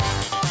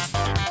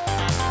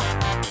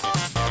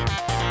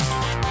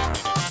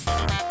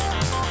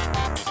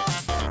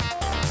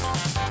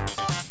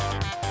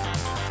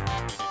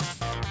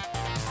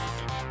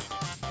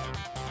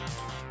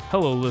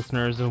Hello,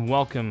 listeners, and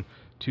welcome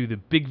to the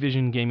Big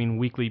Vision Gaming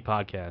Weekly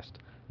Podcast.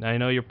 Now, I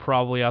know you're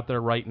probably out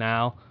there right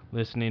now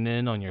listening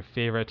in on your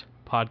favorite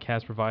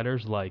podcast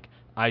providers like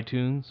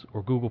iTunes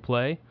or Google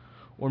Play,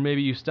 or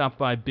maybe you stop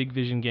by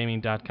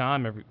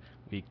BigVisionGaming.com every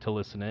week to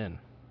listen in.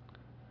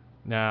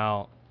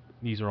 Now,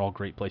 these are all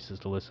great places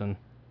to listen.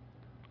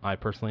 I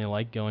personally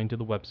like going to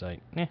the website.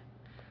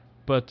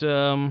 But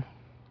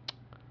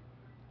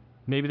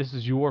maybe this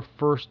is your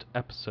first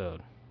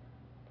episode,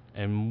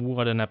 and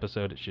what an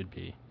episode it should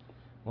be.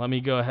 Let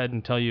me go ahead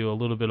and tell you a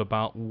little bit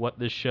about what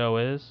this show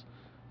is.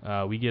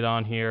 We get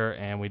on here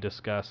and we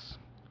discuss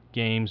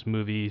games,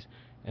 movies,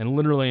 and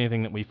literally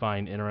anything that we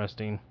find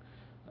interesting.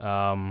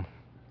 And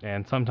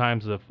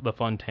sometimes the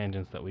fun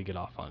tangents that we get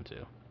off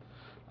onto.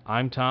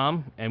 I'm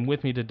Tom, and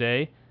with me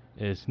today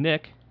is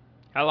Nick.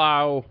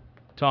 Hello.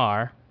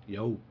 Tar.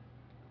 Yo.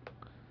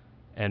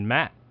 And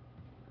Matt.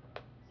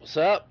 What's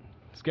up?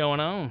 What's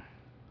going on?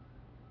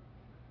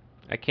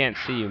 I can't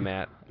see you,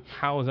 Matt.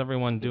 How is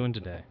everyone doing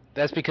today?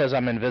 That's because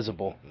I'm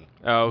invisible.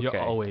 Oh, okay. You're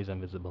always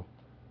invisible.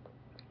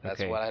 That's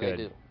okay, what I good.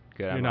 do.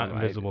 Good. You're not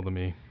invisible to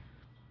me.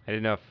 I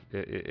didn't know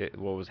if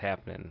what was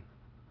happening.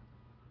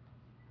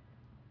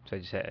 So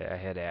I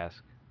had to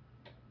ask.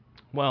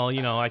 Well,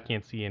 I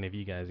can't see any of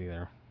you guys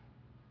either.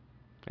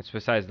 That's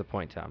besides the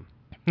point, Tom.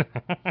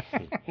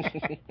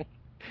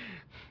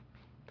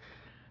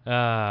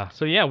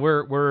 So yeah,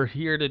 we're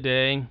here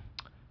today.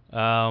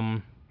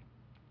 The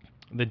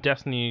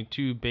Destiny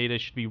 2 beta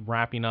should be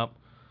wrapping up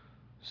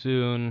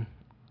soon,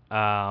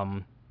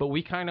 but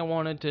we kind of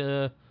wanted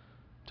to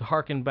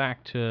harken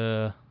back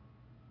to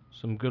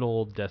some good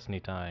old Destiny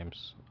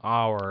times,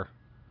 our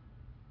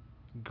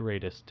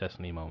greatest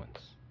Destiny moments.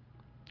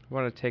 I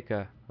want to take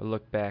a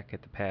look back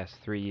at the past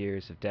 3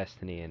 years of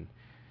Destiny and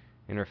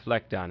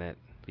reflect on it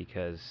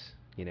because,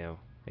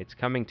 it's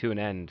coming to an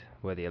end,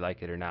 whether you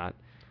like it or not.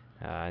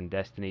 And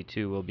Destiny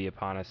 2 will be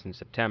upon us in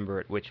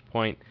September, at which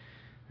point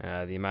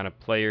the amount of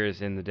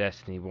players in the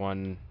Destiny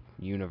 1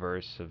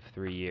 universe of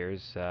 3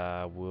 years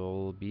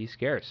will be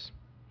scarce.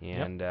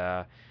 And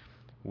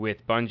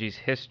with Bungie's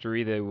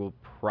history, they will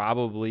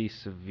probably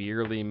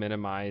severely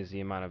minimize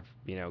the amount of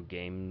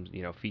games,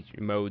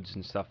 feature modes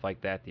and stuff like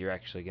that you're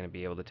actually going to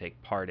be able to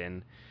take part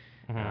in.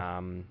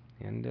 Mm-hmm.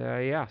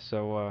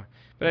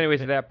 But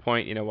anyways, at that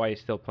point, why you're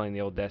still playing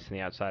the old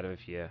Destiny outside of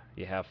if you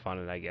have fun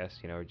and I guess,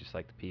 or just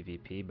like the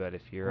PvP. But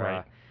if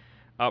you're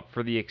up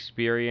for the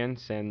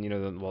experience and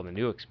the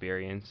new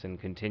experience and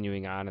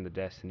continuing on in the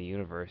Destiny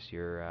universe,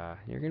 you're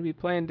going to be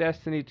playing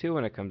Destiny 2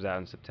 when it comes out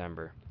in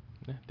September.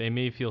 They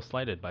may feel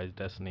slighted by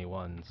Destiny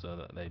 1, so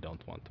that they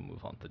don't want to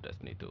move on to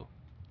Destiny 2.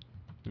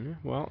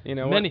 Well,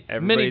 many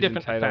everybody's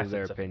different entitled to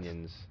their facets of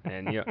opinions,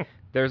 and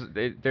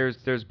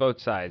there's both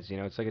sides.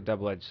 It's like a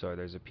double-edged sword.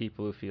 There's the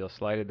people who feel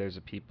slighted. There's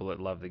the people that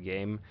love the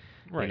game.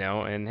 Right.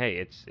 And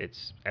hey,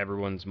 it's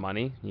everyone's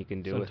money. You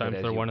can do Sometimes with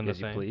it they're one and the as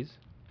you same. please.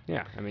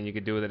 Yeah, I mean you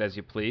could do with it as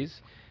you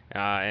please.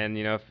 And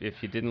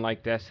if you didn't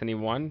like Destiny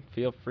 1,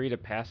 feel free to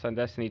pass on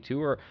Destiny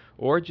 2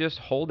 or just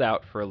hold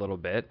out for a little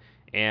bit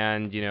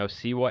and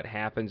see what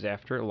happens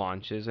after it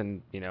launches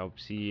and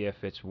see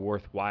if it's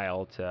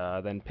worthwhile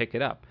to then pick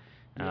it up.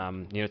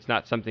 It's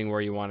not something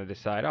where you want to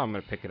decide, I'm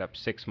going to pick it up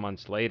 6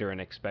 months later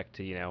and expect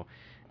to,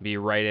 be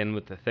right in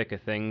with the thick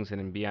of things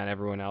and be on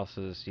everyone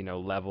else's,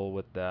 level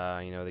with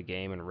the, the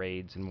game and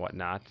raids and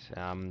whatnot.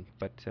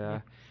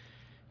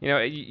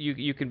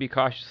 You can be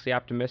cautiously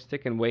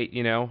optimistic and wait,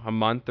 a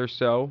month or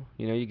so.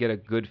 You get a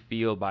good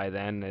feel by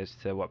then as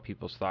to what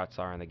people's thoughts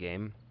are on the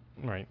game.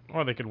 Right.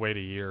 Or they could wait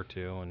a year or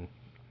two and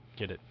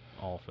get it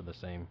all for the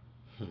same.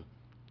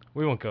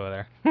 We won't go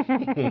there.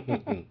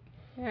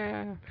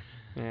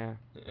 Yeah.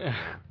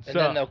 And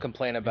then they'll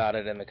complain about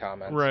it in the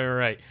comments.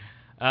 Right.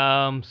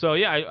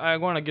 I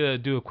want to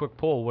do a quick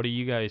poll. What are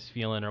you guys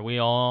feeling? Are we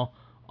all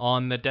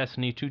on the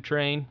Destiny 2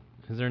 train?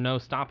 Is there no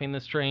stopping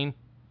this train?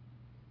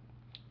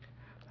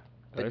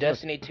 The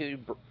Destiny 2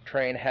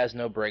 train has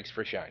no brakes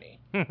for shiny.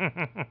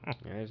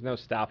 There's no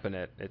stopping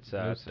it. It's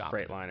a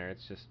Freightliner.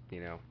 It's just,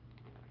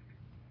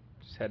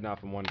 just heading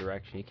off in one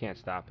direction. You can't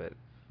stop it.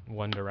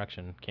 One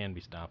Direction can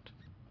be stopped.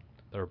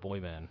 They're a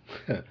boy band.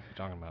 What are you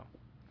talking about?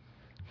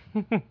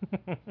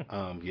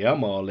 Yeah,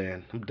 I'm all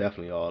in. I'm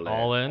definitely all in.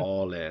 All in?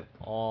 All in.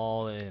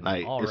 All in.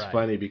 Like, all it's right.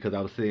 funny because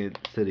I was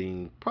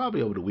sitting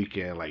probably over the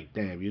weekend like,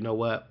 damn, you know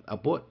what? I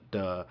bought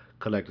the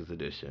collector's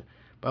edition.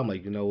 But I'm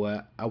like, you know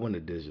what? I want a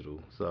digital.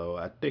 So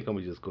I think I'm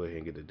going to just go ahead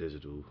and get the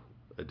digital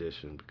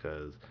edition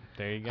because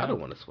there you go. I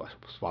don't want to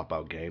swap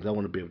out games. I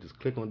want to be able to just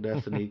click on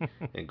Destiny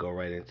and go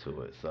right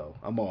into it. So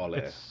I'm all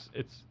in.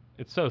 It's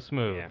so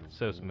smooth. Yeah. It's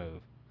so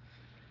smooth.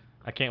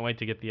 I can't wait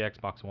to get the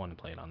Xbox One and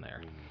play it on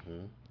there.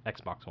 Mm-hmm.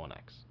 Xbox One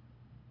X.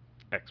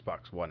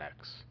 Xbox One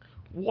X.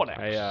 What X?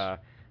 I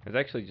was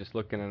actually just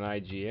looking on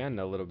IGN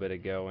a little bit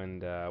ago,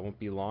 and it won't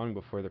be long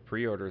before the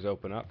pre-orders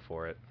open up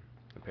for it,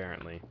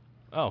 apparently.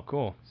 Oh,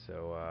 cool.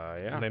 So,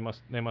 yeah. They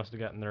must have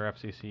gotten their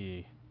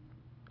FCC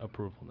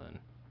approval then.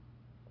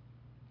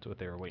 That's what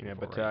they were waiting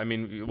for. Yeah, but right?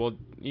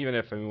 even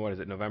if what is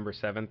it? November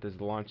 7th is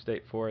the launch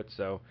date for it.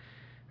 So,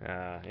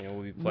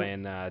 We'll be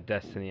playing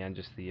Destiny on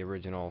just the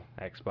original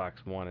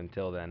Xbox One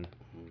until then.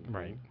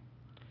 Right.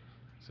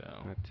 So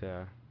But,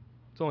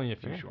 it's only a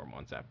few short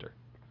months after.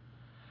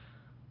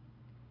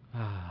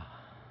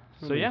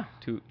 So yeah,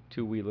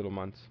 two wee little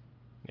months.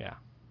 yeah,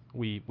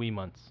 wee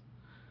months.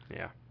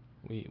 Yeah.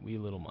 Wee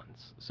little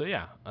months. So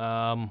yeah,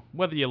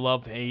 whether you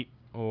love, hate,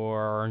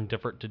 or are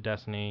indifferent to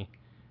Destiny,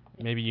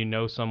 maybe you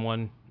know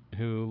someone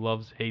who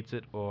loves, hates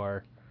it,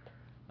 or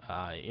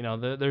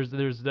there's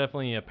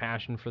definitely a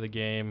passion for the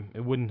game.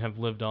 It wouldn't have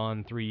lived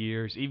on 3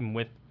 years, even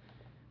with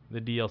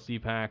the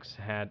DLC packs,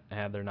 had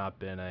there not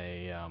been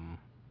a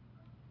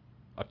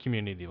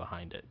community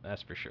behind it.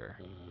 That's for sure.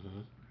 Mm-hmm.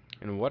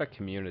 And what a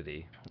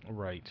community!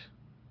 Right.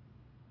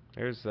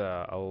 There's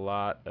a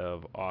lot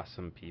of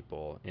awesome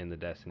people in the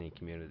Destiny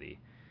community,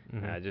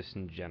 Mhm. just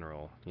in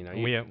general.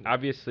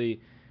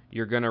 Obviously,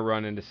 you're gonna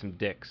run into some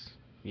dicks.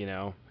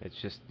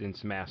 It's just in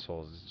some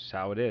assholes. It's just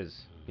how it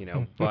is.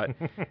 But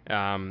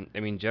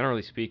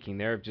generally speaking,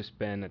 there have just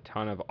been a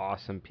ton of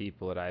awesome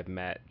people that I've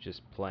met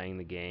just playing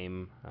the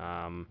game.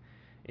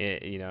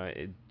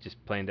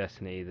 Just playing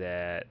Destiny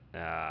that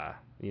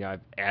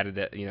I've added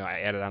it.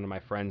 I added onto my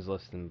friends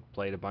list and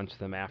played a bunch of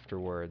them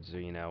afterwards.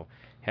 Or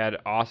had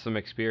awesome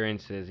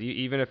experiences.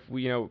 Even if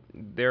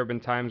there have been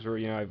times where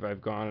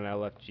I've gone and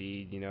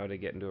LFG to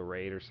get into a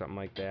raid or something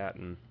like that,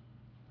 and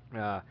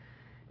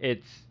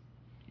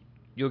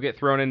you'll get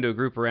thrown into a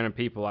group of random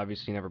people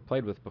obviously you never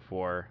played with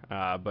before,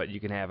 but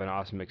you can have an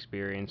awesome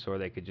experience, or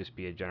they could just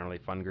be a generally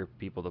fun group of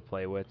people to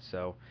play with.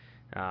 So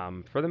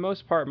for the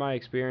most part, my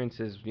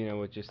experiences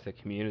with just the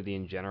community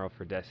in general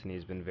for Destiny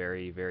has been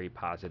very, very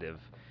positive,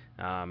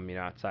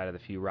 outside of the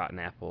few rotten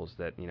apples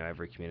that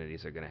every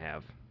communities are going to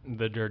have.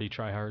 the dirty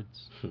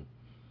tryhards, the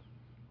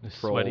Trolls.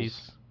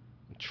 sweaties,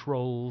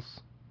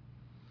 trolls,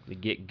 The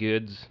get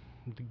goods.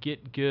 the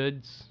get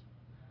goods,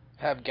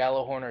 Have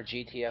Gallahorn or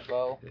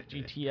GTFO.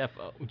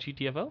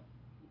 GTFO?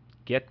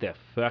 Get the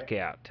fuck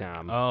out,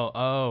 Tom.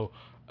 Oh.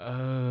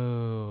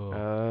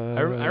 I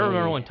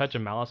remember when Touch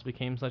of Malice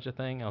became such a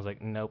thing. I was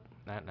like, nope,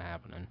 not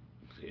happening.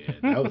 Yeah,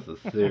 that was a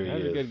serious. That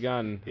was a good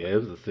gun. Yeah, it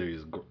was a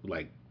serious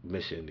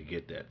mission to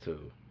get that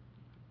too.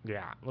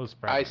 Yeah, those.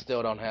 I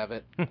still don't have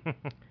it.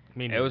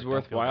 It was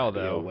worthwhile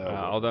though,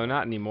 Yeah, although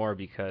not anymore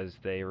because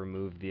they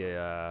removed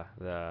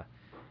the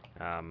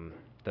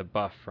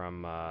buff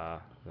from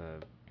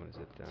what is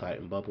it?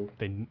 Titan Bubble.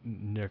 They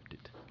nerfed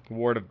it.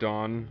 Ward of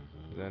Dawn.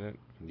 Is that it?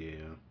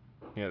 Yeah.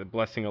 Yeah, the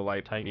Blessing of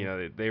Light.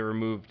 Titan. They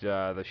removed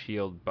the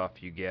shield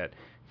buff you get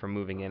from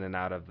moving in and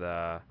out of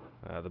the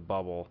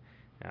bubble,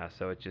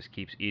 so it just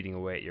keeps eating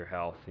away at your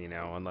health.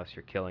 Unless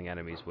you're killing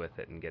enemies with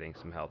it and getting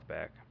some health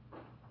back.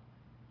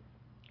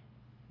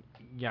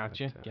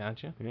 Gotcha.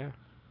 Yeah.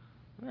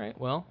 All right.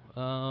 Well,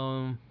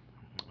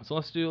 so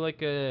let's do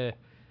like a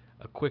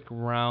quick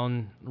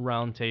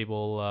round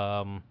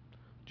table.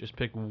 Just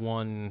pick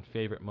one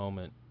favorite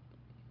moment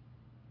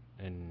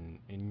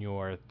in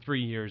your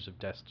 3 years of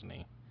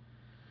Destiny.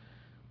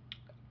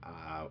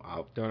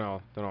 Don't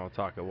all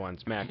talk at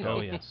once. Matt, Oh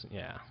go. yes,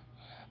 yeah.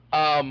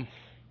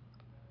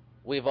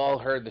 We've all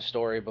heard the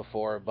story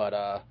before, but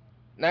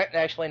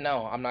actually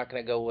no, I'm not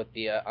gonna go with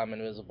the I'm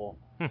invisible.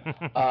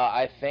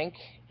 I think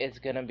it's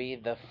gonna be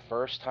the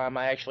first time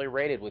I actually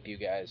raided with you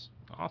guys.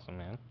 Awesome,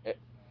 man.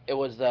 It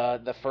was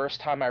the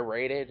first time I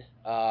raided.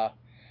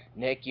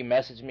 Nick, you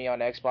messaged me on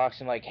Xbox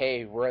and like,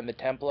 hey, we're in the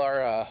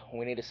Templar.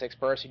 We need a 6th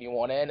person. You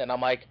want in? And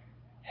I'm like,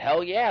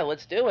 hell yeah,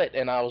 let's do it.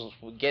 And I was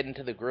getting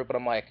to the group and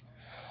I'm like,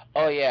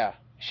 oh yeah,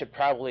 should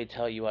probably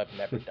tell you I've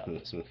never done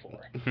this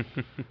before.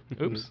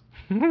 Oops.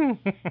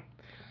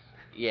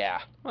 Yeah.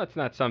 Well, it's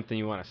not something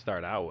you want to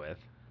start out with.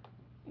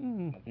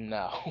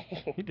 No.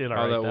 He did all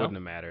right, Although it though. wouldn't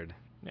have mattered.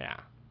 Yeah.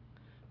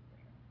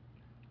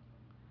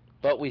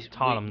 But we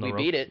Taught him the we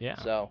ropes, beat it.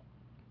 yeah. So.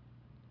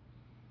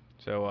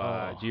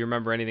 So, do you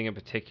remember anything in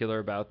particular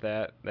about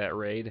that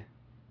raid?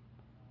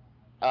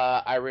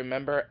 I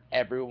remember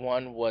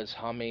everyone was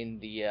humming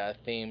the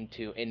theme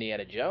to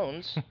Indiana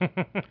Jones.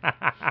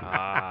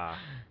 Ah.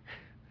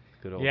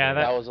 Good old Yeah,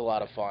 days. That was a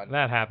lot of fun.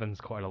 That happens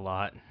quite a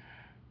lot.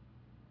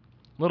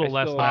 A little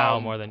I less still, now,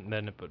 more than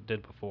it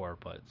did before,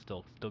 but it's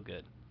still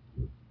good.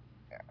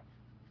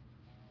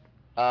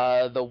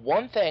 The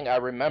one thing I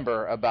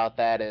remember about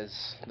that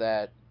is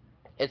that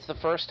it's the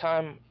first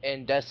time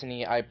in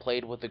Destiny I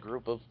played with a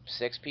group of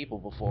 6 people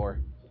before,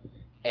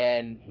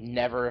 and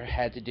never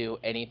had to do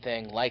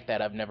anything like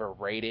that. I've never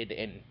raided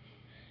in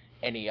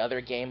any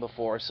other game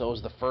before, so it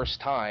was the first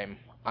time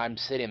I'm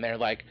sitting there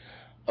like,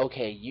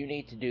 okay, you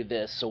need to do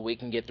this so we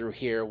can get through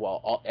here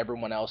while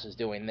everyone else is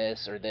doing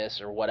this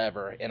or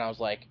whatever. And I was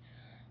like,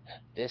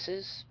 this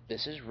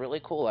is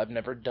really cool. I've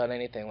never done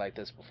anything like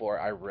this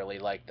before. I really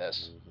like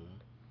this. Mm-hmm.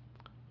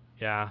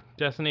 Yeah,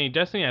 Destiny,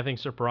 I think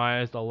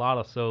surprised a lot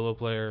of solo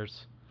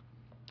players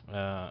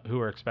who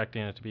were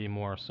expecting it to be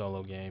more a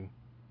solo game,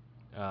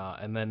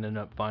 and then ended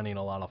up finding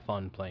a lot of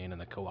fun playing in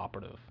the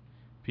cooperative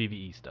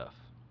PvE stuff.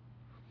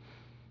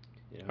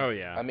 Yeah. Oh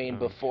yeah. I mean,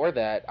 before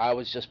that, I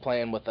was just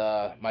playing with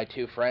my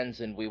two friends,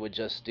 and we would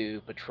just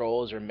do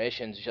patrols or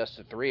missions, just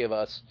the three of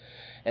us,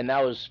 and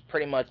that was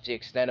pretty much the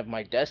extent of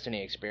my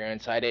Destiny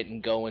experience. I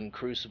didn't go in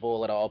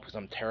Crucible at all because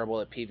I'm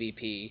terrible at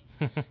PvP,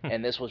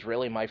 and this was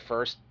really my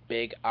first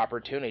big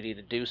opportunity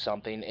to do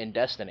something in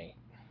Destiny.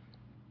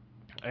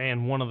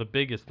 And one of the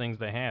biggest things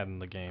they had in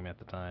the game at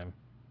the time.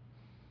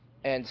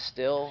 And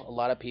still, a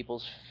lot of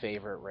people's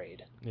favorite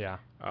raid. Yeah.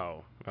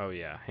 Oh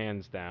yeah.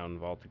 Hands down,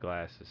 Vault of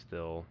Glass is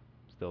still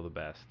the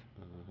best.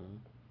 Mm-hmm.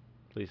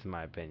 At least in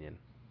my opinion.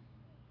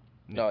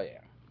 Oh yeah.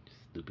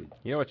 Stupid.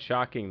 You know what's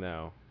shocking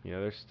though? You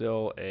know, there's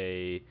still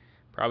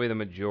probably the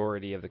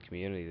majority of the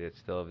community that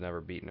still have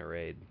never beaten a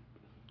raid.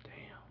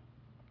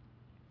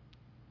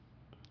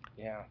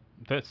 Yeah.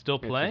 That still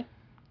It's play?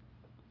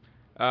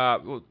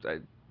 Well,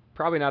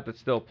 probably not that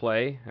still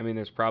play. I mean,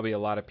 there's probably a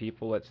lot of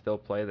people that still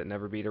play that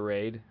never beat a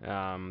raid.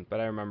 But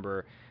I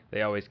remember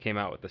they always came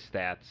out with the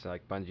stats,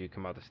 like Bungie would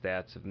come out with the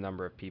stats of the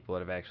number of people that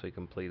have actually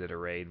completed a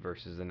raid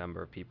versus the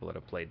number of people that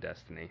have played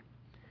Destiny.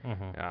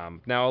 Mm-hmm.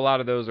 Now, a lot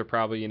of those are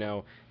probably, you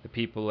know, the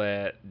people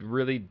that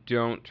really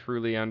don't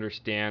truly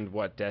understand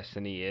what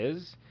Destiny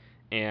is,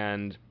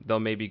 and they'll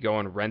maybe go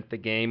and rent the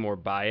game or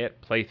buy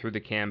it, play through the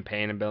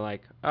campaign, and be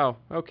like, oh,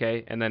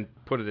 okay, and then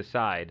put it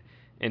aside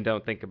and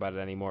don't think about it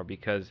anymore,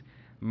 because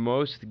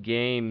most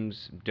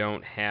games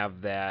don't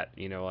have that,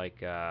 you know,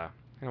 like, I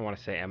don't want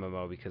to say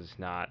MMO because it's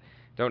not,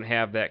 don't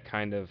have that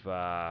kind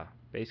of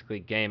basically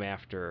game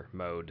after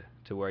mode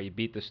to where you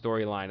beat the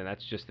storyline and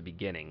that's just the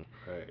beginning.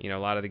 Right. You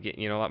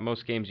know,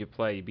 most games you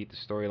play, you beat the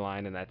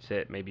storyline and that's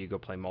it. Maybe you go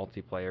play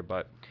multiplayer,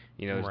 but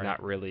you know, there's Right.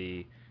 not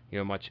really, you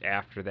know, much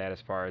after that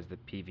as far as the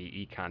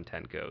PvE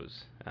content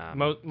goes.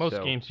 Most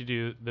so- games you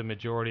do the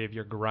majority of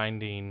your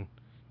grinding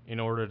in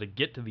order to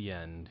get to the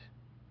end.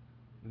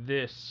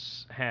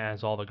 This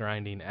has all the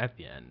grinding at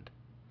the end.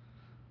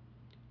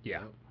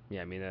 Yeah.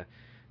 Yeah, I mean,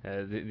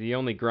 the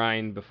only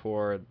grind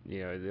before,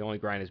 you know, the only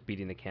grind is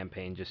beating the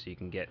campaign just so you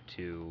can get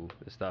to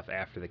the stuff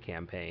after the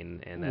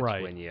campaign, and that's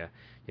Right. when you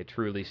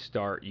truly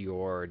start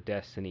your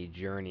Destiny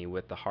journey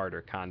with the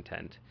harder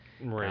content.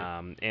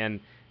 Right. And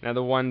now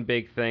the one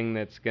big thing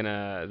that's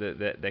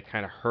that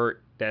kind of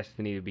hurt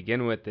Destiny to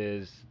begin with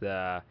is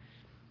the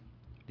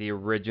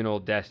original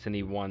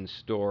Destiny 1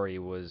 story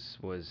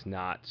was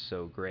not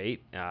so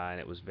great, and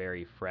it was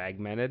very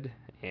fragmented,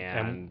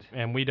 and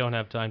we don't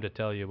have time to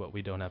tell you what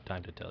we don't have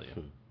time to tell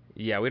you.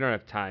 yeah, we don't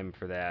have time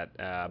for that.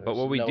 But There's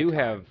what we no do time.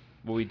 have,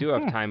 what we do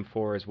have time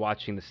for is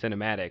watching the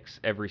cinematics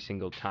every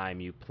single time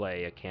you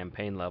play a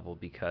campaign level,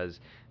 because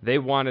they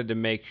wanted to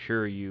make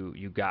sure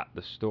you got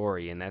the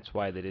story, and that's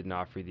why they didn't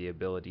offer you the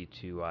ability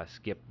to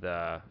skip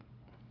the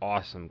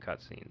awesome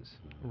cutscenes.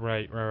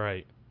 Right.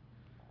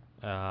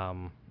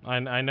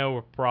 I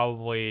know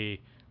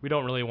we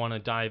don't really want to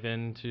dive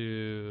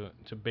into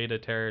beta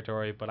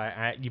territory, but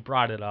you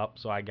brought it up,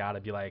 so I gotta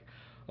be like,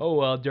 oh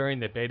well, during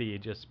the beta you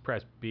just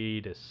press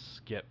B to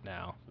skip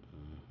now.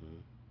 Mm-hmm.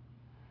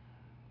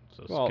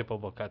 So Well-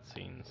 skippable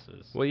cutscenes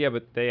is. Well, yeah,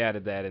 but they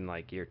added that in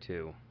like year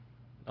 2.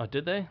 Oh,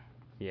 did they?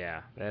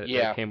 Yeah, that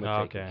Yeah. came with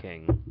Oh, Taken okay.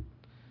 King.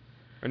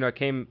 Or no, it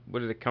came. What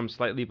did it come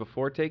slightly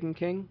before Taken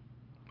King?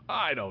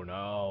 I don't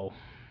know.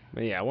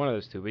 But yeah, one of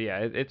those two. But yeah,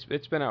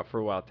 it's been out for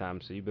a while, Tom.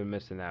 So you've been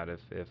missing out if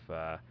you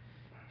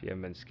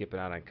haven't been skipping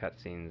out on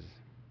cutscenes.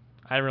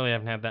 I really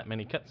haven't had that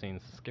many cutscenes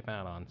to skip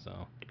out on,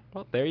 so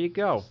Well, there you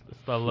go. it's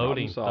the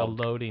loading, solved.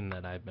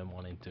 that I've been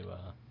wanting to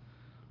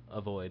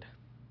avoid.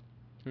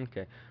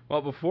 Okay.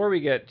 Well, before we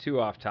get too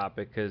off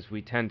topic, because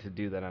we tend to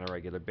do that on a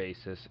regular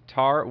basis,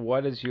 Tar,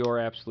 what is your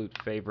absolute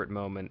favorite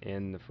moment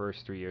in the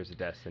first 3 years of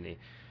Destiny?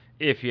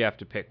 If you have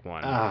to pick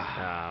one.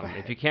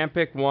 If you can't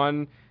pick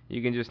one,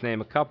 you can just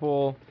name a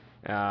couple.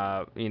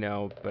 You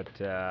know, but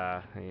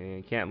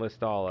you can't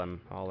list all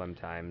them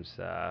times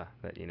that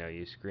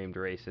you screamed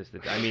racist.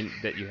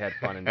 That you had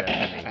fun in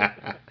Destiny,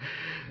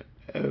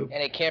 And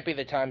it can't be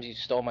the times you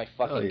stole my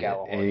fucking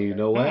Gallahorn. And you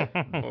know what?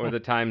 or the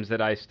times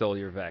that I stole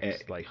your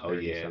Vex, like Oh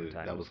 30 yeah,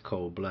 sometimes. that was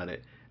cold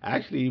blooded.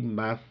 Actually,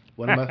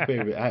 one of my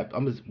favorite.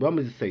 I'm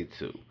gonna just say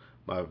two.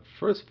 My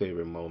first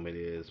favorite moment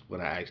is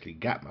when I actually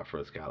got my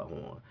first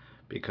Gallahorn,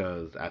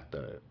 because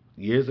after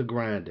years of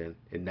grinding,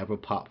 it never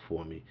popped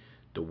for me.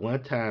 The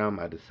one time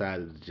I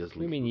decided to just What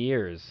do you mean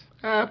years?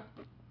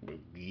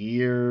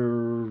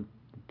 year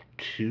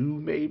 2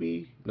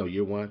 maybe, no,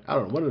 year 1, I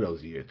don't know, one of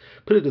those years.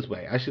 Put it this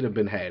way, I should have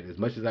been had it. As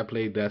much as I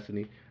played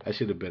Destiny, I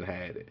should have been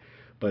had it.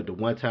 But the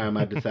one time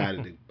I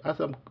decided to, I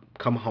said,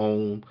 come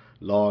home,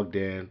 logged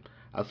in,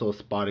 I saw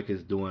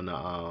Spartacus doing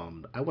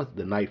I went to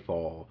the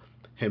Nightfall,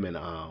 him and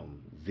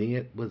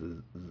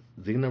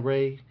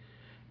Xenaray?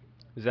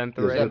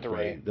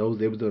 Zentharay. They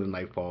was doing the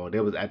Nightfall. They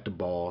was at the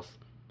boss.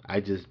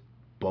 I just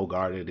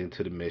bogarted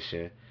into the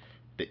mission.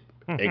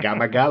 They got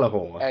my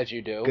Gallahorn. As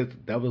you do. 'Cause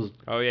that was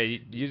Oh yeah, you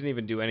didn't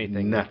even do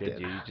anything, Nothing. did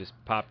you? You just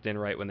popped in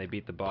right when they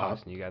beat the boss,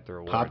 Pop- and you got the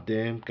reward. popped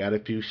in, got a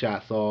few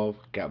shots off,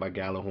 got my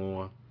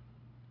Gallahorn.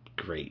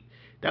 Great.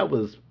 That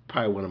was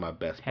probably one of my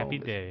best Happy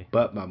moments. day.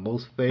 But my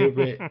most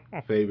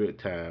favorite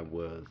time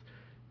was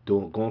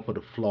going for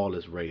the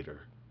Flawless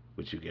Raider.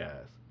 with you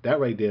guys. That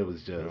right there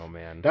was just Oh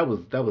man. that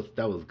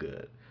was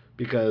good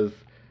because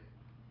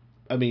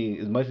I mean,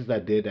 as much as I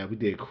did that, we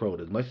did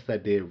Crota. As much as I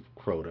did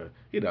Crota,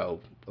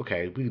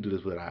 okay, we can do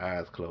this with our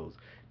eyes closed.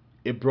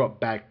 It brought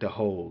back the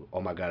whole,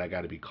 oh my god, I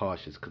got to be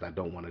cautious because I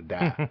don't want to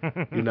die.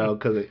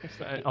 Because It's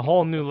a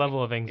whole new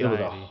level of it was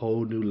anxiety. a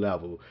whole new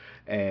level.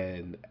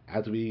 And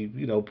after we,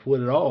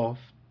 pulled it off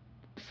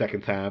the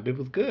second time, it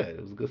was good.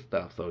 It was good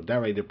stuff. So that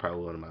right there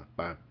probably one of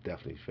my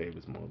definitely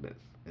favorite moments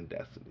in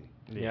Destiny.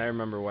 Yeah, I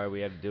remember why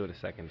we had to do it a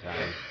second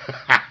time.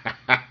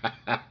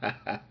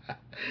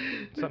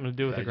 Something to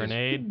do with a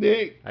grenade.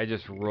 Nick. I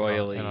just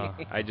royally,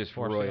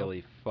 force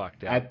field?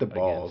 fucked up At the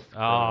balls. against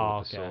Crota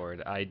with okay. the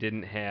sword. I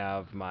didn't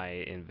have my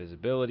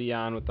invisibility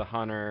on with the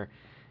hunter,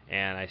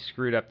 and I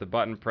screwed up the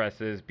button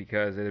presses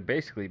because it had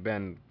basically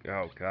been,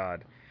 oh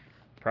god,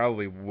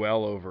 probably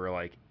well over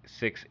like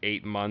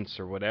 6-8 months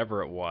or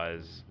whatever it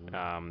was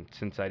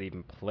since I'd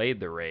even played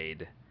the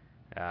raid,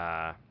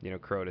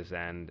 Crota's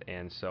End,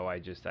 and so I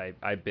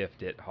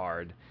biffed it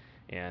hard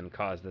and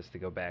caused us to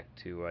go back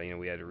to,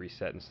 we had to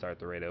reset and start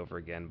the raid over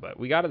again. But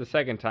we got it the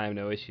second time,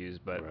 no issues.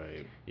 But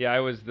Right. yeah, I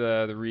was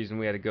the reason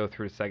we had to go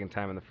through the second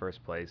time in the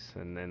first place.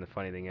 And then the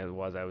funny thing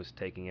was I was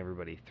taking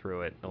everybody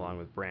through it along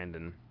with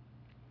Brandon.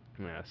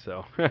 Yeah,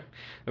 so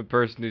the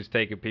person who's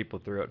taking people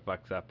through it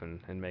fucks up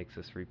and makes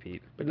us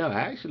repeat. But no,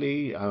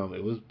 actually,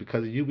 it was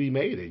because of you we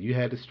made it. You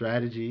had the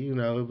strategy, it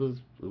was.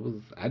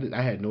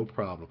 I had no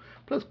problem.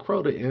 Plus,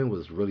 Crota End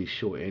was really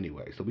short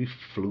anyway, so we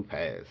flew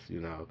past,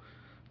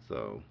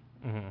 So.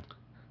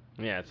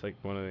 Mm-hmm. Yeah, it's like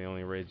one of the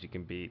only raids you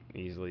can beat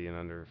easily in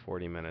under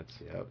 40 minutes.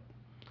 Yep.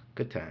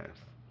 Good times.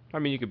 I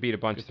mean, you could beat a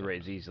bunch of the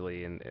raids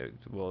easily, and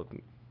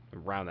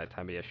around that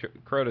time. But yeah,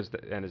 Crota's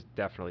End is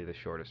definitely the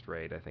shortest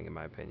raid, I think, in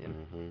my opinion.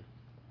 Mm-hmm.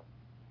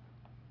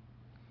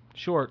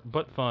 Short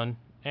but fun,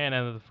 and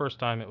the first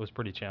time it was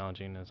pretty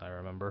challenging, as I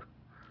remember.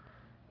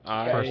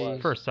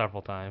 First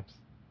several times.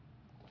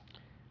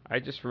 I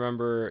just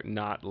remember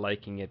not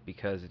liking it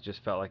because it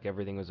just felt like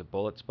everything was a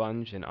bullet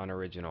sponge and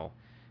unoriginal.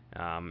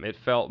 It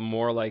felt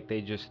more like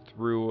they just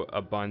threw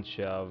a bunch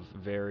of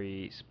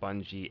very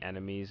spongy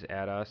enemies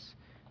at us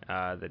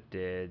that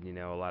did,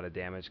 a lot of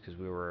damage because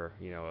we were,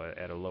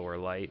 at a lower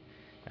light,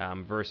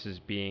 versus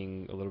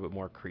being a little bit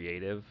more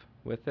creative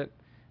with it.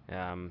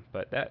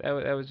 But that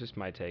was just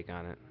my take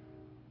on it.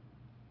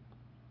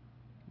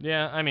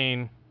 Yeah, I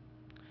mean,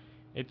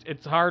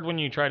 it's hard when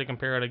you try to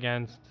compare it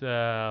against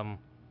the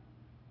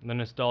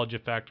nostalgia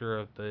factor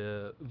of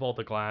the Vault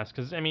of Glass,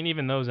 because I mean,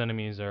 even those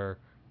enemies are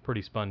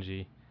pretty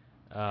spongy.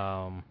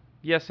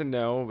 Yes and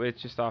no. It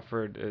just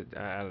offered,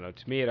 I don't know.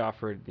 To me, it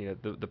offered,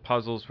 the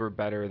puzzles were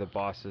better, the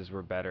bosses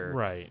were better.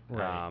 Right.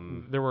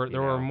 There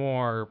were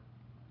more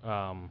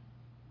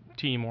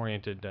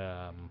team-oriented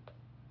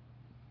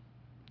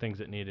things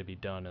that needed to be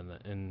done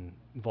in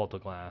Vault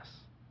of Glass.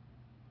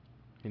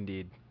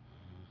 Indeed.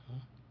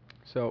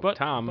 So, But,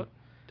 Tom,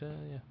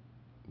 yeah.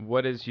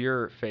 what is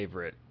your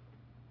favorite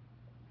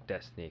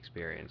Destiny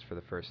experience for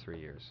the first 3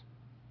 years?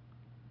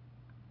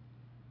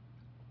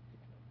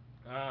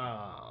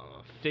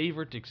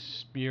 Favorite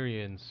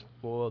experience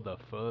for the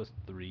first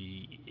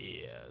 3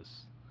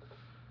 years.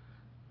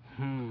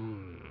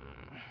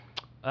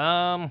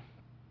 I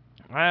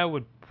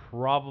would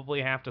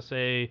probably have to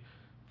say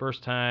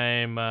first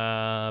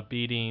time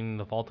beating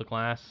the Vault of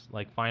Glass,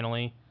 like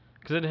finally,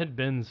 because it had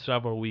been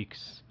several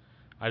weeks.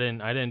 I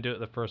didn't do it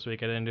the first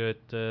week. I didn't do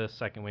it the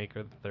second week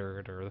or the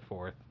third or the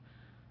fourth.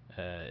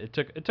 It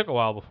took a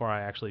while before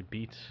I actually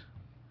beat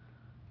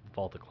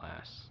Vault of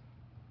Glass.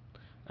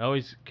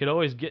 I could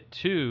always get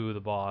to the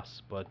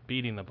boss, but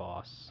beating the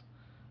boss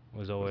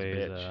was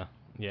always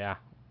yeah.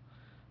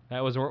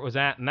 That was where it was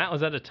at, and that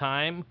was at a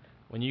time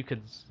when you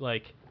could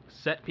like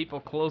set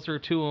people closer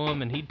to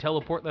him, and he'd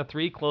teleport the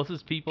 3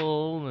 closest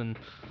people, and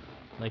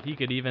like you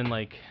could even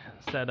like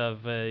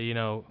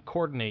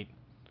coordinate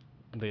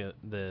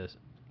the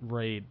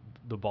raid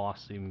the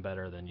boss even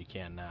better than you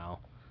can now.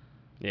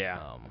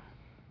 Yeah.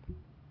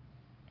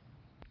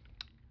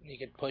 You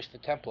could push the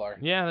Templar.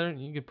 Yeah,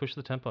 you could push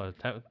the Templar.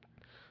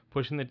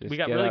 We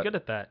got get really out- good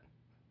at that.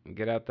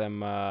 Get out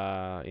them,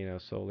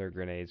 solar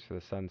grenades for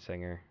the Sun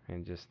Singer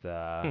and just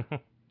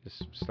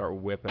start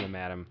whipping them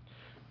at him.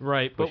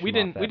 Right, but Push we him off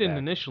didn't. that We didn't back.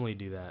 initially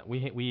do that. We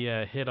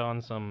hit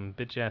on some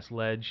bitch ass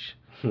ledge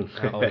out in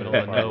the middle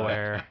of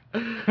nowhere.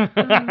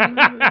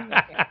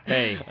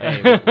 Hey,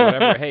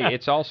 whatever. Hey,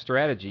 it's all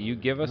strategy. You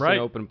give us Right.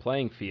 an open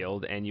playing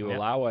field, and you Yep.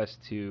 allow us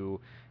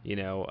to,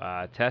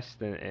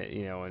 test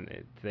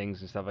and things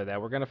and stuff like that.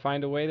 We're gonna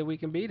find a way that we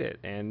can beat it,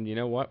 and you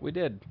know what? We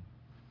did.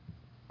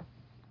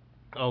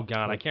 Oh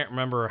god, I can't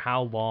remember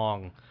how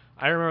long.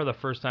 I remember the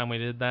first time we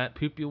did that.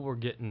 People were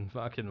getting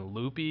fucking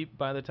loopy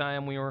by the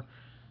time we were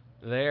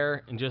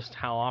there, and just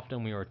how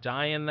often we were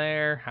dying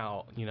there.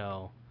 How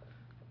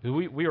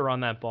we were on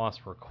that boss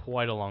for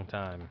quite a long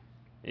time.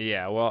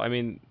 Yeah. Well, I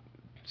mean,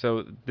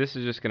 so this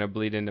is just gonna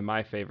bleed into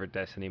my favorite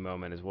Destiny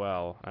moment as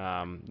well.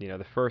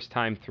 The first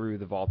time through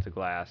the Vault of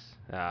Glass,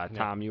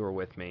 Tom, you were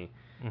with me.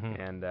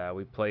 and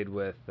we played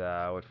with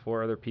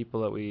 4 other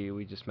people that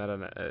we just met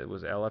on. It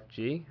was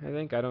LFG, I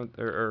think. I don't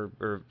or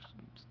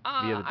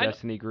via the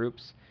Destiny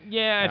groups.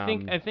 Yeah,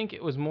 I think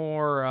it was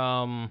more.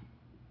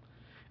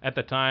 At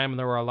the time,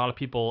 there were a lot of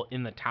people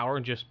in the tower.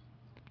 Just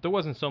there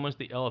wasn't so much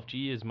the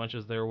LFG as much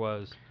as there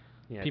was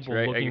people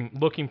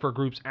looking for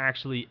groups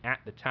actually at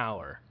the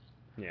tower.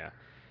 Yeah.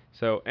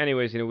 So,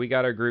 anyways, we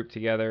got our group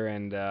together,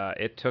 and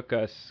it took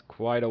us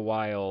quite a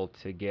while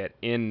to get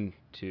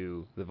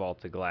into the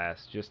Vault of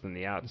Glass, just on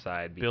the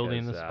outside. Because,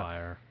 building the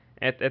spire.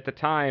 At the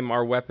time,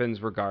 our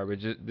weapons were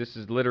garbage. This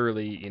is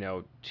literally,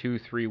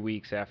 2-3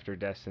 weeks after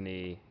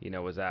Destiny,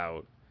 was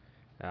out.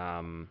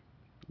 So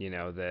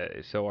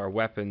our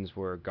weapons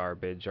were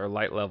garbage. Our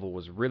light level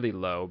was really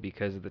low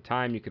because at the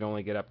time you could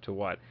only get up to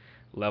light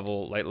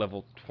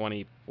level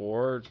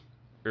 24,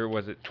 or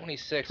was it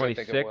 26?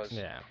 26? I think it was.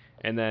 Yeah.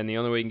 And then the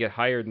only way you can get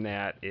higher than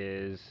that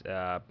is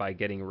by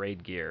getting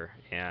raid gear,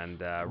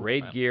 and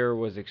raid gear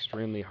was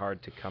extremely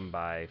hard to come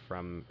by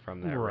from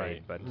that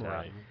raid. But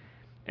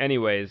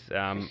anyways,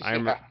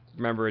 I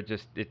remember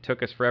it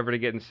took us forever to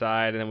get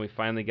inside, and then we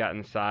finally got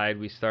inside.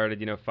 We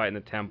started fighting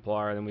the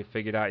Templar, and then we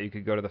figured out you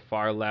could go to the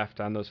far left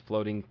on those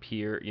floating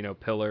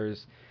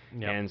pillars.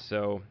 Yep. And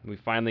so we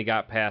finally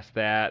got past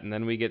that, and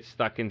then we get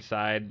stuck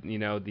inside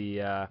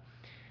the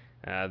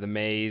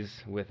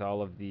maze with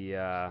all of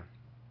the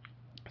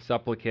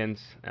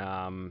supplicants,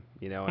 and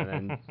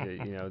then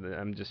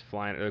I'm just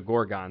flying the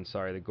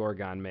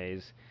Gorgon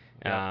maze.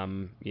 Yep.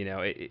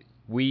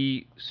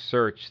 We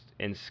searched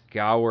and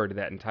scoured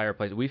that entire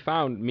place.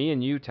 Me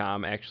and you,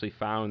 Tom, actually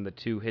found the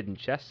 2 hidden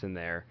chests in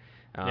there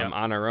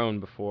on our own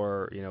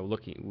before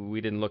looking. We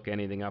didn't look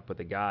anything up with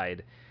a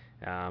guide.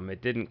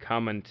 It didn't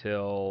come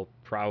until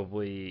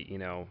probably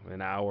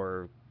an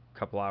hour,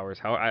 couple hours.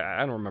 I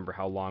don't remember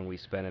how long we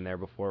spent in there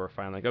before we're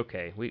finally like,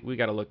 okay, we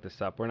got to look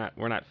this up. We're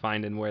not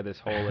finding where this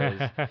hole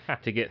is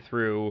to get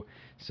through.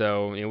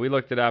 So we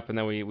looked it up, and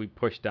then we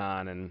pushed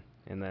on, and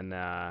then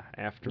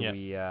after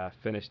we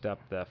finished up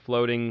the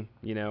floating,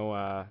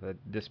 the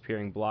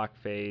disappearing block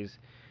phase,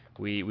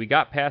 we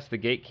got past the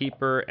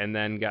gatekeeper and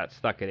then got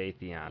stuck at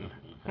Atheon.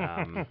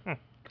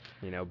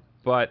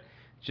 But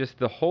just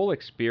the whole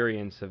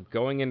experience of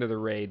going into the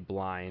raid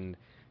blind,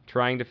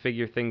 trying to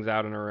figure things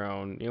out on our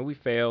own. We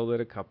failed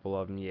at a couple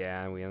of them,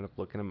 and we ended up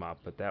looking them up.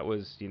 But that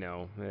was,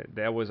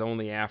 that was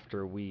only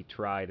after we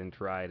tried, and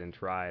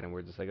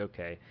we're just like,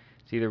 okay,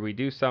 it's either we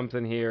do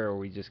something here or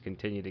we just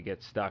continue to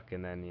get stuck,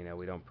 and then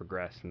we don't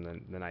progress, and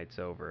then the night's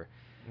over.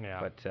 Yeah.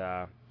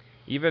 But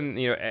even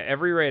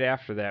every raid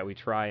after that, we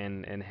try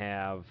and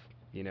have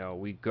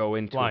we go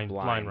into a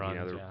blind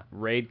runs, the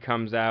raid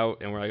comes out,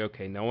 and we're like,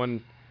 okay, no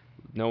one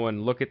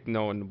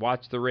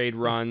watch the raid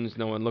runs,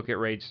 no one look at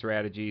raid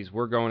strategies.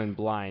 We're going in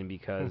blind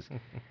because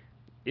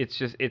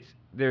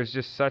there's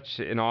just such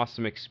an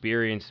awesome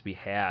experience to be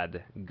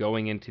had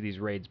going into these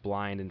raids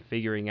blind and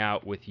figuring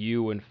out with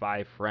you and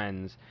 5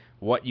 friends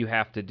what you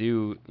have to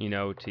do,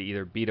 to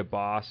either beat a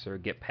boss or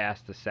get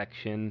past the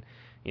section,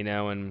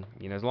 and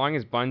as long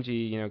as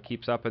Bungie,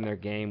 keeps up in their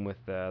game with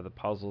the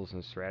puzzles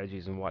and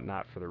strategies and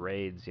whatnot for the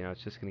raids,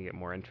 it's just going to get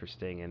more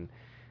interesting. And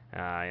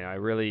I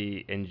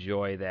really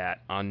enjoy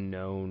that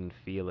unknown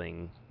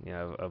feeling,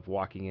 of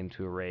walking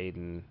into a raid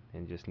and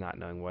just not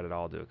knowing what at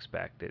all to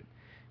expect. It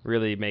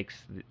really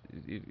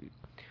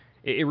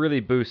it really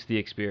boosts the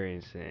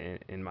experience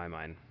in my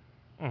mind.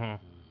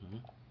 Mm-hmm.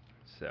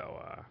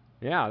 So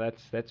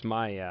that's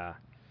my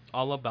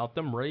all about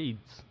them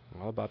raids.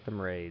 All about them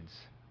raids.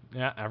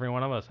 Yeah, every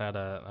one of us had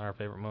our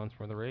favorite moments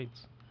for the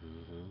raids.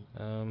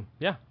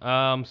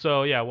 Mm-hmm.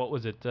 So what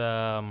was it?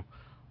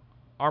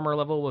 Armor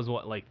level was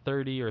what, like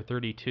 30 or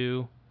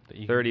 32? That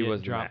you 30 could get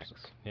was drops. the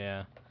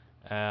max.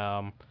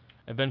 Yeah.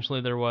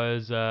 Eventually there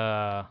was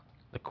the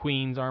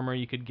Queen's armor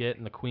you could get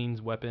and the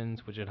Queen's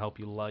weapons, which would help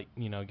you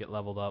get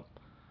leveled up.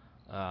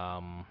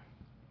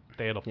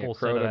 They had a full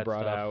set of that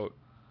stuff.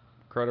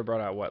 Crota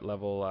brought out what,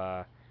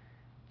 level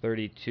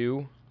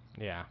 32?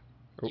 Yeah.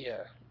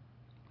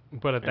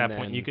 But at that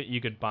point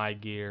you could buy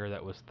gear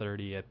that was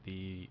 30 at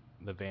the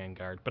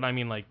Vanguard. But I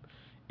mean, like,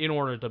 in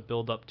order to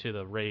build up to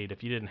the raid,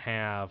 if you didn't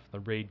have the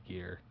raid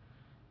gear,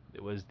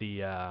 it was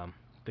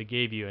they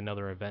gave you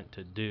another event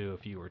to do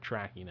if you were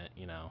tracking it,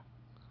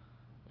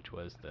 which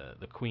was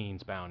the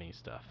Queen's bounty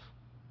stuff.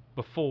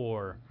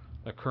 Before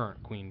the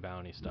current Queen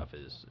bounty stuff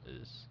is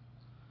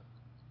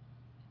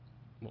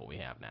what we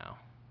have now.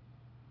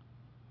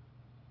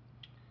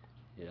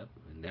 Yep.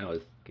 And now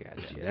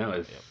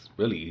it's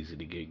really easy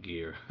to get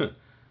gear.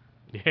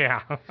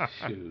 Yeah.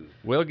 Shoot.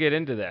 We'll get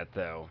into that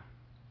though.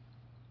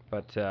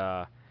 But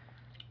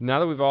now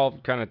that we've all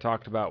kind of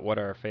talked about what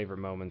our favorite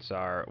moments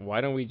are,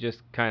 why don't we just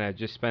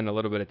spend a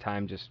little bit of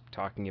time just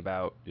talking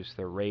about just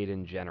the raid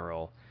in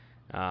general,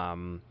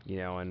 and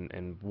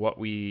what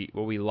we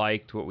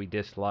liked, what we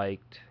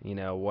disliked,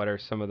 what are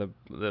some of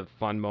the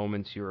fun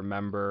moments you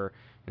remember.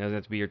 It doesn't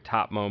have to be your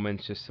top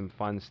moments, just some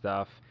fun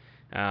stuff.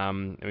 I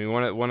mean,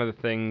 one of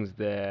the things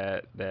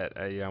that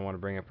I want to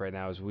bring up right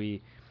now is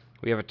we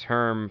we have a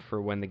term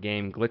for when the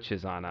game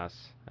glitches on us.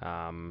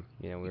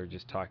 We were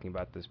just talking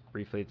about this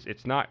briefly.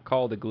 It's not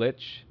called a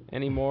glitch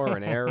anymore or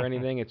an error or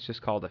anything. It's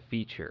just called a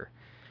feature.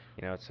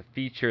 It's a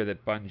feature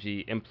that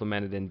Bungie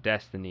implemented in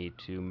Destiny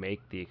to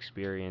make the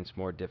experience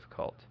more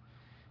difficult.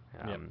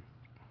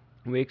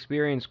 We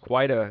experienced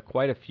quite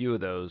a few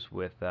of those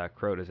with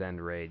Crota's End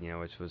Raid,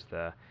 which was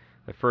the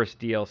first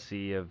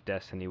DLC of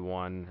Destiny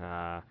 1.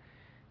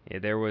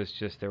 There were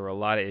a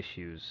lot of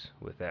issues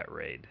with that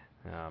raid.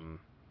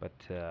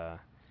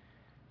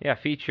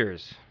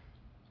 Features.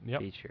 Yep.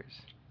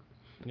 Features.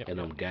 Yep. And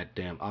them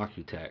goddamn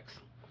architects.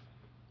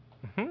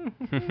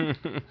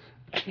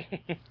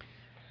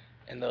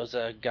 And those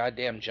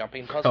goddamn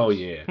jumping puzzles. Oh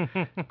yeah.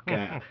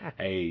 God.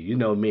 Hey, you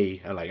know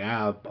me. I'm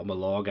gonna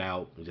log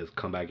out and just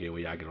come back in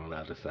when y'all get on the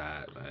other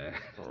side, man.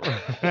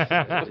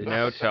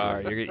 No,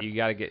 Tar. You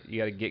gotta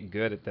get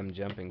good at them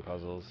jumping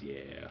puzzles.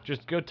 Yeah.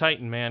 Just go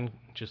Titan, man.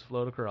 Just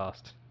float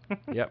across.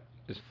 Yep.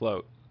 Just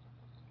float.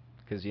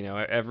 Because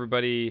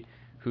everybody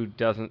who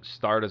doesn't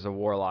start as a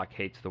warlock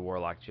hates the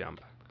warlock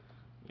jump.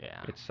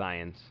 Yeah. It's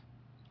science.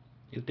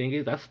 The thing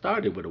is, I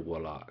started with a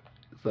warlock,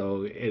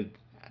 so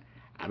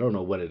I don't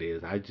know what it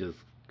is. I just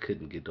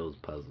couldn't get those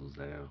puzzles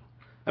down.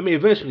 I mean,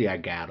 eventually I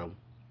got them,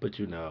 but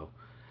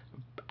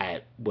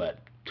at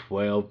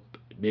 12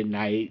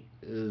 midnight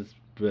is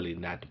really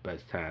not the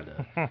best time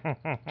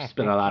to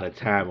spend a lot of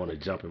time on a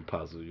jumping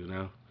puzzle,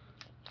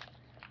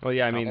 Well,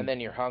 yeah, I mean... And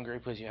then you're hungry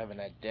because you haven't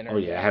had dinner. Oh,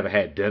 yeah, I haven't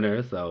had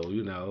dinner, so,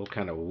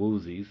 kind of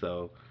woozy,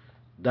 so...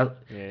 Yeah,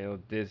 a little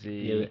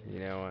dizzy,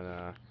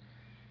 and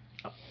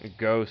a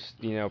ghost,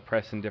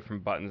 pressing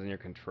different buttons on your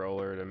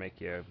controller to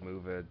make you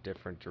move a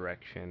different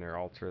direction or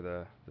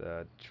alter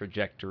the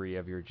trajectory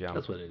of your jump.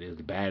 That's what it is.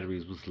 The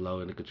batteries was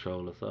low in the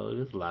controller, so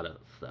there's a lot of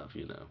stuff,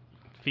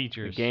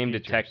 Features. The game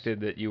features.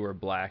 detected that you were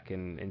black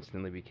and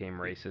instantly became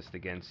racist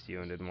against you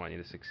and didn't want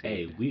you to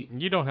succeed. Hey,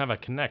 You don't have a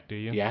Kinect, do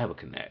you? Yeah, I have a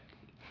Kinect.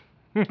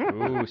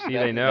 Ooh, see,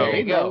 they know. There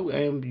you go.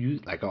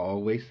 And like I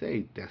always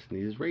say,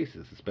 Destiny is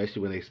racist,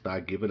 especially when they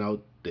start giving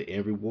out the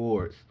end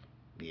rewards.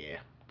 Yeah,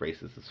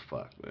 racist as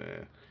fuck,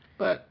 man.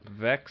 But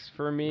Vex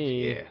for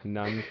me, yeah,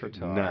 none for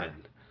Tar. none.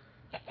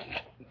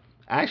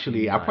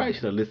 Actually, I None. probably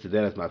should have listed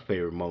that as my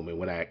favorite moment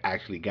when I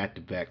actually got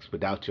the Vex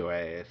without your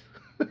ass.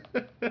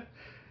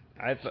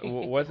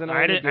 Wasn't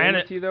I in the game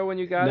with you though when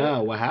you got it?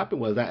 No, what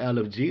happened was I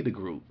LFG the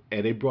group,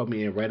 and they brought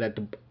me in right at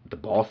the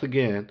boss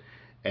again,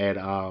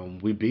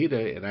 and we beat her,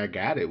 and I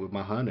got it with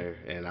my hunter,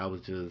 and I was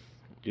just,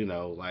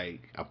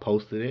 like I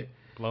posted it,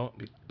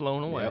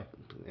 Blown away. yep,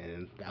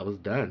 and I was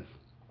done.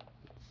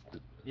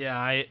 Yeah,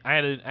 I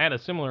had a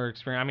similar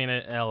experience. I mean,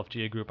 at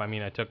LFG group. I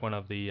mean, I took one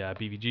of the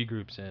BVG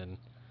groups in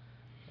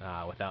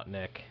without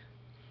Nick,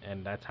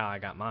 and that's how I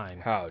got mine.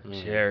 How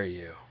dare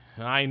you?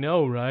 I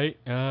know, right?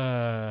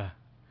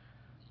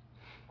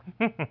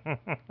 It's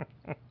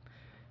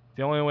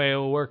the only way it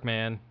will work,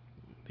 man.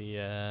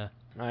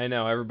 I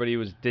know, everybody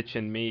was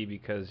ditching me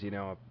because,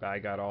 I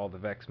got all the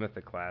Vex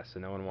Mythic class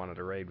and no one wanted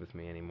to raid with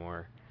me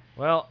anymore.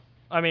 Well,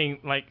 I mean,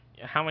 like,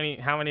 how many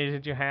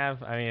did you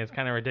have? I mean, it's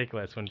kind of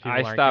ridiculous when people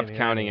aren't stopped getting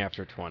counting any.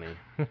 after 20.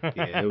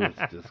 Yeah, it was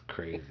just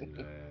crazy,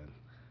 man.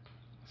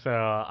 So,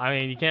 I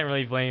mean, you can't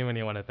really blame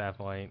anyone at that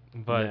point.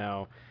 But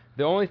No.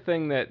 The only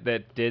thing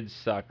that did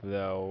suck,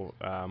 though,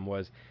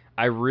 was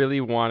I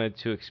really wanted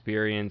to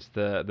experience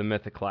the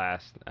Mythic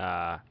class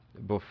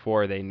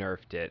before they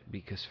nerfed it,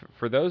 because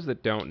for those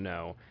that don't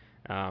know,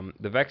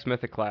 the Vex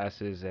Mythic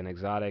class is an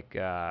exotic,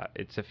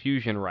 it's a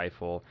fusion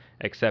rifle,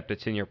 except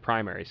it's in your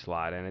primary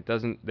slot, and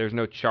there's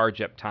no charge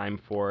up time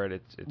for it.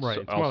 It's right,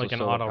 it's also more like an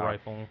solar auto powered.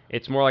 rifle.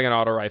 It's more like an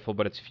auto rifle,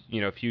 but it's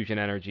fusion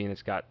energy, and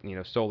it's got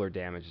solar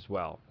damage as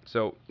well.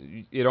 So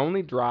it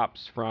only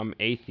drops from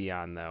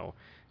Atheon though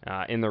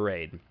in the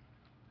raid.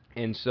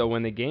 And so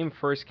when the game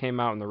first came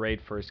out and the raid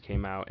first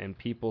came out, and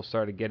people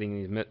started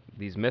getting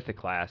these Mythic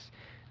class,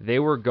 they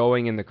were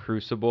going in the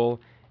Crucible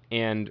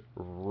and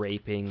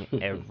raping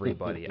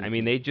everybody. I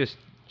mean, they just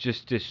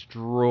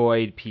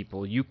destroyed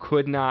people. You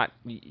could not.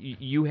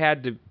 You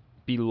had to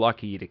be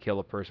lucky to kill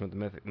a person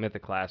with the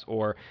Mythic class,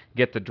 or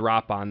get the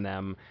drop on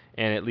them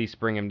and at least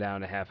bring them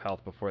down to half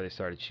health before they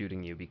started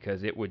shooting you,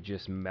 because it would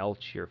just melt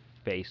your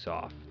face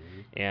off.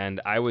 And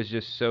I was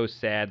just so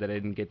sad that I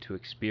didn't get to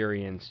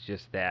experience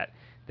just that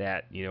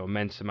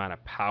immense amount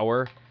of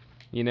power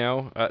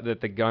that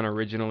the gun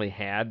originally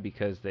had,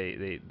 because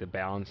the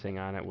balancing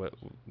on it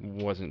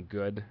wasn't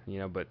good,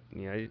 but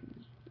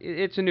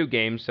it's a new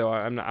game, so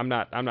I'm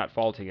not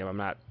faulting him. I'm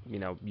not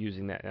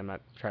using that. I'm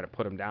not trying to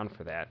put him down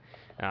for that.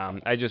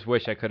 I just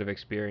wish I could have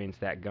experienced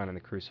that gun in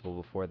the Crucible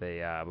before they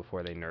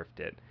nerfed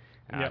it,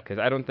 because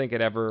I don't think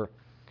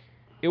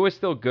it was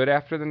still good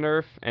after the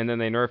nerf, and then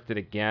they nerfed it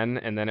again,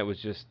 and then it was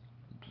just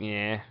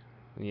the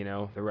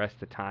rest of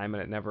the time,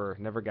 and it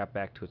never got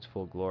back to its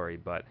full glory.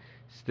 But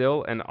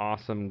still an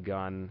awesome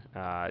gun.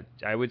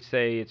 I would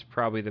say it's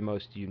probably the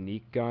most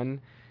unique gun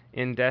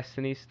in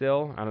Destiny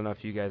still. I don't know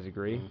if you guys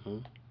agree. Mm-hmm.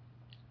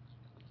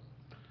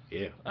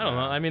 Yeah. I don't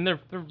know. I mean,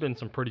 there've been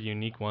some pretty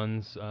unique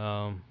ones,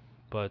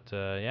 but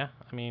yeah.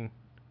 I mean,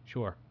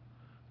 sure.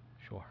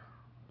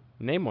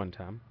 Name one,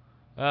 Tom.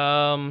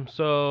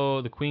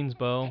 So the Queen's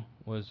Bow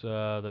was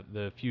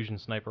the fusion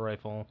sniper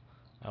rifle.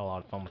 I had a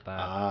lot of fun with that.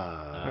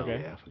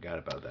 Okay. Yeah, I forgot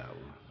about that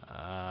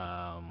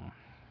one.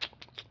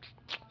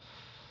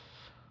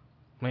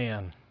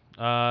 Man,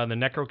 the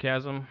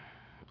Necrochasm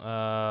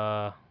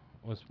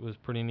was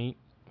pretty neat.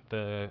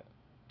 The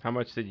How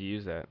much did you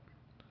use that?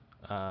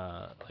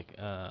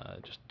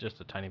 just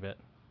a tiny bit.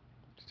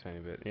 Just a tiny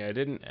bit. Yeah, I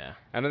didn't. Yeah.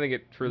 I don't think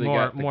it really More-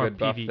 got the more good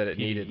buff PV that it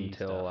needed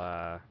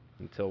PvE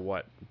until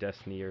what,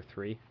 Destiny Year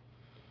 3,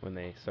 when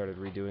they started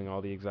redoing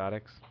all the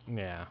exotics.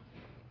 Yeah.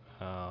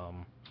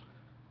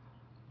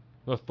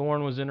 The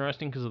Thorn was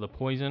interesting because of the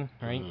poison,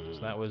 right? So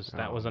that was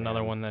Oh, another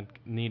man. one that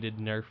needed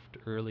nerfed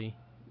early.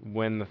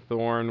 When the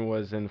Thorn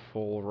was in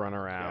full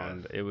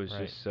runaround, Yes, it was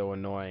right. just so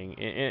annoying.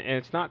 And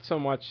it's not so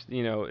much,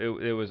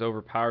 it was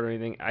overpowered or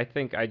anything. I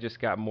think I just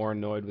got more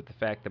annoyed with the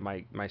fact that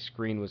my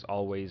screen was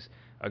always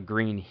a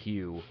green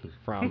hue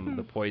from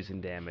the poison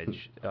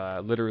damage,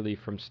 literally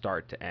from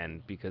start to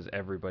end, because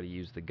everybody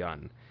used the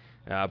gun.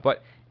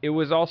 But it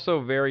was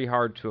also very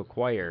hard to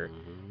acquire.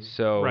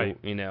 So, Right.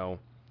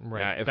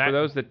 Right. That- For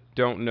those that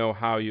don't know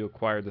how you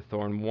acquired the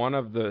Thorn, one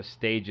of the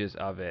stages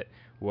of it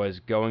was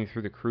going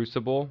through the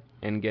Crucible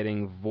and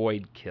getting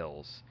void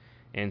kills.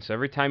 And so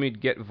every time you'd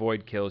get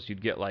void kills,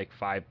 you'd get like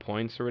 5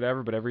 points or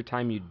whatever, but every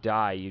time you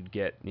die, you'd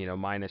get,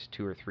 minus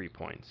 2 or 3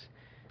 points.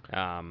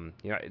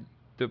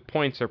 The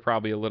points are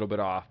probably a little bit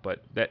off,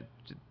 but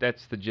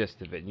that's the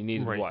gist of it. You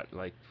need Right. what?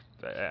 Like,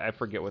 I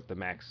forget what the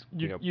max,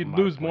 You'd amount of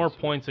lose more were.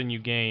 points than you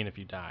gain if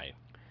you died.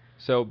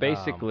 So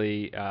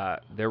basically,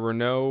 there were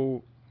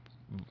no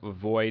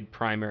void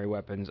primary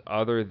weapons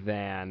other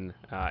than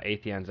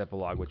Atheon's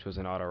Epilogue, which was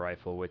an auto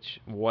rifle, which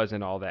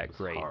wasn't all that It's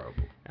great.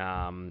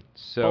 horrible.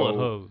 So Bullet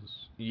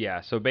hose.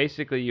 yeah, so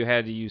basically you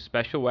had to use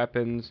special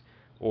weapons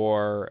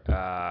or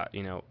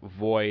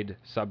void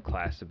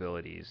subclass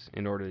abilities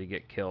in order to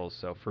get kills.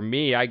 So for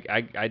me, I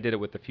did it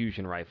with the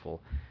fusion rifle.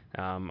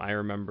 I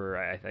remember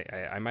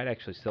I might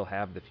actually still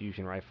have the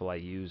fusion rifle I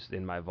used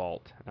in my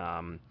vault.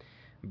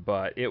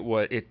 But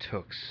it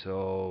took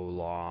so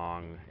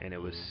long, and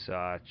it was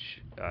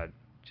such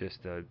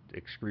just a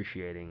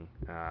excruciating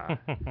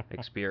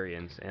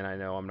experience. And I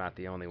know I'm not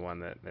the only one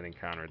that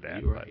encountered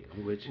that. You're right.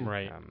 I'm with you.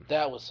 Right.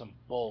 That was some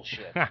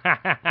bullshit.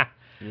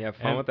 You have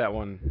fun And- with that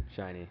one,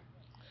 Shiny.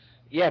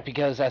 Yeah,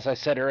 because as I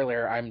said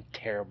earlier, I'm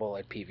terrible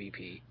at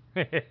PvP.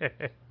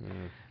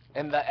 Mm.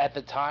 And at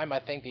the time, I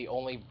think the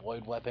only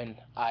void weapon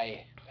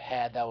I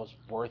had that was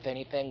worth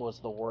anything was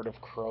the Word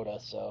of Crota.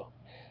 So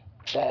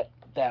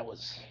that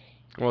was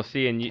Well,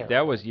 see, and that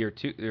Terrible. was year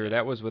 2, or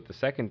that was with the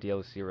second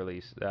DLC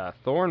release.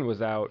 Thorn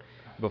was out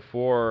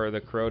before the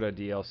Crota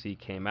DLC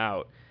came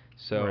out,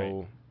 so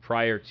Right.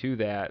 prior to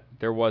that,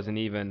 there wasn't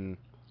even.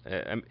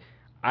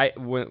 I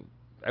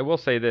will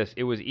say this: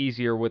 it was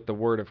easier with the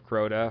Word of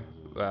Crota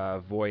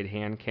Void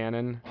hand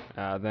cannon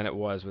than it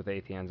was with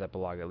Atheon's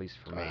Epilogue, at least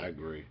for me. I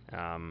agree.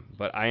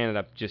 But I ended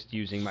up just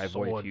using my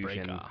Void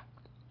Fusion. Swordbreaker.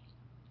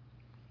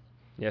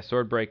 Yeah,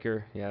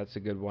 Swordbreaker. Yeah, that's a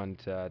good one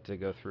to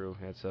go through.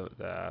 It's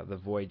the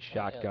Void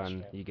yeah, that's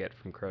shotgun right. you get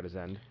from Crota's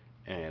End.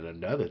 And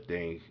another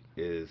thing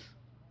is,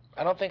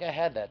 I don't think I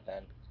had that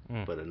then.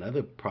 but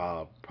another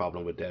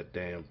problem with that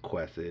damn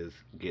quest is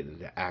getting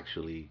to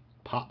actually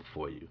pop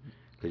for you,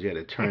 because you had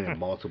to turn in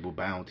multiple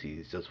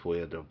bounties just for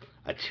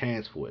a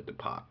chance for it to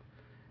pop.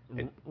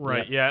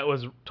 Right, yeah, it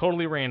was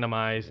totally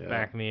randomized Yeah.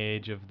 back in the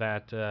age of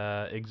that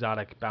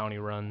exotic bounty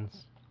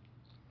runs.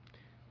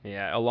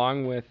 Yeah,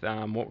 along with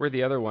what were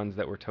the other ones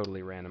that were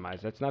totally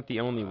randomized? That's not the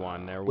only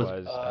one. There was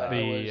It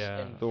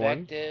The, was Thorn?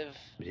 Invective,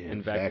 Yeah,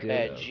 Invective.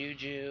 Bad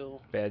Juju,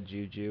 Bad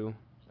Juju,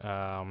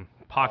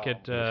 Pocket,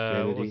 what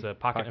Infinity. was it?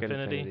 Pocket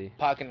Infinity?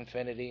 Pocket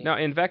Infinity. No,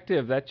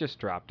 Invective, that just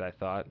dropped, I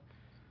thought.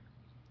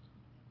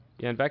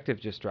 Yeah, Invective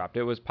just dropped.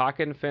 It was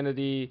Pocket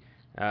Infinity,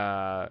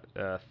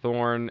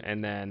 Thorn,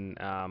 and then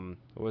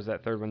what was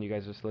that third one you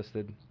guys just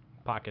listed?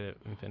 Pocket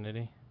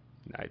Infinity.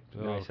 I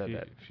said Fu-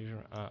 that. Fusion,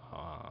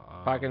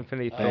 Pocket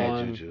Infinity, Bad Bad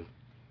Thorn. Juju.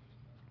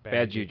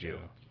 Bad Juju.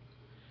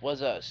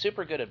 Was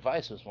Super Good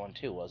Advice was one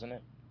too, wasn't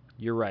it?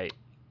 You're right.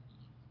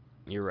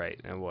 You're right.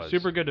 It was.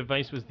 Super Good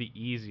Advice was the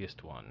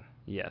easiest one.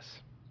 Yes.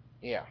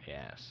 Yeah.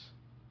 Yes.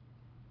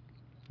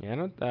 Yeah, I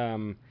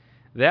don't.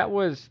 That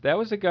was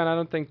a gun I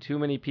don't think too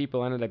many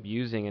people ended up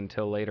using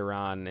until later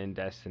on in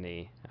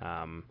Destiny,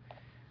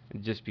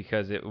 just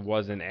because it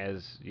wasn't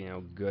as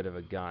good of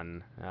a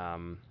gun.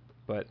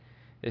 But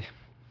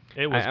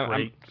It was I'm-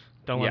 great.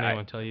 Don't let yeah,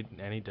 anyone tell you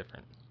any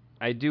different.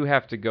 I do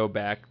have to go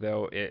back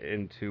though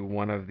into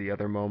one of the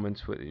other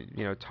moments.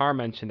 Tar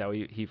mentioned how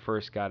he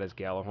first got his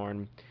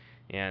Galahorn,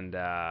 and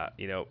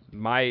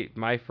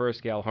my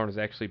first Galahorn was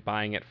actually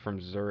buying it from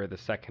Zur the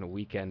second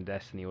weekend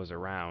Destiny was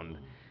around.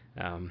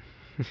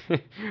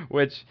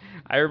 Which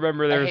I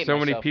remember there I were hate so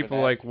many myself for people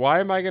that. like, why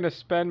am I going to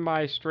spend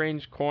my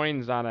strange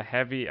coins on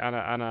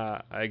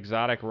a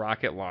exotic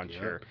rocket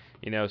launcher?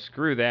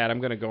 Screw that. I'm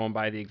going to go and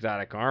buy the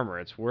exotic armor.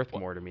 It's worth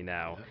more to me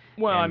now.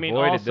 Well, And I mean,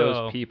 boy, did also,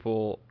 those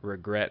people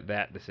regret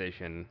that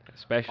decision,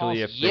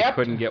 especially if Also- they Yep.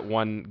 couldn't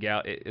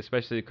get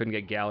especially they couldn't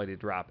get Galley to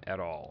drop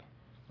at all.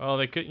 Well,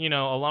 they could, a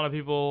lot of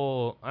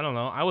people, I don't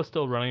know, I was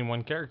still running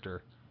one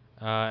character,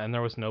 and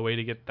there was no way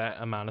to get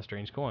that amount of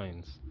strange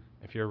coins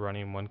if you're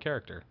running one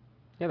character.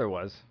 Yeah, there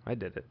was. I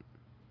did it.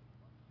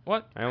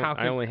 What?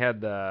 I only had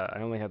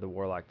the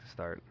warlock to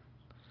start.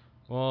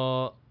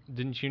 Well,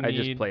 didn't you need... I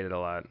just played it a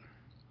lot.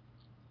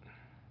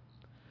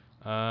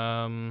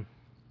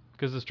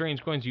 Because the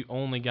strange coins you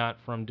only got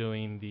from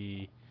doing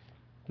the...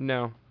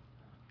 No,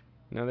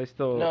 they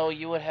still... No,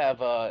 you would have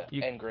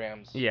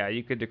engrams. Yeah,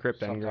 you could decrypt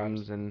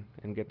Sometimes. engrams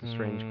and get the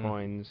strange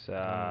coins.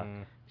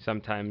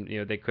 Sometimes,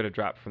 they could have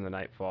dropped from the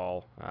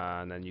Nightfall,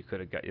 and then you could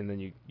have got... And then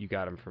you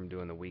got them from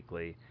doing the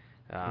weekly.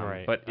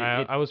 Right. But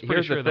I was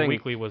pretty sure the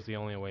weekly was the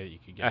only way that you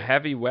could get a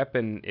heavy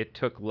weapon, it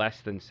took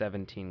less than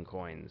 17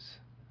 coins.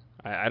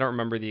 I don't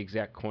remember the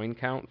exact coin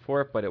count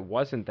for it, but it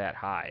wasn't that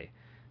high.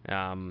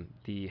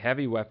 The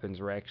heavy weapons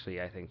were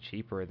actually, I think,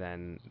 cheaper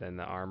than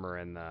the armor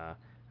and the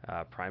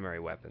primary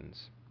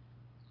weapons.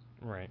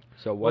 Right.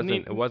 So it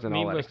wasn't all that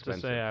needless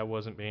expensive. to say, I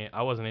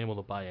wasn't able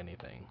to buy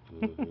anything.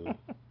 Mhm.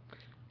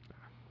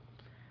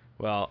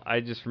 Well, I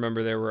just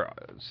remember there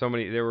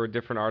were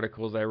different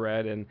articles I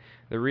read, and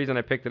the reason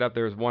I picked it up,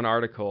 there was one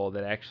article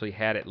that actually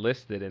had it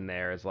listed in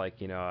there as like,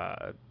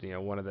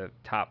 one of the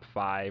top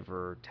 5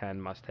 or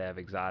 10 must-have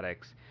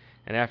exotics.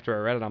 And after I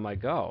read it, I'm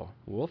like, oh,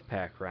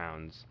 Wolfpack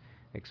rounds.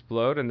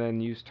 Explode and then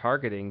use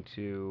targeting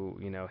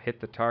to, hit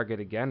the target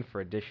again for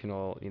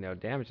additional,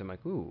 damage. I'm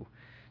like, ooh.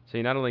 So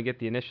you not only get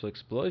the initial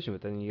explosion,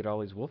 but then you get all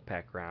these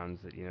Wolfpack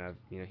rounds that, have,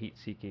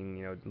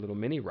 heat-seeking, little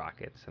mini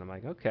rockets. And I'm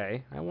like,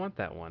 okay, I want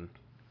that one.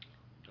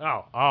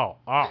 Oh.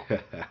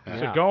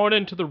 So going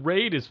into the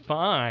raid is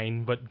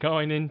fine, but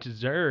going into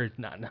Zerd,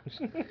 no.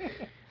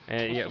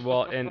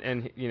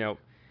 And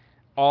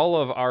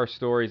all of our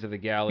stories of the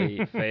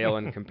galley fail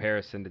in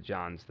comparison to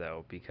John's,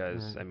 though,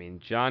 because,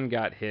 John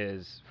got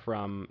his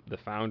from the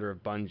founder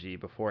of Bungie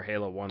before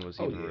Halo 1 was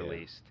even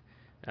released.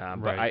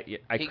 But Right.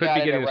 I He could got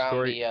be it getting the around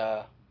story...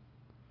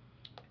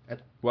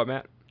 What,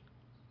 Matt?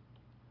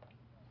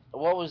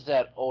 What was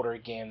that older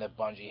game that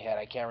Bungie had?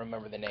 I can't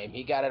remember the name.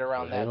 He got it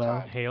around that Halo?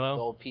 time. Halo?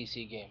 The old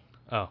PC game.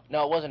 Oh.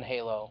 No, it wasn't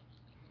Halo.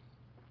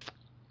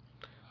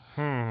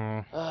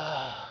 I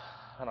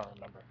don't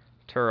remember.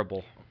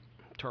 Terrible.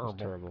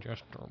 Terrible.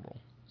 Just terrible.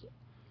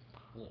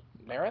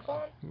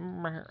 Marathon?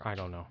 I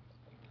don't know.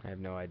 I have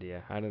no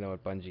idea. I don't know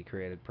what Bungie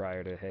created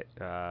prior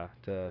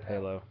to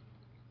Halo.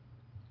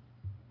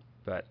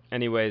 But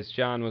anyways,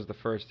 John was the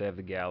first to have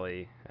the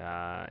galley,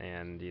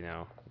 and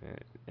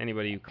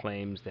anybody who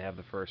claims to have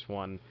the first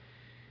one,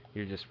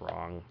 you're just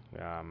wrong.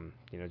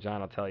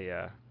 John will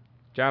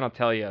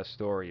tell you a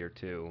story or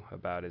two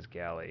about his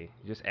galley.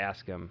 Just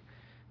ask him.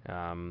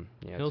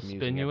 He'll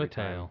spin you a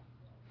tale.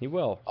 He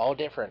will. All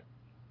different.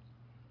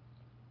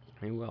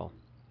 He will.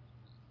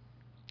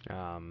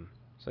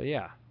 So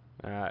yeah.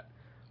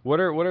 What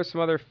are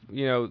some other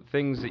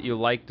things that you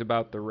liked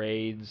about the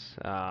raids?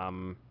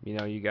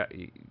 You got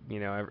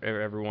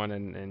everyone,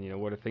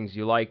 and what are things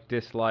you like,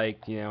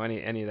 dislike?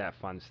 Any of that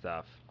fun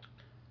stuff.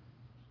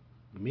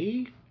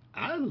 Me,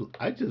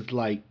 I just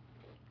like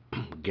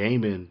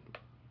gaming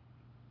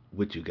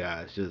with you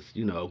guys. Just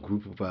a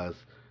group of us.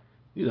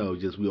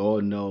 Just we all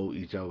know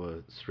each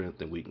other's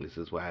strengths and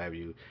weaknesses, what have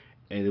you,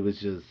 and it was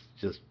just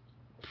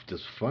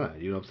fun.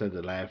 You know what I'm saying?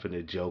 The laughing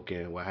and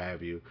joking, what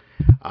have you.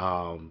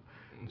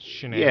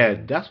 Yeah,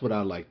 that's what I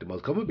like the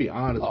most. I'm gonna be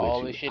honest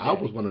with you. I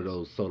was one of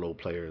those solo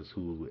players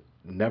who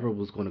never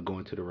was gonna go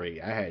into the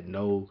raid. I had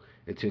no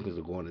intentions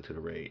of going into the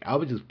raid. I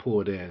was just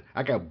pulled in.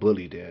 I got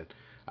bullied in.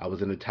 I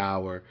was in the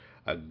tower.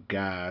 A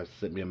guy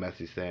sent me a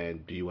message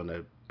saying, "Do you want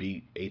to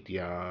beat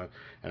Atheon?"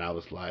 And I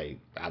was like,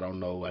 "I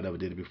don't know. I never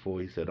did it before."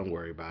 He said, "Don't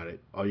worry about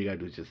it. All you gotta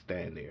do is just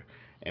stand there."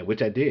 And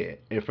which I did.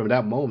 And from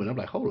that moment, I'm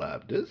like, "Hold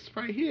up, this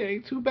right here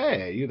ain't too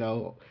bad,"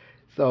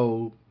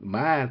 So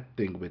my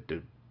thing with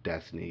the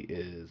Destiny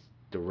is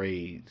the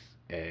raids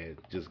and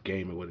just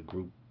gaming with a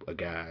group of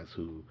guys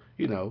who,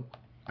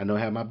 I know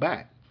have my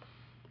back.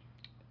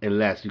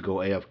 Unless you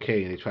go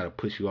AFK and they try to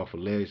push you off a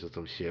ledge or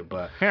some shit,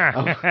 but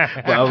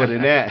other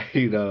than that,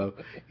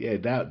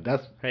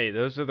 that's. Hey,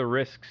 those are the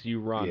risks you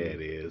run. Yeah,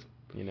 it is.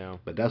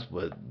 But that's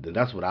what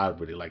I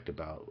really liked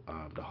about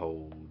the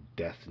whole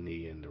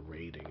Destiny and the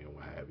raiding and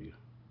what have you.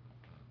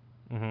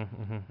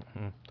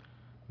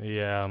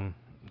 The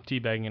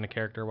teabagging a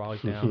character while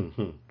he's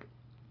down.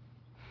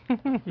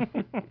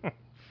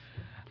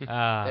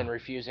 And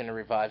refusing to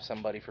revive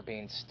somebody for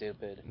being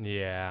stupid.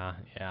 Yeah.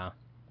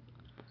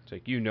 It's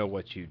like, you know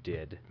what you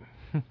did.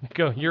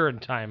 You're in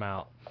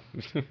timeout.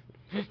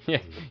 Yeah,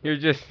 you're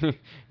just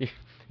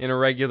in a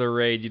regular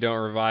raid. You don't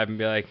revive and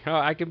be like, "Oh,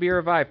 I can be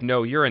revived."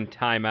 No, you're in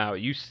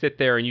timeout. You sit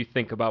there and you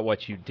think about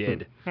what you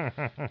did. Good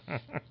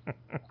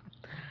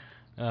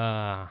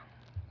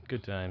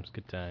times.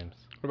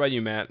 What about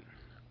you, Matt?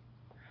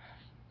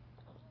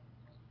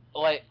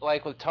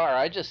 Like with Tar,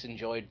 I just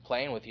enjoyed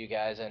playing with you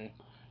guys and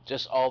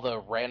just all the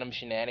random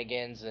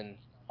shenanigans and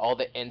all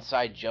the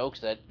inside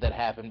jokes that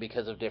happen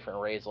because of different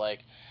raids. Like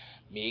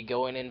me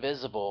going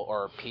invisible,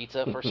 or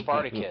pizza for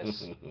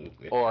Spartacus,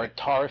 or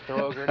Tar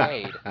throw a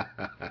grenade.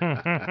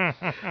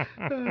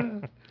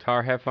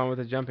 Tar, have fun with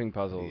the jumping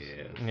puzzles.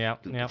 Yeah,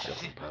 Yep.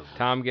 jumping puzzles.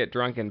 Tom, get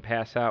drunk and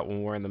pass out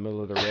when we're in the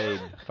middle of the raid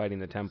fighting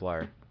the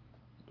Templar.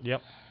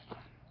 Yep.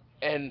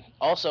 And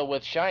also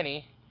with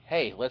Shiny,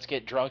 hey, let's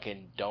get drunk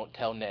and don't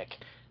tell Nick.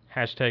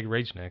 Hashtag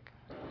Rage Nick.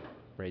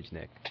 Rage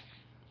Nick.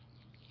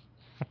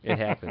 It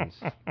happens.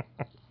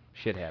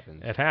 Shit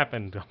happens. It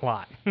happened a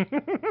lot.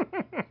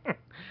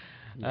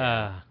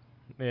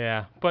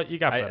 Yeah, but you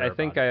got better I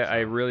think about it,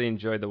 I so. really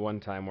enjoyed the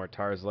one time where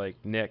Tar's like,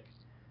 Nick,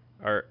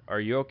 are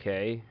you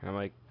okay? And I'm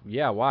like,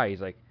 yeah, why?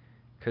 He's like,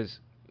 'cause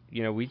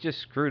we just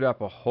screwed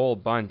up a whole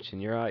bunch,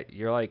 and you're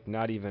like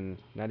not even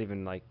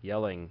like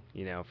yelling,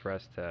 for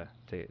us to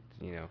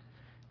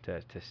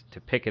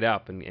pick it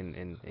up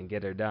and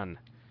get her done.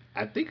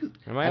 I think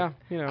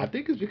I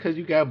think it's because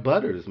you got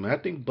Butters, man. I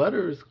think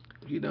Butters,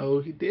 he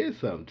did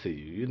something to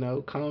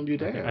you, calmed you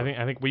down.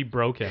 I think we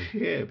broke him.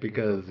 Yeah,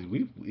 because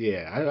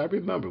I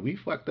remember we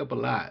fucked up a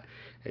lot,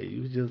 and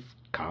you was just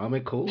calm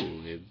and cool,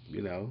 and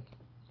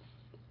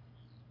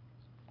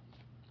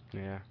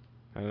Yeah,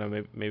 I don't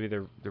know. Maybe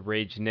the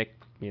Rage Nick,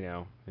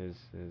 is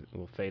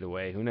will fade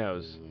away. Who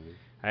knows?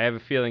 I have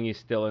a feeling he's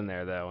still in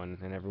there though, and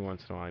every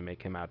once in a while I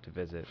make him out to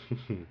visit.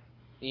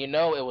 You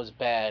know it was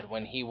bad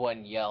when he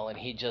wouldn't yell and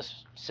he'd just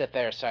sit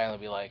there silently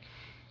and be like,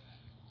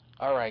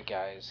 alright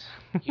guys,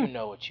 you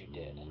know what you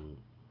did.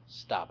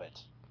 Stop it.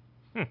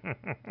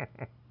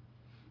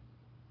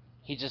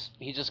 He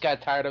just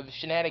got tired of the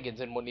shenanigans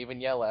and wouldn't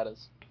even yell at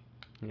us.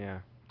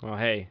 Yeah. Well,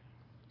 hey,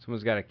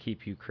 someone's got to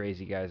keep you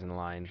crazy guys in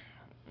line.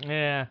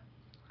 Yeah.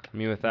 I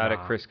mean, without it,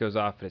 Nah. Chris goes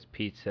off at his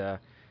pizza.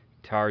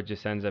 Tar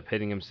just ends up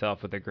hitting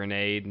himself with a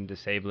grenade and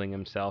disabling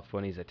himself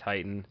when he's a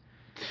Titan.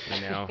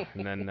 And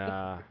then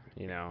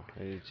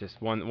it's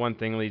just one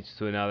thing leads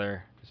to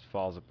another, just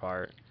falls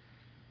apart.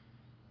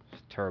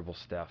 It's terrible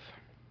stuff.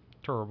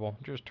 Terrible.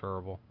 Just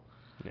terrible.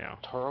 Yeah.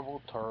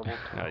 Terrible.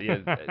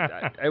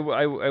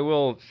 I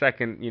will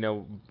second,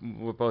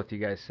 what both you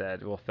guys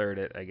said. We'll third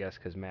it, I guess,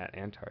 because Matt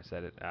and Tar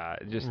said it.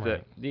 Just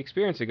Right. the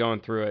experience of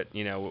going through it,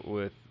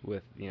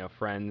 with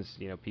friends,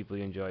 people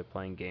you enjoy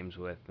playing games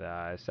with,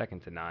 is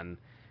second to none.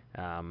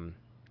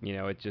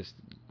 It just,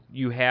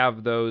 you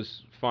have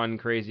those fun,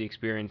 crazy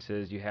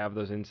experiences. You have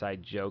those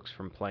inside jokes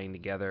from playing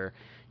together.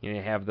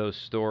 You have those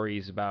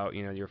stories about,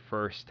 your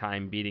first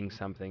time beating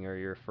something or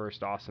your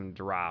first awesome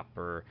drop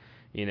or,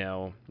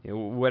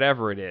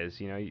 whatever it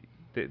is.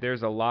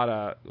 There's a lot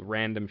of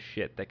random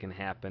shit that can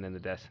happen in the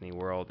Destiny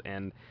world.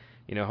 And,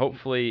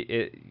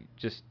 hopefully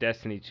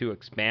Destiny 2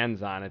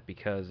 expands on it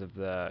because of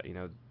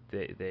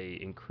they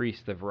increase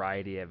the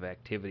variety of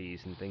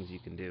activities and things you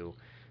can do.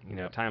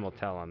 Time will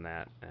tell on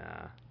that.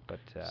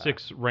 But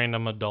 6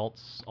 random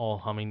adults all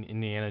humming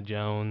Indiana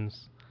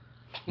Jones.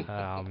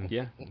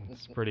 Yeah.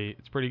 It's pretty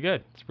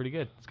good. It's pretty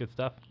good. It's good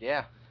stuff.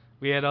 Yeah.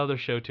 We had other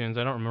show tunes.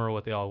 I don't remember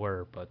what they all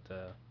were, but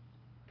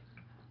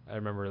I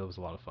remember it was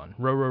a lot of fun.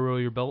 Row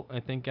Your Boat, I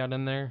think, got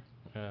in there.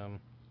 I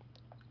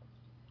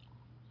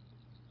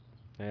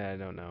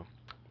don't know.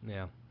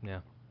 Yeah.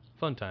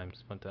 Fun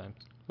times.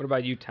 What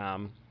about you,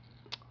 Tom?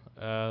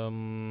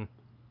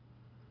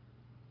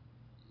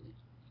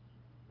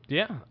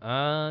 Yeah.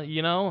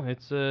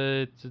 It's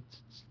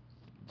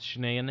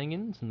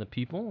shenanigans and the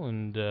people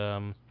and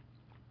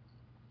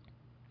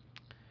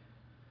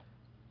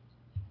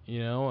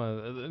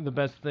the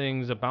best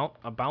things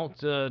about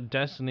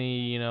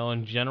Destiny,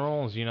 in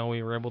general, is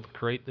we were able to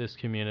create this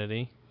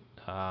community,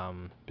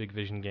 Big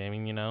Vision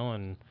Gaming,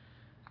 and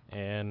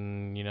I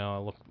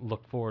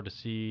look forward to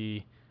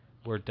see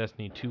where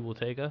Destiny 2 will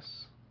take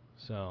us.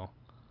 So,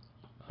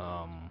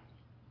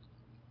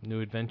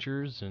 new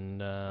adventures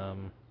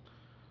and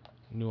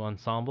new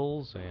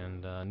ensembles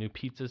and new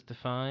pizzas to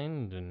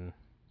find, and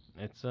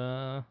it's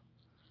gonna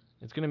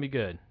be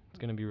good. It's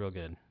gonna be real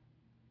good.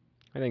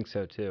 I think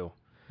so too.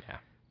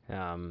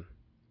 Yeah.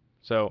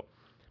 So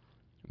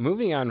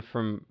moving on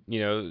from,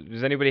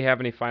 does anybody have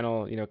any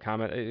final,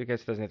 comment? I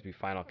guess it doesn't have to be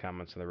final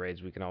comments on the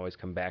raids. We can always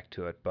come back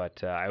to it.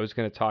 But I was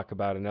going to talk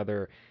about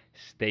another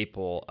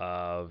staple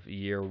of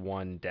Year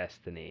 1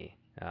 Destiny.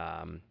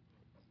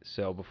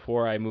 So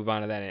before I move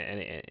on to that,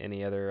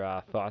 any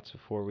other thoughts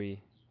before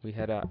we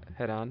head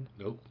on?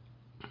 Nope.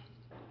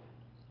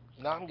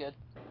 No, I'm good.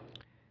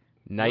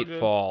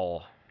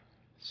 Nightfall.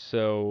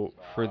 So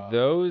for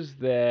those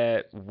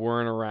that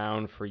weren't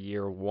around for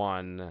Year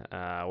 1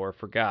 or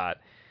forgot,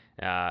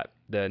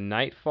 the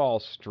Nightfall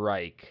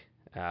strike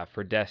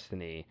for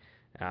Destiny,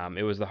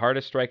 it was the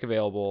hardest strike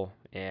available,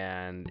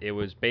 and it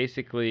was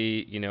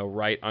basically,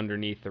 right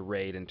underneath the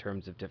raid in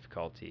terms of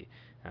difficulty.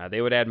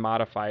 They would add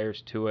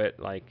modifiers to it,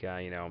 like,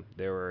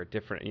 there were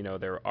different,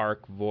 there were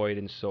arc, void,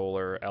 and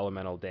solar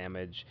elemental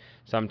damage.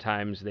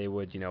 Sometimes they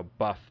would,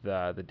 buff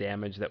the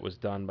damage that was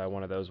done by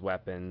one of those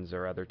weapons,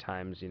 or other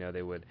times,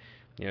 they would,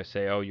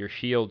 say, oh, your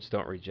shields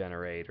don't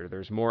regenerate, or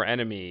there's more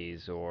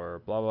enemies,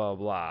 or blah, blah,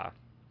 blah.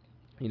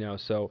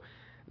 So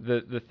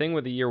the thing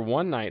with the Year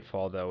 1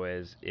 Nightfall, though,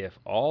 is if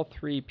all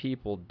 3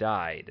 people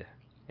died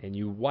and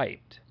you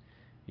wiped,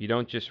 you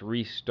don't just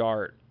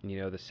restart,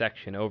 the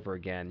section over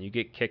again. You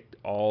get kicked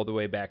all the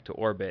way back to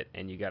orbit,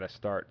 and you got to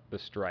start the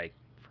strike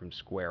from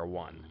square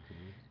one.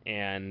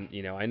 And,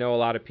 I know a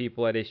lot of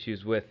people had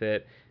issues with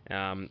it,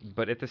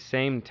 but at the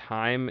same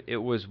time, it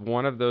was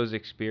one of those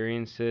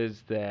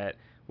experiences that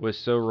was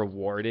so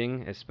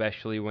rewarding,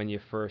 especially when you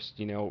first,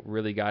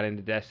 really got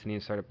into Destiny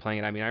and started playing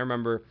it. I mean, I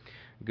remember,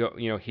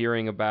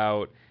 hearing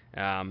about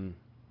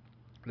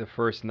the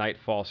first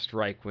Nightfall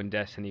strike when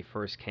Destiny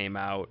first came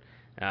out.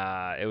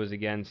 It was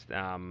against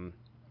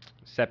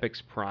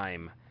Sepix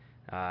Prime.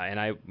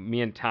 And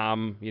me and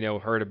Tom,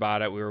 heard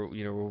about it. We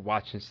were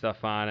watching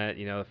stuff on it.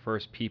 The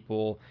first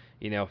people,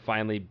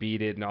 finally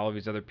beat it, and all of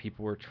these other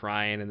people were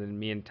trying. And then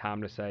me and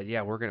Tom decided,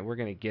 yeah, we're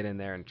gonna get in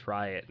there and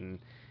try it. And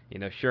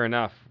sure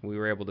enough, we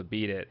were able to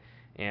beat it.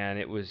 And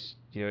it was,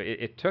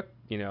 it took,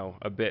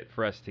 a bit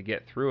for us to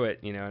get through it,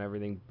 and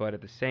everything. But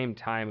at the same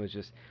time, it was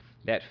just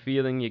that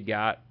feeling you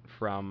got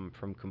from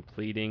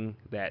completing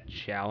that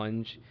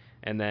challenge.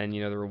 And then,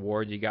 the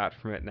reward you got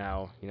from it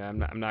now, I'm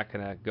not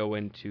going to go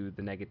into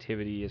the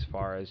negativity as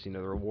far as, the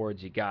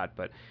rewards you got.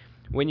 But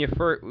when you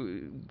first,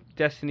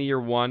 Destiny Year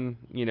 1,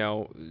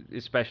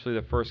 especially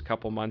the first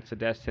couple months of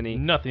Destiny.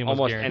 Nothing was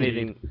almost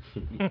guaranteed.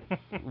 Anything.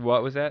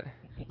 What was that?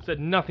 Said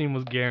nothing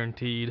was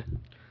guaranteed.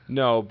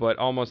 No, but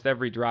almost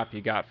every drop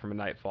you got from a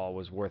Nightfall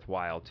was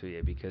worthwhile to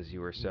you because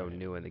you were so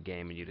new in the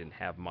game and you didn't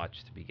have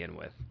much to begin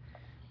with.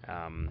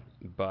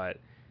 But...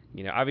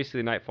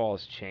 obviously Nightfall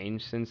has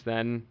changed since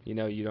then. You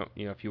don't,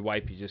 if you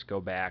wipe, you just go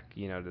back,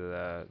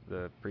 to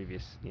the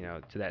previous,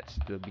 to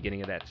the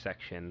beginning of that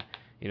section.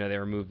 They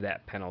removed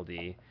that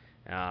penalty.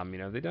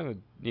 They've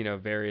done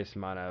various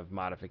amount of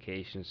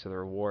modifications to the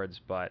rewards,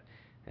 but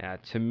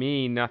to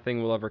me,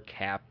 nothing will ever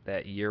cap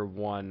that Year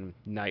 1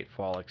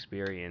 Nightfall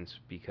experience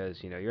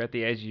because you're at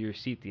the edge of your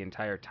seat the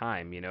entire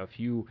time. If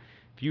you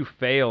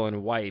fail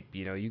and wipe,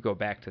 you go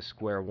back to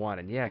square one,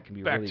 and yeah, it can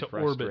be Back really to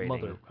frustrating.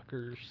 orbit,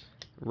 motherfuckers.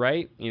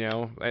 Right?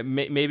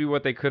 Maybe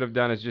what they could have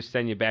done is just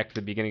send you back to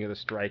the beginning of the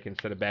strike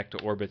instead of back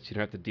to orbits. You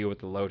don't have to deal with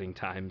the loading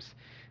times.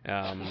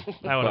 That would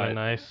have been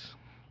nice.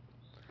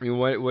 I mean,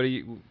 what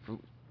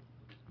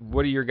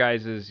are your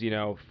guys'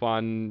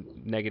 fun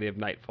negative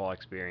Nightfall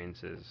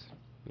experiences?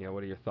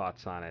 What are your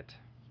thoughts on it?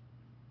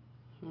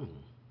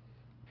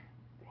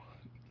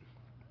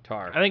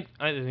 Tar. I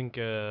think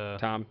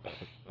Tom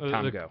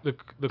go.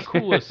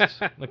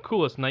 The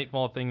coolest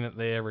Nightfall thing that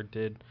they ever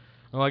did.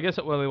 Well, I guess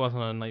it really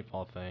wasn't a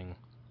Nightfall thing.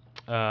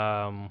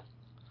 It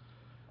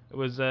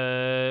was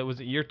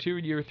it year 2 or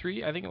year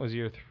 3? I think it was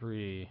year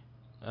 3.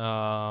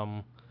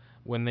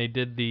 When they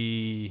did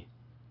you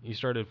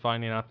started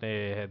finding out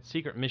they had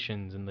secret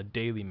missions in the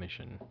daily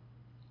mission.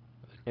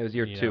 It was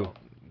year 2.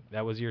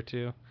 That was year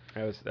 2?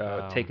 That was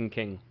Taken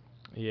King.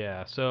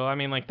 Yeah, so I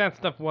mean, like, that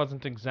stuff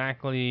wasn't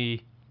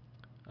exactly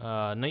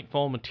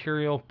Nightfall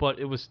material, but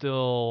it was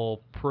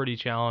still pretty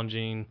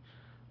challenging,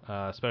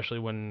 especially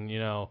when,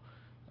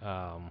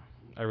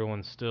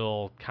 everyone's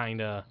still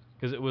kind of,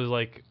 because it was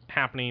like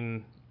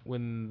happening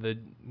when the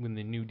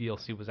new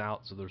DLC was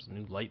out, so there's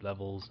new light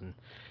levels and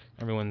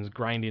everyone's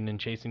grinding and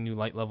chasing new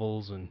light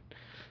levels, and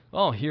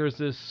here's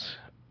this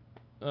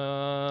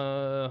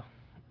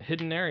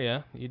hidden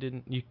area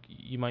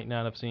you might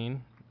not have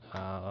seen,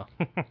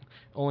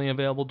 only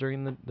available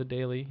during the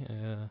daily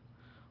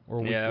or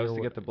weekly. Yeah, that was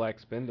to get the black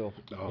spindle.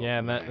 Yeah,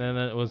 and then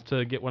it was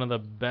to get one of the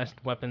best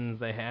weapons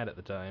they had at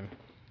the time.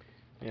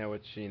 Yeah,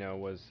 which,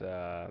 was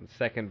the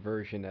second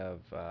version of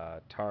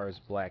Tar's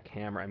Black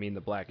Hammer. I mean,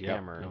 the Black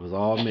Hammer. It was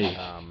all me.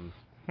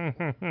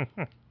 The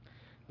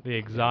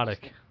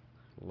exotic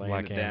laying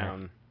Black it Hammer.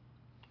 down.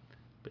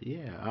 But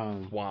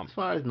yeah, Swamp. as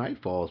far as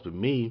Nightfalls, with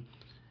me,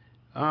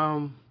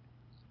 I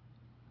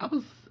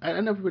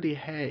never really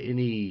had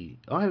I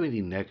don't have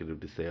any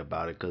negative to say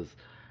about it, because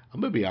I'm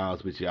gonna be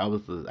honest with you,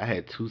 I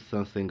had 2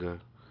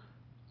 Sunsinger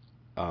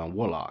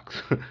warlocks,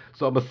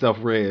 so I'm a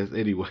self-res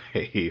anyway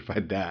if I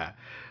die.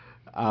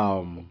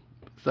 So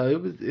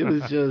it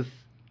was just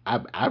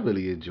I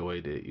really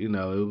enjoyed it. It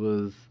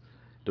was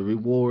the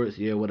rewards,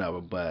 yeah,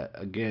 whatever. But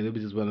again, it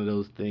was just one of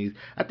those things.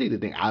 I think the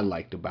thing I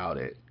liked about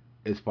it,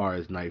 as far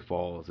as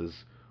Nightfalls, is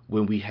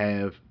when we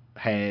got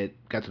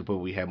to the point where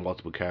we had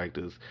multiple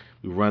characters.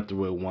 We run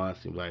through it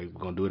once, and we're like,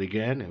 we're gonna do it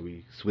again, and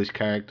we switch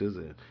characters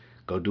and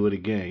go do it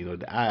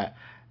again. I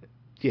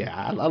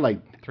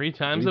like 3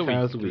 times a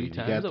week. week.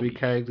 You got 3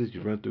 characters,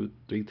 you run through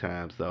 3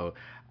 times. So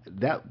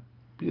that,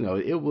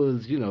 it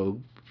was,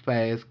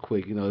 fast,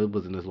 quick. It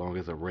wasn't as long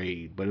as a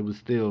raid, but it was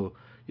still,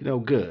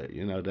 good.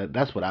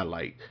 That's what I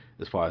like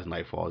as far as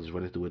Nightfall, is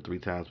running through it 3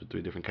 times with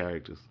 3 different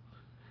characters.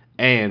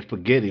 And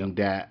forgetting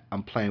that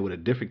I'm playing with a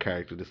different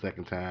character the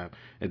second time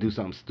and do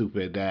something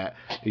stupid that,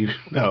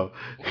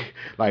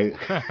 like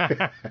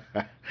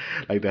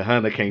like the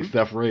hunter can't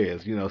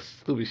self-res,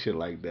 stupid shit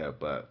like that.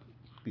 But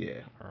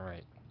yeah. All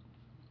right.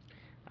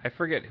 I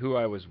forget who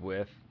I was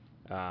with,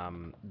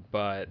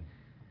 but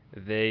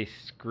they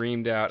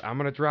screamed out, "I'm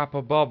gonna drop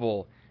a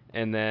bubble,"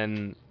 and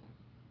then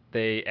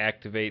they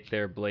activate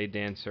their Blade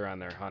Dancer on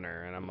their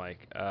hunter, and I'm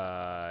like,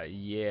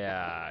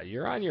 yeah,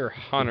 you're on your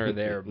hunter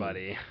there,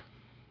 buddy.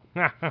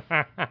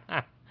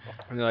 And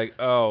they're like,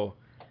 oh,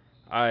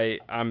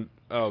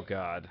 oh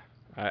God,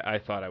 I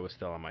thought I was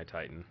still on my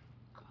Titan.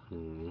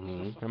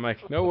 Mm-hmm. I'm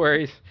like, no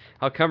worries,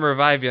 I'll come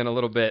revive you in a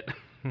little bit.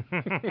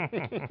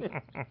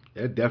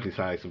 That definitely sounds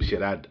like some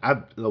shit.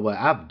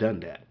 I've done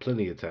that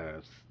plenty of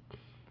times.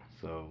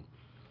 So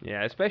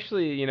Yeah,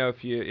 especially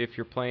if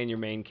you're playing your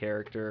main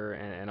character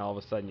and all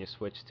of a sudden you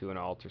switch to an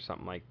alt or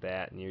something like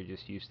that, and you're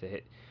just used to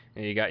hit,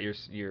 and you got your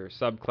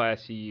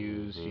subclass you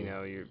use,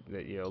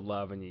 that you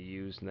love and you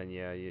use, and then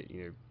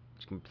you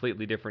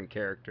completely different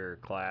character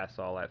class,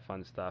 all that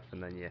fun stuff,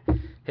 and then you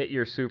hit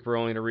your super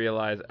only to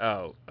realize,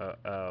 oh.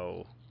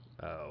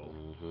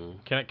 mm-hmm.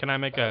 Can I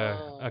make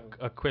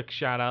a quick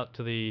shout out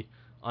to the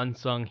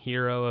unsung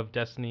hero of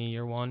Destiny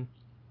Year One?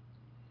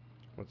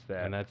 What's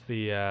that? And that's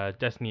the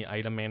Destiny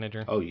Item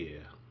Manager. Oh yeah.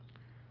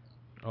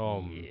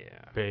 Oh Yeah.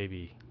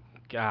 baby,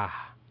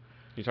 ah.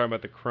 You're talking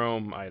about the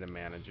Chrome Item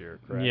Manager,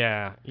 correct?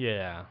 Yeah.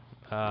 Yes.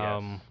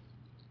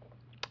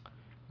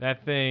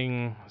 That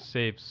thing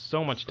saves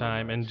so much So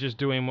time, and much. just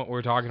doing what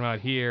we're talking about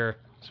here,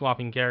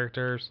 swapping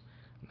characters,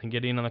 and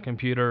getting on the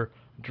computer,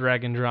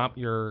 drag and drop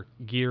your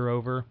gear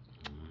over.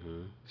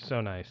 Mm-hmm. So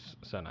nice,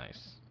 so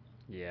nice.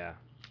 Yeah,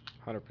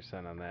 100%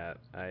 on that.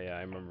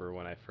 I remember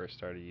when I first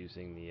started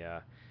using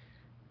the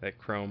that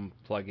Chrome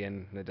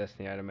plugin, the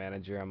Destiny Item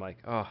Manager. I'm like,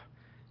 oh,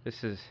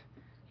 this is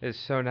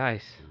so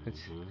nice. It's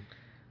Mm-hmm.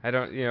 I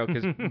don't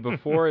because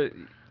before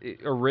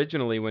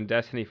originally when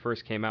Destiny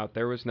first came out,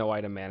 there was no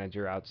item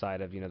manager outside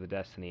of the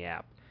Destiny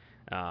app.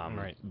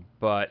 Right.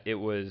 But it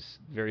was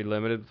very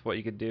limited with what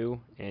you could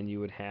do, and you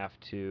would have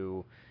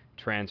to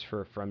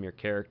transfer from your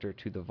character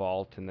to the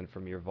vault, and then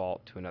from your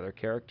vault to another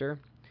character.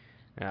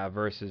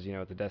 Versus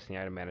with the Destiny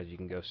Item Manager, you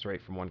can go straight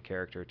from one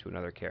character to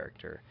another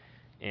character.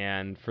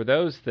 And for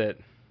those that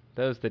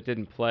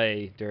didn't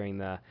play during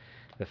the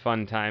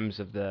fun times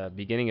of the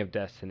beginning of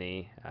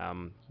Destiny,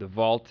 the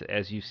vault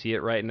as you see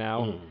it right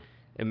now,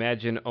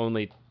 imagine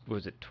only,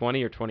 was it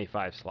 20 or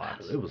 25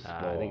 slots? It was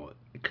I think small.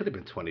 It could have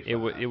been 25.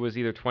 it was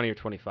either 20 or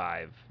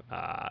 25,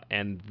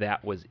 and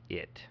that was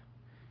it.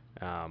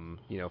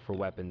 For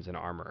weapons and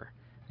armor.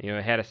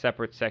 It had a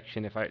separate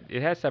section.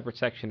 It has a separate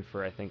section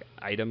for I think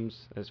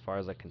items as far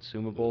as like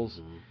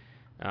consumables.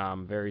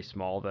 Mm-hmm. Very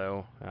small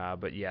though.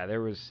 But yeah, there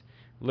was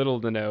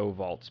little to no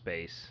vault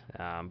space.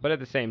 But at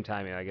the same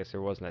time, I guess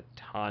there wasn't a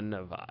ton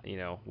of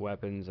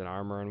weapons and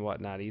armor and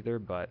whatnot either.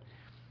 But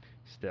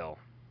still.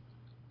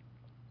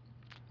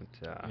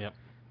 Yep.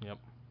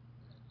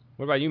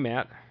 What about you,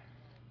 Matt?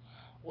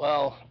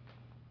 Well,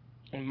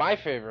 my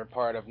favorite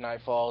part of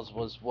Nightfalls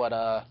was what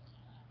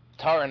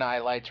Tara and I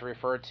like to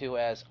refer to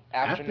as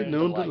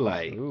Afternoon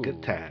Delight. Ooh.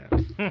 Good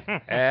times.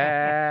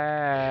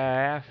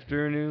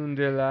 Afternoon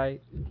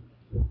delight.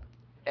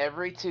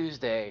 Every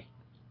Tuesday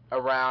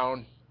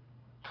around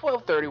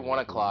 12:30, 1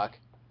 o'clock,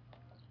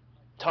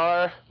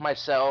 Tar,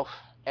 myself,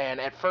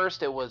 and at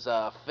first it was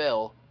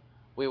Phil.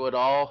 We would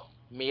all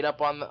meet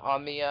up on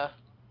the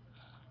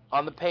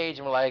page,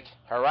 and we're like,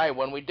 all right,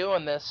 when we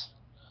doing this?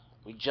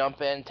 We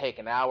jump in, take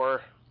an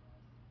hour,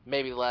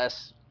 maybe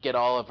less, get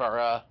all of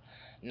our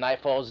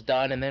Nightfalls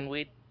done, and then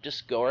we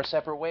just go our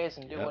separate ways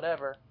and do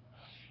whatever.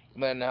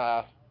 And then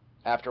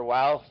after a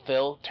while,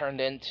 Phil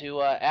turned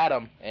into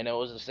Adam, and it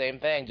was the same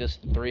thing.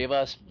 Just the three of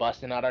us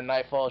busting out our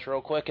Nightfalls real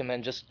quick, and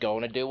then just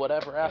going to do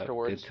whatever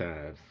afterwards.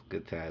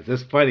 Good times.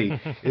 It's funny.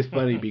 It's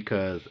funny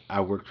because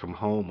I worked from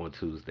home on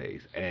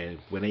Tuesdays, and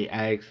when they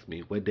asked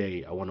me what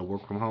day I want to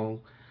work from home,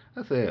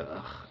 I said,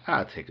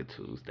 I'll take a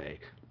Tuesday.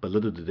 But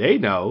little did they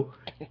know,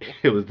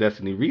 it was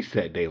Destiny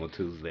Reset Day on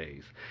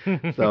Tuesdays.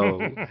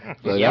 So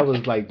that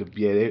was like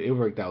it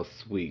worked out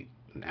sweet.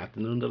 An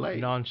afternoon delight.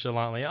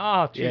 Nonchalantly,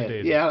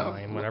 Tuesdays yeah, is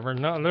fine, whatever.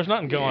 No, there's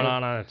nothing going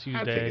on a I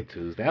Tuesday. take a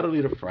Tuesday. I don't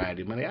need a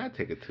Friday, Monday. I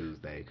take a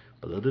Tuesday.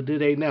 But little did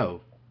they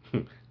know,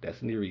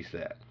 Destiny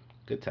Reset.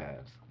 Good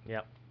times.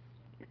 Yep.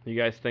 You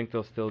guys think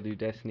they'll still do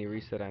Destiny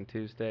Reset on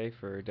Tuesday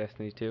for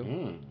Destiny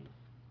 2?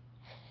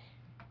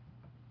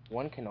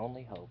 One can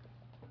only hope.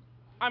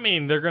 I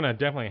mean, they're gonna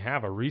definitely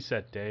have a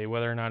reset day,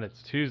 whether or not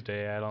it's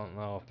Tuesday. I don't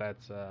know if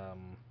that's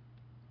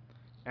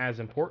as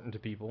important to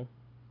people.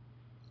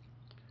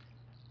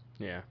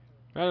 Yeah.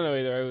 I don't know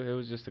either. It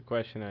was just a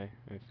question I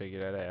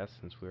figured I'd ask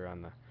since we were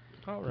on the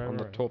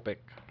the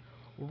topic.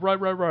 Right.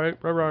 Sorry.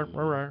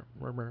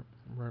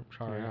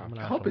 Yeah. I'm an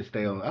I hope asshole. it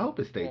stay on. I hope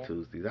it stay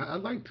Tuesdays. I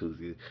like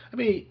Tuesdays. I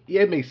mean,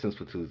 yeah, it makes sense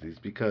for Tuesdays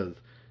because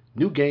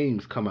new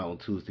games come out on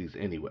Tuesdays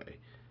anyway.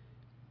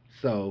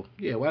 So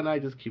yeah, why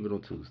not just keep it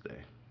on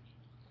Tuesday?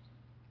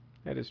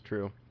 That is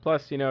true.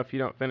 Plus, if you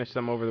don't finish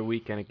them over the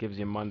weekend, it gives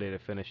you Monday to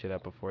finish it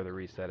up before the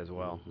reset as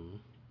well. Mm-hmm.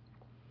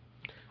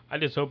 I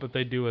just hope if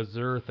they do a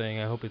Zur thing,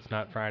 I hope it's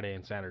not Friday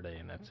and Saturday,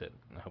 and that's it.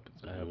 I hope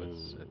it's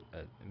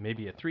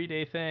maybe a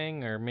 3-day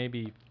thing, or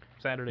maybe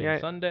Saturday and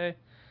Sunday.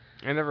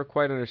 I never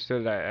quite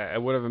understood it. I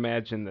would have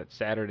imagined that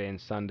Saturday and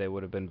Sunday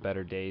would have been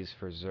better days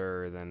for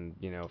Zur than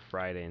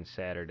Friday and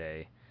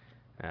Saturday.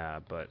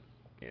 But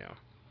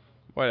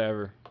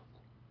whatever.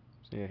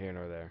 It's neither here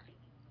nor there.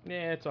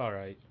 Yeah, it's all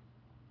right.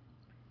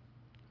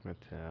 But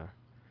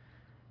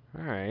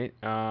all right.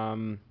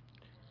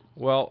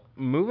 Well,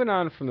 moving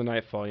on from the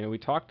Nightfall, we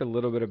talked a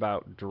little bit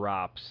about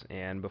drops,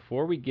 and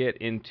before we get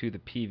into the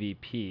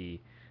PvP,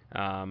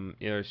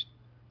 there's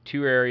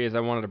two areas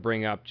I wanted to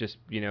bring up just,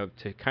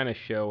 to kind of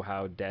show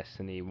how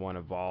Destiny 1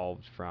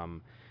 evolved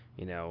from,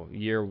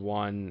 year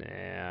 1,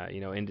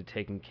 into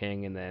Taken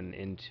King, and then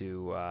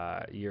into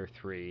year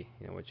 3,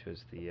 which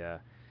was the,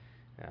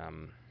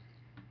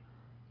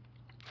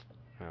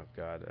 oh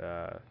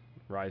god,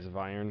 Rise of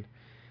Iron.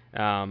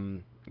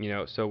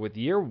 So with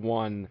year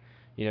 1,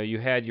 you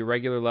had your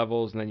regular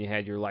levels and then you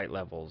had your light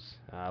levels.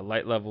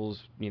 Light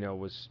levels,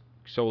 was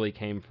solely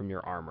came from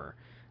your armor.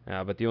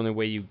 But the only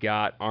way you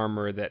got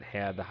armor that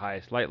had the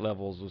highest light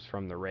levels was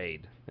from the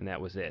raid, and that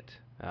was it.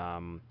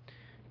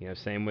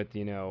 Same with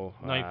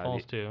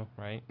Nightfalls too,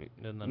 right?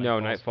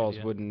 No,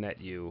 Nightfalls wouldn't net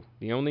you.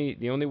 The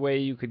only way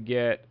you could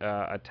get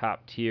a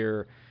top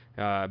tier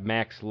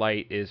max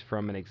light is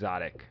from an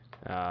exotic.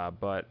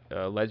 But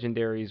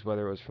legendaries,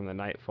 whether it was from the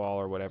Nightfall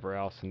or whatever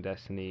else in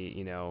Destiny,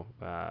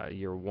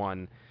 year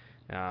 1,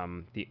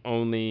 the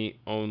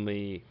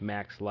only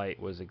max light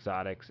was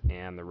exotics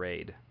and the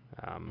raid.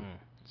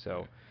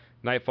 So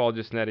Nightfall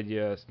just netted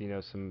you,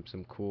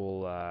 some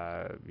cool,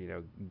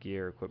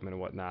 gear, equipment,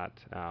 and whatnot.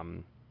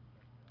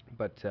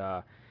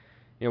 But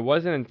it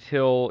wasn't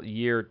until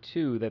year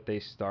 2 that they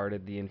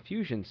started the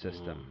infusion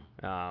system.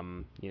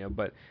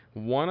 But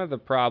one of the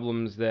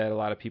problems that a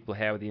lot of people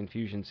had with the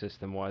infusion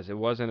system was it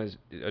wasn't as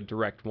a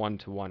direct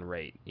one-to-one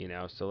rate.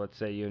 So let's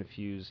say you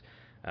infuse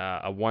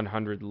a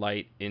 100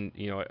 light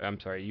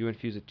you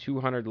infuse a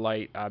 200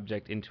 light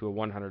object into a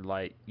 100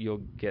 light,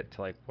 you'll get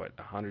to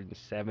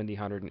 170,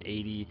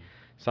 180,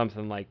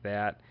 something like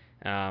that.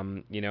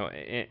 And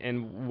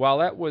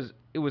while it was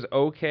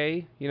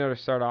okay, to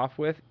start off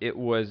with, it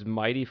was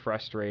mighty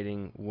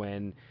frustrating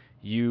when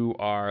you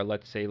are,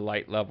 let's say,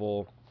 light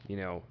level,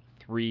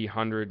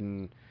 300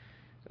 and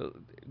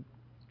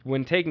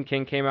when Taken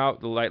King came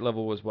out, the light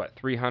level was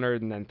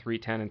 300, and then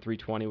 310 and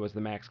 320 was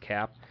the max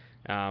cap.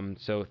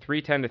 So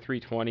 310 to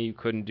 320 you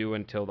couldn't do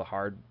until the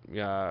hard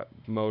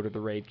mode of the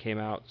raid came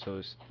out. So it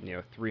was,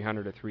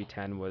 300 to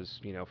 310 was,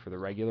 for the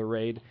regular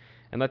raid.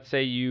 And let's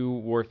say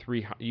you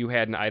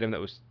had an item that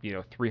was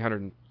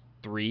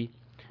 303,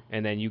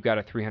 and then you got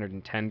a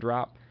 310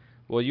 drop.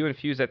 Well, you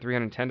infuse that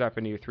 310 drop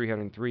into your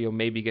 303, you'll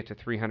maybe get to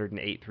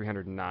 308,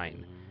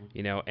 309.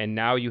 And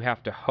now you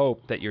have to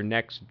hope that your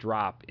next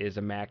drop is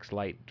a max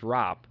light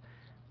drop.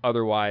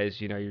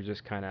 Otherwise, you're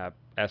just kind of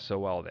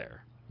SOL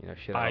there.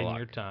 Shit out of luck. Biding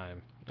your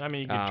time. I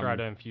mean, you could try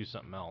to infuse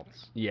something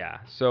else. Yeah.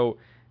 So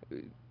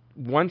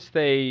once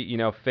they,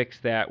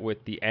 fixed that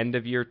with the end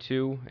of year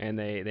 2 and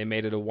they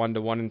made it a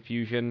 1-to-1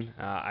 infusion,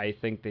 I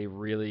think they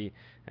really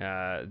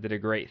did a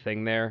great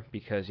thing there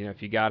because,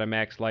 if you got a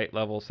max light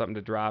level, something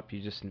to drop,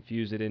 you just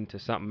infuse it into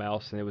something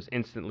else and it was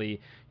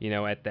instantly,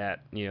 at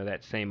that,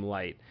 that same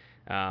light.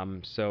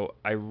 So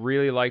I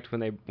really liked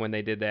when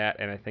they did that,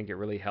 and I think it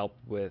really helped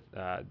with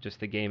just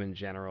the game in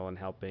general and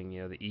helping,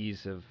 the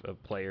ease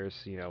of players,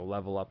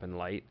 level up in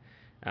light.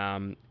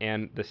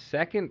 And the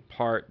second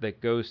part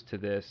that goes to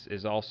this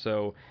is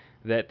also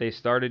that they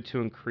started to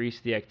increase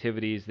the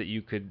activities that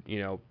you could,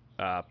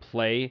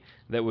 play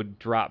that would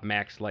drop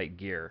max light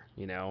gear.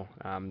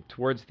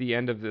 Towards the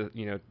end of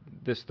the,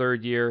 this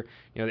third year,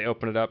 they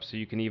open it up so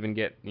you can even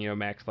get,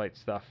 max light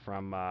stuff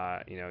from,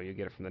 you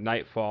get it from the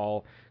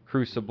Nightfall,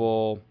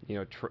 Crucible,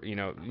 year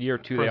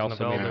 2 they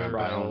also made the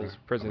Trials,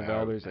 Prison of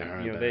Elders, and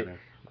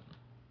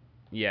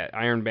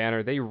Iron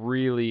Banner. They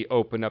really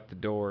open up the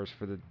doors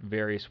for the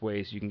various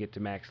ways you can get to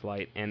max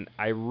light, and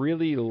I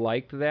really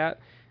liked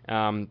that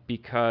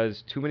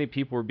because too many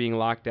people were being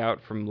locked out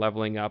from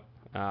leveling up,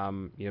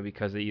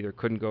 because they either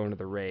couldn't go into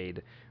the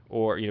raid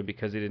or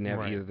because they didn't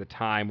have either the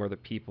time or the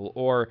people,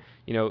 or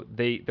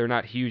they're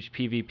not huge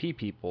PvP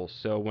people,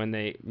 so when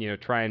they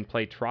try and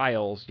play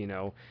Trials,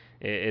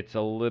 it's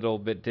a little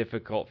bit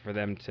difficult for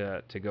them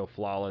to go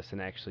flawless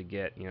and actually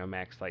get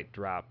max light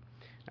drop.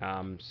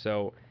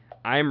 So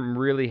I'm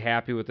really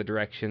happy with the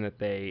direction that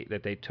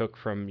they took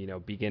from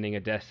beginning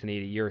of Destiny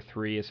to year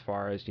 3 as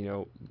far as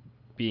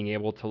being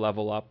able to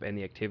level up and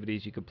the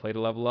activities you could play to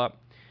level up.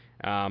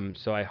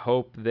 So I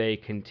hope they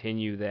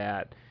continue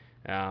that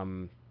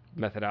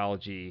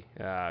methodology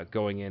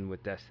going in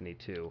with Destiny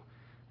 2.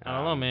 I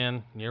don't know,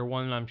 man. Year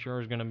 1, I'm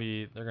sure, they're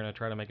gonna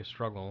try to make a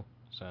struggle.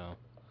 So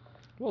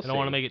we'll they don't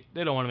want to make it.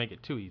 They don't want to make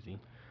it too easy.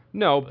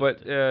 No,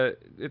 but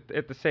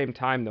at the same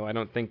time, though, I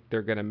don't think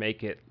they're gonna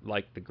make it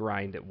like the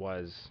grind it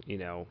was,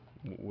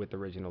 with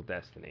original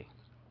Destiny.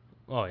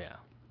 Oh yeah.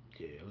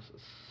 Yeah, it was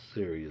a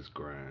serious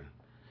grind.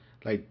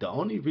 Like, the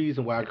only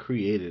reason why I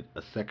created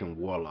a second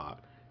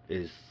Warlock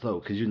is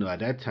because at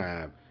that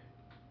time,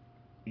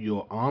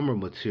 your armor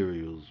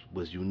materials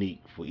was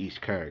unique for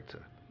each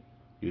character.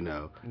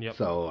 Yep.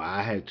 So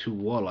I had 2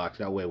 Warlocks.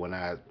 That way, when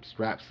I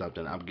strap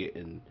something, I'm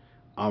getting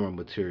armor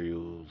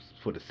materials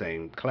for the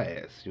same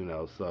class.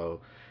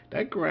 So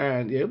that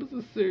grind, it was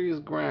a serious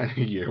grind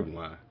in year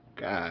 1.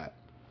 God.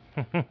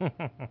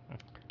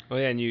 Well,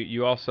 yeah, and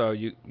you also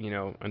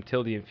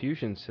until the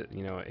infusions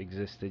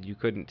existed, you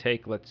couldn't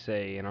take, let's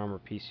say, an armor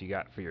piece you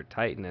got for your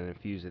Titan and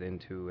infuse it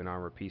into an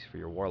armor piece for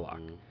your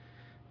Warlock.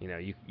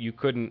 Mhm. You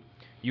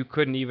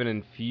couldn't even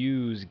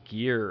infuse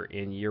gear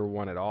in year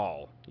one at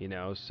all.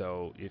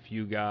 So if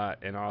you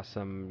got an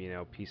awesome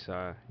piece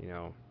of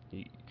you,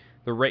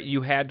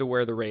 you had to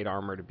wear the raid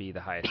armor to be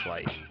the highest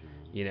light.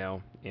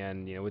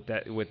 And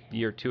with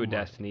year two of Right.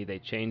 Destiny, they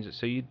changed it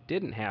so you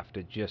didn't have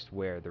to just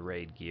wear the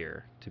raid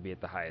gear to be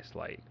at the highest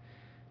light.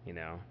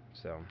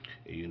 So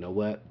You know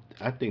what?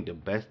 I think the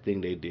best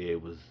thing they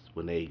did was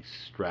when they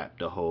strapped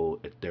the whole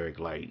etheric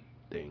light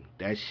thing.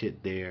 That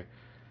shit there.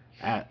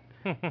 I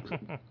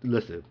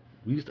listen.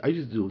 I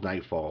used to do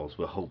nightfalls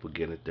with hope of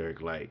getting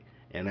etheric light,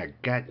 and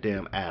that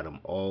goddamn Adam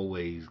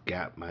always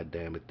got my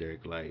damn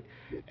etheric light,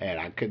 and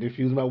I couldn't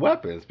infuse my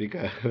weapons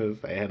because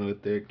I had no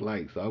etheric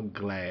light. So I'm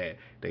glad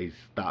they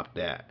stopped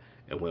that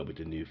and went with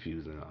the new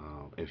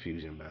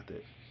infusion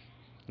method.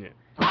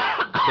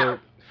 So,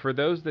 for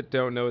those that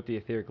don't know what the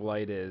Etheric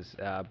Light is,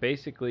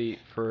 basically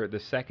for the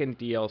second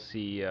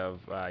DLC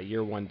of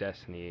Year One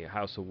Destiny,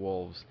 House of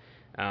Wolves,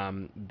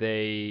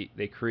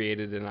 they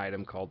created an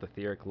item called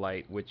Etheric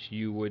Light, which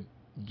you would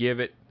give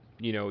it,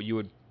 you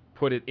would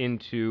put it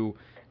into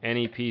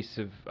any piece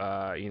of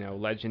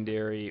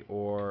legendary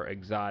or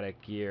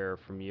exotic gear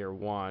from Year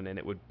One, and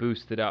it would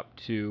boost it up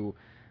to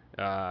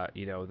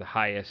the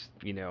highest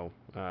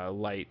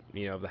light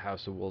of the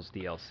House of Wolves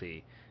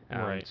DLC.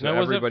 Right. So Now,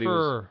 everybody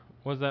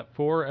was that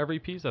for every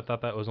piece? I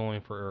thought that was only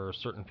for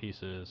certain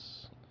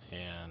pieces.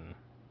 And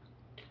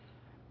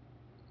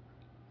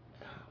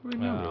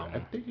Remember, I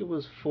Um, think it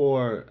was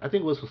for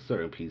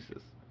certain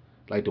pieces,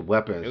 like the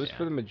weapons. It was Yeah.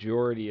 for the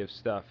majority of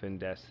stuff in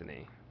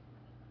Destiny.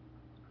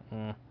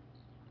 mm,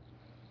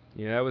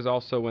 That was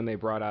also when they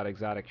brought out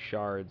exotic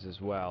shards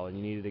as well, and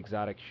you needed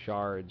exotic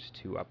shards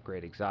to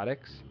upgrade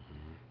exotics.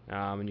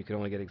 And you could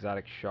only get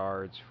exotic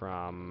shards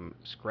from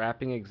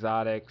scrapping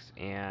exotics,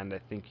 and I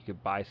think you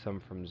could buy some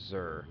from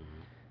Xur.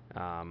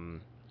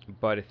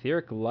 But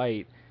Etheric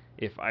Light,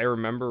 if I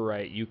remember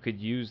right, you could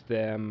use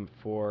them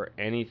for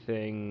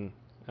anything,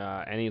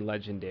 any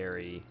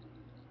legendary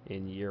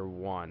in Year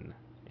 1,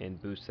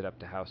 and boost it up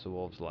to House of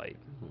Wolves Light.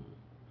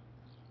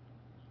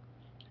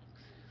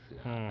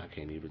 I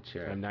can't even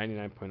check. I'm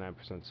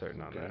 99.9%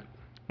 certain on that.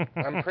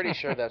 I'm pretty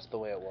sure that's the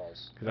way it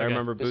was. Because I Okay.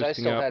 remember Because I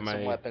boosting still up had my...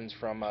 some weapons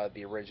from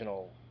the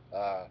original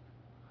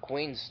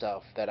Queen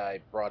stuff that I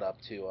brought up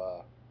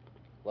to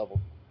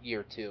level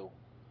Year 2.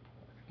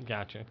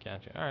 Gotcha.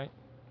 All right.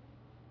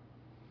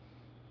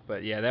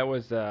 But yeah, that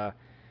was... It's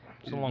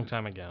a long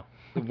time ago.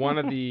 one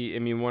of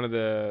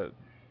the...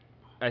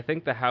 I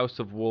think the House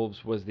of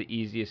Wolves was the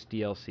easiest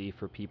DLC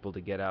for people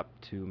to get up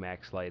to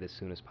max light as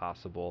soon as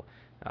possible,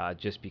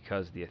 just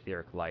because of the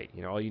Etheric Light.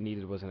 All you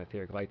needed was an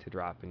Etheric Light to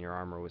drop, and your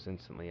armor was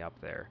instantly up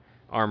there.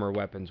 Armor,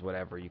 weapons,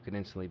 whatever, you could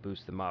instantly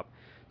boost them up.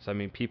 So,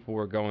 people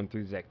were going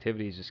through these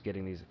activities, just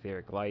getting these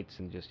Etheric Lights,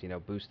 and just,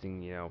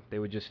 boosting, they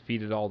would just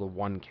feed it all to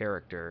one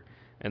character,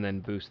 and then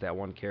boost that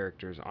one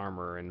character's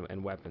armor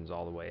and weapons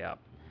all the way up.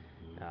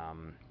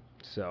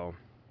 So,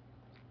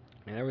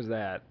 and there was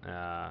that.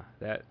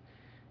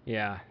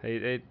 Yeah,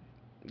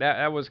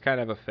 that was kind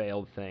of a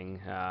failed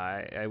thing.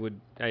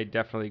 I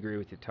definitely agree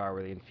with you, Tar,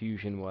 where the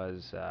infusion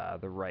was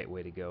the right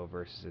way to go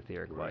versus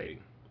Etheric Light.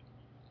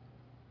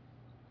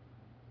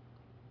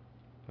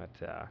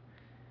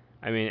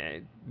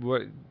 Right.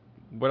 But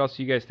what else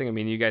do you guys think?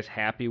 You guys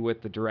happy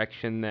with the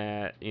direction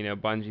that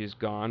Bungie's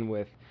gone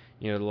with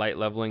the light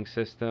leveling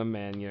system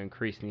and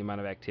increasing the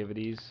amount of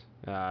activities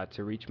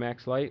to reach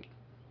max light?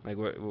 Like,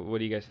 what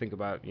do you guys think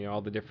about all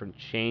the different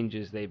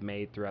changes they've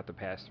made throughout the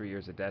past 3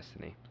 years of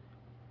Destiny?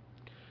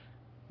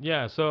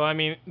 Yeah, so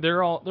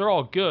they're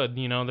all good.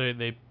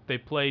 They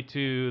play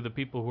to the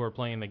people who are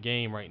playing the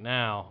game right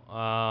now.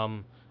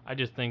 I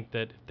just think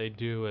that if they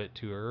do it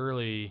too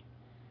early,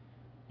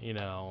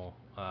 the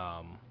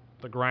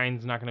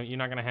grind's you're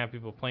not gonna have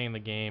people playing the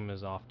game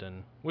as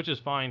often, which is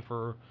fine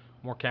for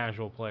more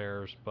casual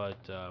players, but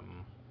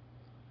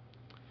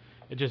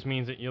it just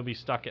means that you'll be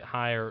stuck at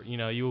higher.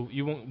 You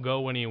won't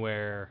go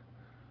anywhere.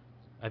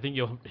 I think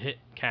you'll hit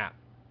cap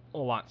a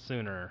lot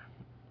sooner.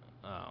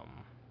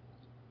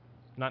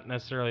 Not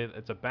necessarily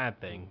it's a bad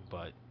thing,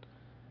 but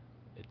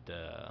it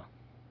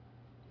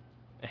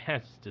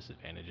has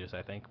disadvantages.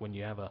 I think when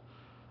you have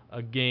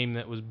a game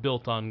that was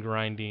built on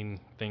grinding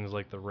things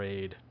like the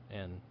raid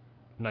and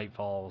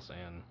nightfalls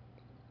and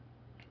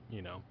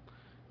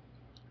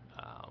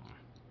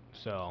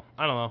so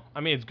I don't know.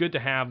 It's good to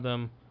have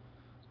them.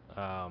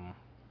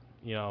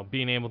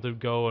 Being able to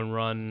go and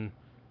run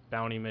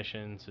bounty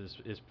missions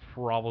is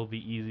probably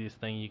the easiest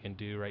thing you can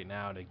do right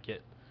now to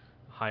get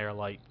higher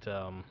light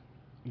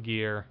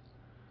gear.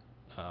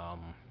 But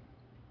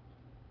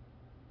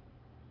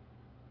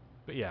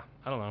yeah,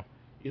 I don't know.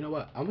 You know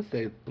what? I'm gonna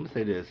say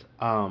this.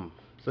 So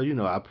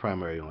I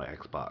primarily on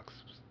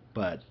Xbox,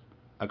 but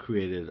I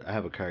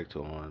have a character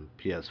on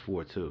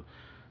PS4 too.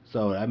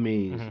 So that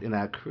means, and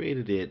I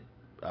created it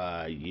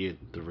year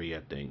 3,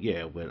 I think.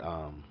 Yeah, with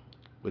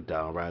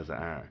Rise of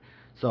Iron.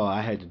 So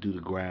I had to do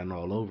the grind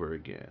all over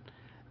again.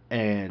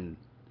 And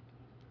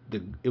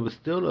it was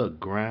still a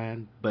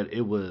grind, but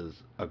it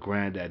was a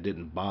grind that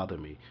didn't bother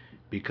me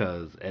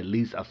because at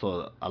least I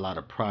saw a lot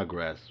of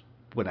progress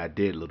when I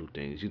did little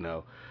things, you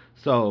know.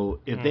 So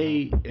if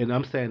they, and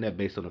I'm saying that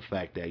based on the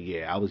fact that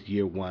yeah, I was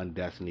year one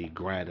Destiny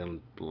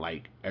grinding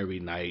like every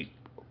night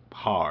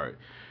hard,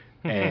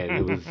 and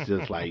it was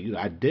just like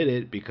I did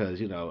it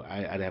because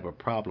I'd have a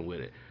problem with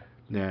it.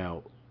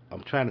 Now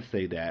I'm trying to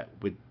say that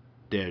with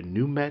their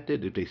new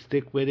method, if they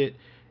stick with it,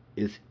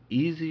 it's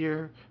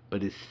easier,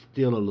 but it's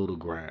still a little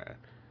grind.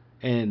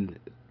 And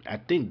I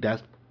think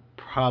that's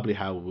probably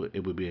how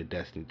it would be in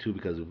Destiny 2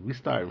 because if we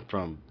starting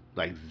from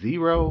like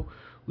zero,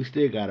 we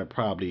still gotta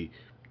probably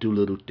do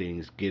little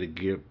things, get a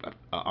gear, a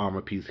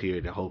armor piece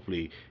here to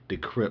hopefully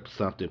decrypt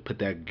something, put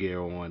that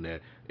gear on that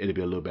it'll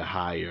be a little bit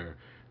higher,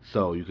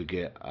 so you could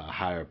get a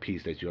higher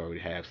piece that you already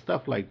have,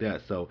 stuff like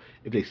that. So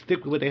if they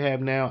stick with what they have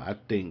now, I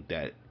think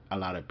that a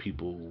lot of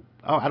people,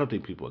 oh, I don't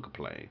think people will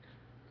complain.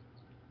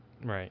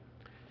 Right.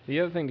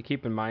 The other thing to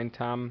keep in mind,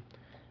 Tom,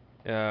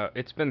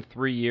 it's been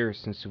 3 years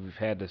since we've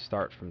had to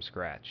start from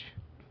scratch,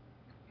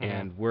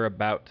 and we're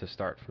about to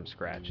start from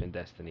scratch in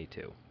Destiny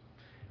 2.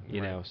 You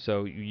know,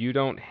 so you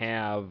don't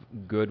have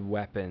good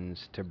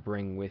weapons to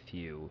bring with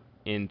you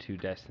into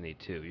Destiny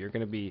 2. You're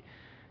going to be,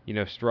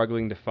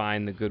 struggling to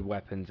find the good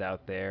weapons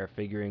out there,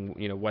 figuring,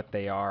 what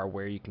they are,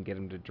 where you can get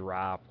them to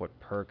drop, what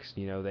perks,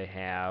 they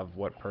have,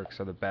 what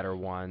perks are the better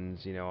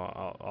ones,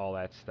 all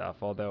that stuff.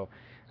 Although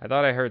I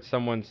thought I heard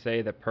someone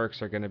say that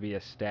perks are going to be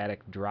a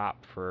static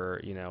drop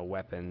for,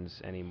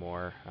 weapons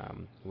anymore,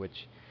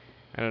 which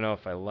I don't know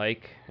if I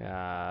like.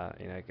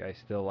 I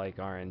still like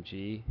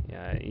RNG,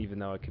 even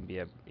though it can be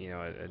a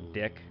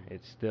dick.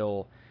 It's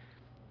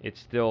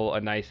still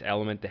a nice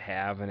element to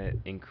have, and it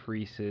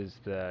increases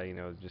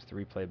the just the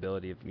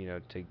replayability of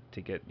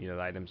to get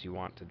the items you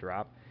want to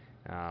drop.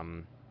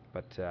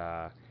 But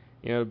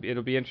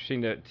it'll be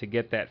interesting to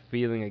get that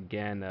feeling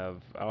again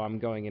of, oh, I'm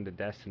going into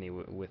Destiny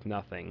with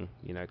nothing,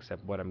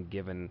 except what I'm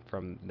given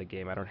from the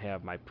game. I don't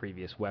have my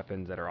previous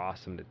weapons that are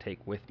awesome to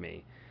take with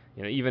me.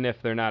 Even if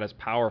they're not as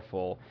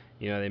powerful,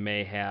 they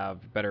may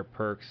have better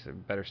perks,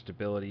 better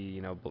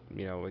stability,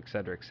 et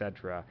cetera, et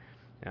cetera.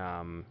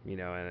 And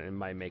it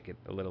might make it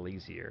a little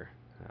easier.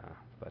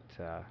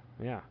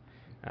 Yeah.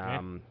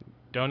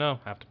 Don't know.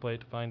 Have to play it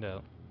to find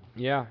out.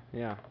 Yeah.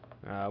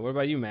 What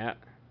about you, Matt?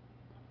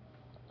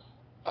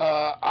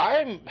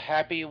 I'm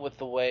happy with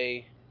the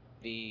way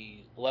the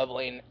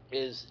leveling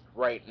is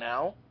right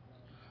now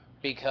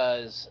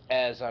because,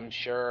 as I'm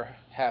sure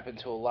happened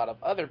to a lot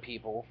of other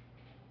people,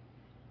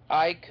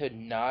 I could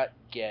not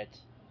get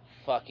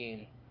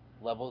fucking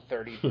level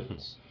 30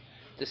 boots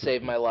to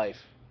save my life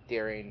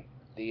during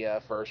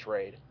the first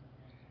raid.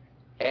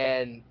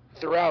 And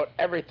throughout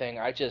everything,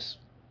 I just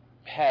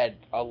had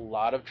a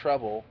lot of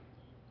trouble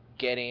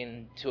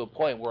getting to a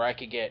point where I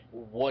could get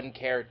one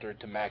character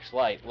to max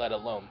light, let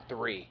alone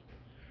three.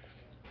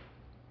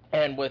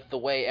 And with the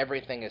way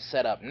everything is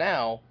set up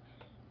now,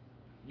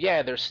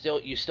 yeah,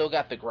 you still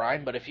got the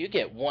grind, but if you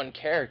get one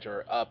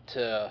character up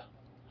to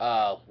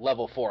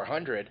level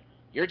 400,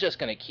 you're just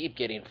going to keep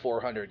getting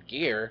 400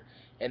 gear,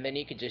 and then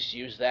you can just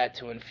use that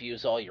to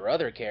infuse all your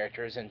other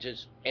characters and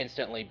just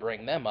instantly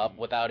bring them up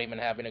without even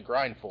having to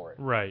grind for it.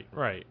 Right.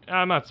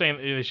 I'm not saying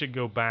they should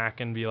go back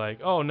and be like,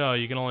 oh no,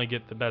 you can only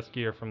get the best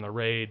gear from the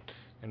raid,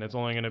 and it's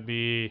only going to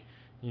be,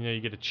 you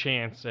get a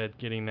chance at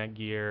getting that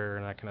gear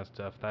and that kind of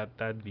stuff.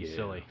 That'd be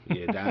silly.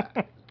 Yeah,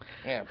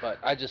 Yeah, but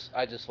I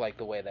just like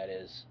the way that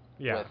is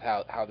with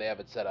how they have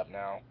it set up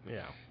now.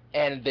 Yeah.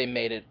 And they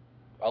made it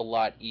a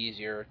lot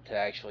easier to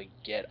actually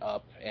get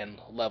up and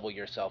level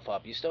yourself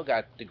up. You still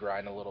got to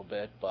grind a little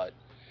bit, but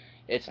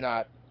it's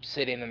not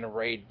sitting in a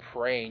raid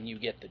praying you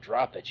get the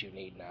drop that you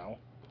need now.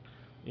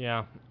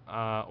 Yeah,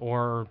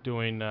 or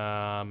doing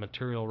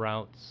material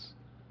routes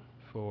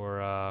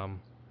for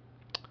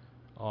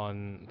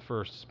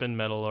for spin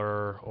metal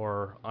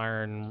or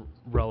iron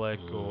relic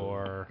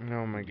or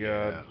Oh my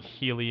god.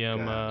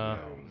 helium.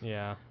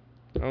 Yeah.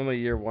 Only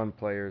year one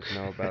players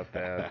know about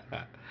that.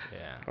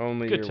 Yeah.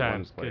 Only Good year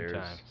times. one players. Good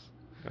times.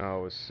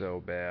 Oh, it was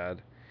so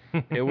bad.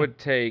 It would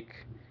take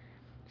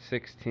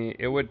 16.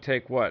 It would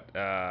take what?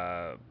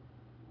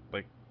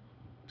 Like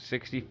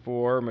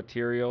 64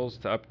 materials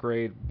to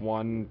upgrade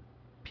one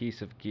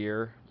piece of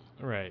gear.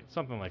 Right.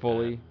 Something like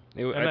fully.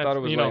 that. I thought it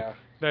was like.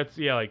 That's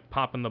like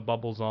popping the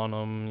bubbles on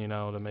them,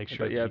 to make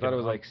sure. I thought it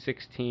was like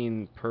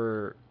 16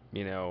 per,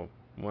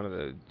 one of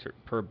the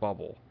per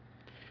bubble.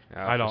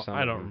 I don't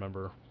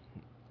remember.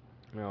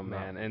 Oh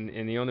man,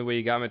 and the only way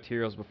you got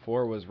materials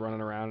before was running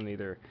around and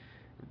either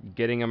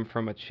getting them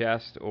from a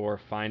chest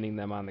or finding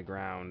them on the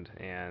ground,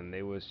 and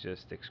it was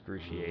just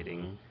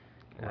excruciating.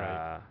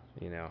 Right.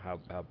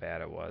 How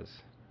bad it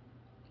was.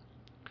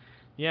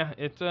 Yeah,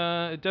 it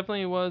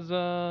definitely was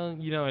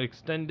it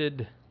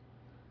extended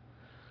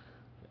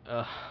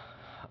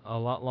a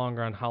lot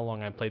longer on how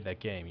long I played that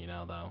game,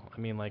 though. I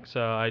mean, like, so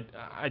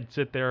I'd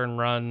sit there and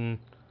run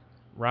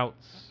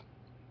routes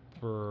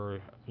for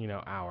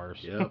hours.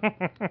 Yep.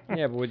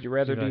 Yeah, but would you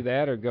rather Should I- do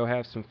that or go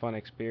have some fun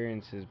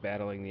experiences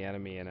battling the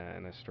enemy in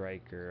a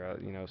strike or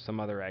some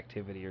other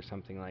activity or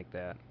something like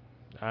that?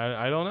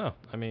 I don't know.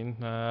 I mean,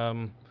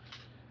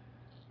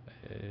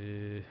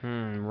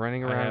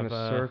 Running I around in have,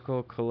 a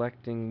circle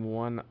collecting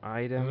one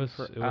item was-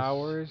 for it was-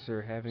 hours,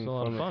 or having a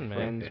lot of fun fun, with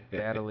man. friends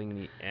battling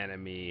the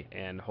enemy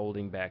and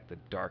holding back the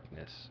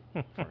darkness for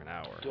an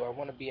hour. Do I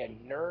want to be a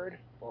nerd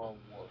or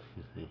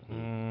a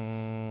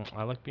warrior?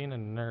 I like being a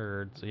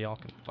nerd, so y'all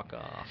can fuck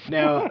off.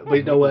 Now, but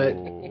you know what?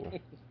 Ooh.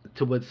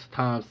 To what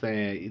Tom's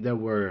saying, there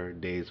were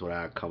days when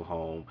I come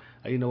home.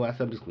 You know what? I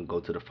said I'm just gonna go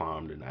to the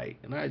farm tonight,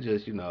 and I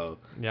just, Yep.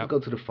 just go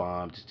to the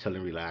farm, just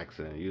chilling,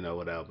 relaxing,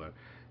 whatever,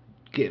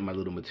 getting my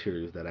little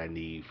materials that I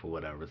need for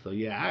whatever. So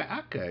yeah,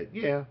 I could,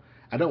 yeah.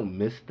 I don't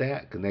miss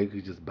that because now you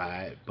could just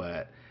buy it,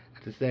 but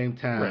at the same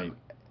time, Right.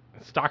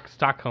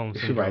 Stockholm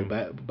syndrome. right.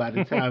 But by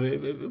the time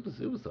it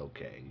was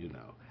okay,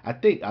 I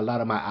think a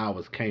lot of my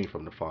hours came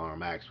from the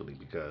farm actually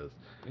because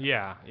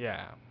Yeah.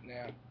 Yeah.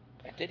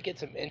 I did get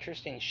some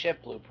interesting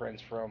ship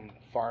blueprints from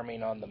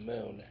farming on the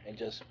moon and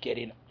just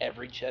getting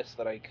every chest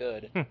that I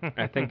could.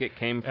 I think it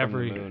came from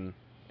Every- the moon.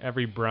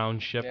 Every brown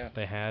ship Yeah.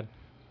 they had.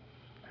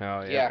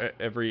 Oh Yeah.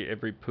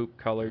 Every poop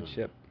colored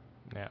ship,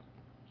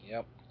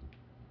 Yep.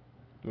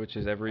 which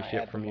is every I ship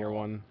had from them year all.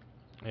 one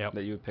Yep.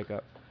 that you would pick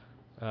up.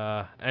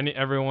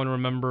 Everyone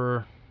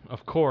remember?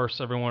 Of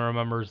course, everyone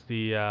remembers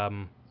the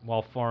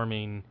while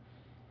farming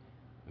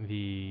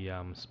the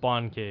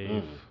spawn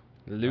cave.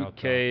 Loot out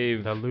the-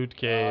 cave, The loot Oh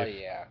cave.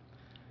 yeah.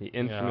 the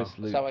infamous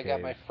Yeah. loot That's how I cave.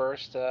 got my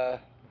first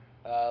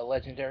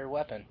legendary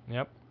weapon,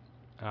 Yep.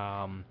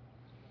 and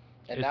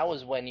It's- that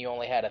was when you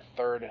only had a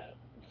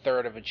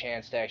third of a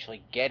chance to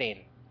actually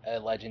getting a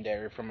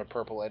legendary from a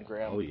purple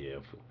engram. oh yeah,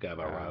 forgot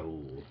about Wow.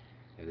 Raul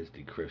and his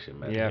decryption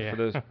method. Yeah,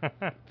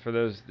 for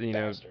those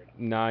Bastard.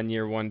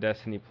 non-year one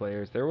Destiny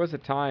players, there was a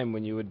time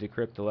when you would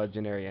decrypt a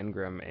legendary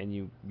engram and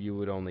you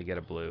would only get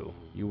a blue.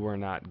 You were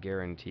not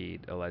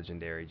guaranteed a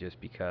legendary just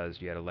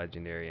because you had a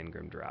legendary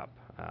engram drop,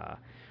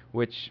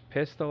 which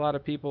pissed a lot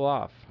of people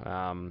off.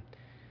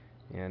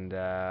 And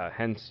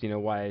hence,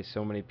 why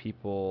so many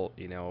people,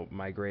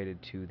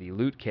 migrated to the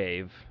loot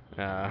cave,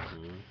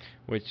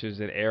 which is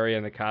an area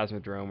in the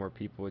Cosmodrome where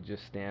people would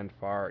just stand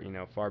far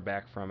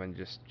back from and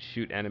just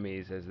shoot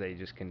enemies as they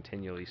just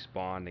continually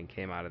spawned and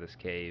came out of this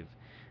cave.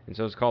 And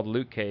so it's called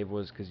loot cave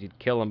was because you'd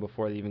kill them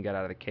before they even got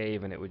out of the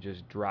cave, and it would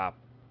just drop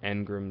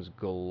engrams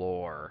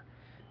galore,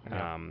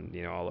 Yeah.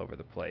 all over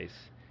the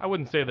place. I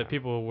wouldn't say that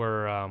people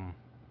were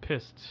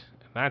pissed.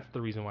 That's the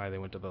reason why they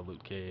went to the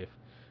loot cave.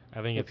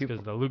 I think Yeah, it's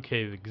because the loot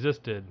cave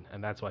existed,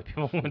 and that's why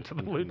people went to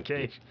the loot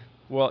cave.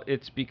 Well,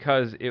 it's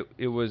because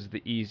it was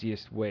the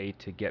easiest way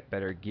to get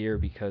better gear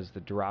because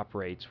the drop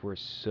rates were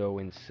so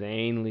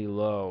insanely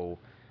low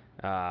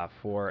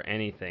for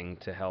anything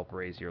to help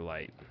raise your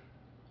light.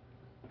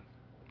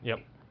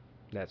 Yep.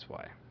 That's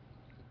why.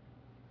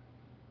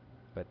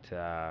 But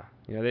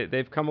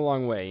they've come a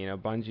long way.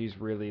 Bungie's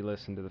really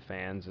listened to the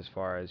fans as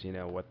far as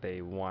what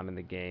they want in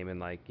the game,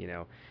 and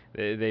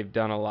they've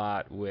done a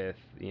lot with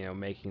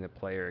making the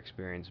player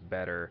experience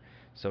better.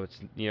 So it's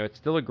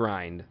still a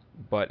grind,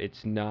 but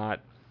it's not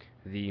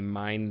the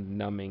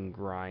mind-numbing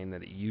grind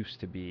that it used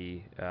to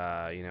be.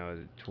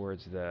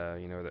 Towards the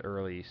the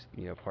early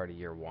part of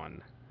year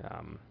one.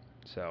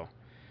 So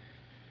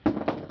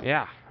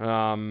yeah.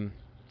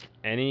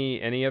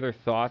 Any other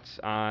thoughts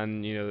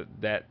on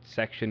that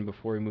section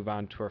before we move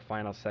on to our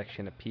final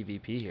section of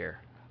PvP here?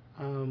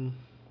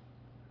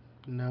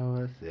 No,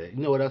 that's it.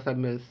 You know what else I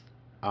missed?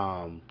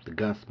 The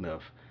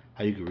gunsmith.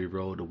 How you can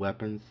reroll the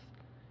weapons.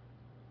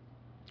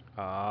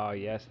 Oh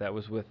yes, that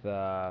was with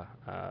the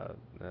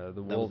That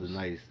wolves. was a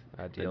nice.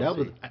 DLC. That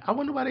was. I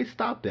wonder why they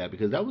stopped that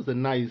because that was a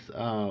nice,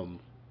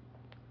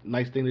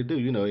 nice thing to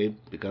do.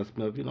 The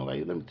gunsmith.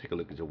 Like, let me take a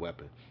look at your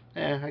weapon.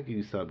 I give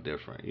you something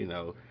different.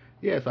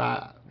 Yes,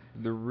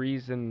 The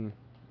reason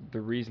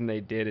they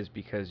did is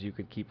because you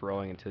could keep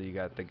rolling until you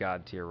got the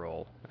god tier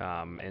roll,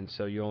 and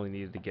so you only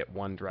needed to get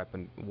one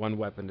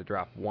weapon to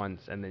drop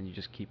once, and then you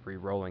just keep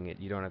re-rolling it.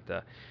 You don't have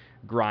to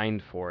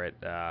grind for it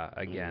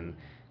again.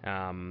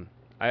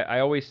 I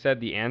always said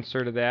the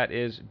answer to that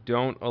is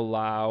don't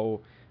allow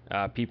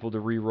people to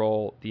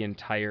re-roll the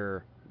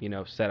entire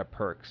set of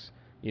perks.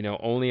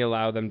 Only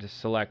allow them to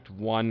select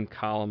one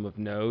column of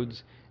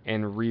nodes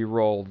and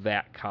re-roll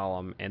that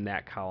column and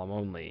that column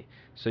only.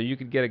 So you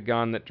could get a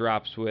gun that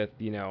drops with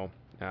two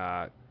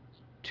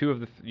of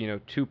the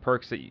two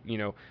perks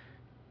that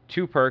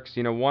two perks,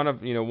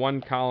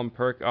 one column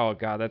perk. Oh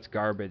god, that's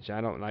garbage.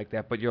 I don't like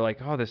that. But you're like,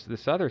 oh,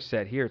 this other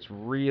set here, it's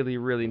really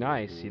really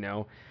nice.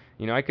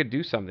 I could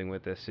do something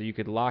with this. So you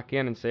could lock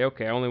in and say,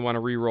 okay, I only want to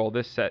re-roll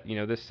this set.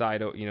 This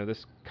side.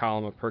 This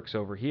column of perks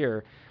over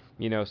here.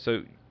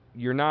 So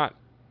you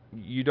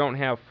don't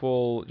have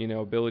full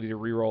ability to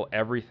re-roll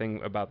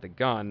everything about the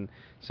gun.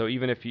 So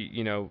even if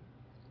you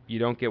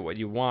don't get what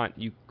you want,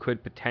 you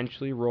could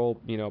potentially roll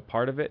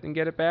part of it and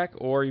get it back,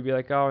 or you'd be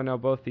like, oh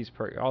no,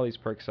 all these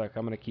perks suck,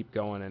 I'm gonna keep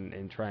going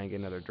and try and get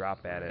another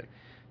drop at it.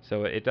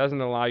 So it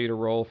doesn't allow you to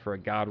roll for a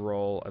god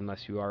roll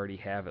unless you already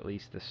have at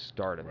least the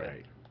start of it.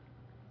 Right.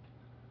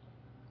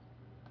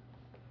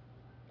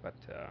 But,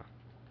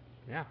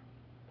 yeah.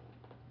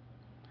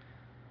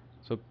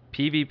 So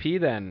PvP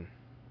then,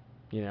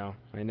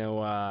 I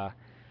know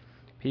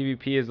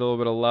PvP is a little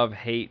bit of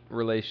love-hate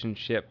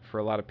relationship for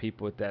a lot of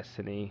people with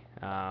Destiny.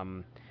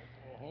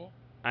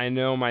 I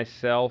know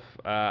myself,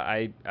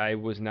 I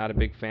was not a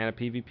big fan of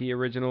PvP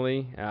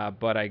originally,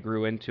 but I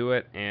grew into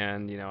it,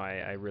 and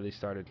I really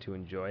started to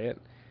enjoy it.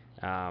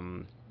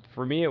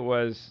 For me, it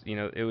was a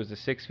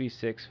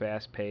 6v6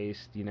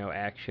 fast-paced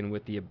action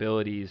with the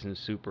abilities and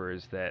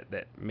supers that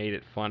made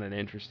it fun and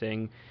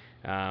interesting.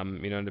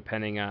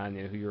 Depending on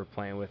who you were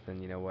playing with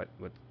and what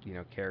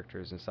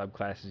characters and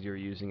subclasses you were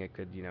using, it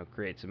could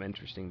create some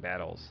interesting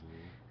battles.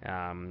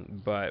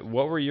 But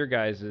what were your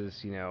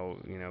guys's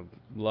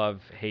love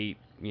hate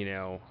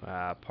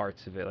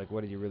parts of it? Like,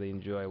 what did you really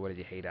enjoy? What did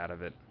you hate out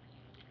of it?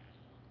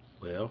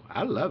 Well,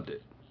 I loved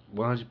it.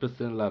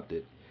 100% loved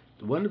it.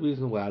 One of the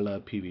reasons why I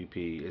love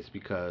PvP is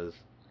because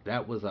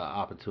that was an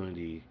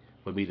opportunity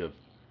for me to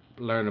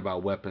learn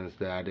about weapons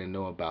that I didn't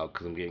know about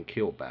because I'm getting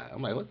killed by.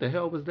 I'm like, what the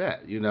hell was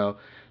that? So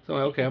I'm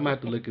like, okay, I'm gonna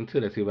have to look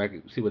into that, see if I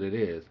can see what it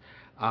is.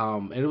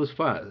 And it was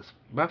fun.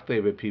 My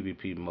favorite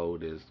PvP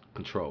mode is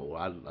Control.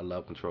 I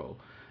love Control.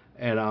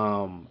 And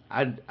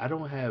I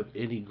don't have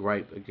any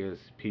gripe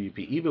against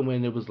PvP. Even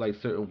when it was like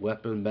certain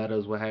weapon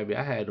metas, what have you,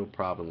 I had no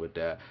problem with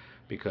that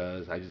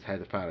because I just had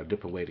to find a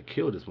different way to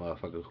kill this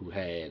motherfucker who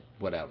had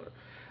whatever.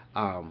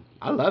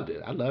 I loved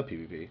it. I love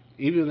PvP.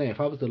 Even then, if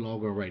I was the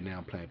logo right now,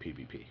 I'm playing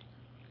PvP.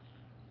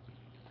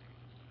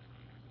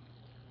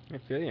 I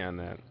feel you on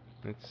that.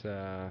 It's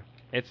a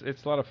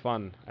lot of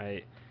fun.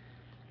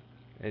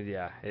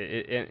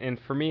 And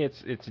for me,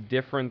 it's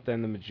different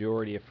than the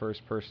majority of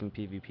first-person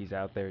PvPs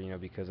out there,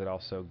 because it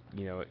also,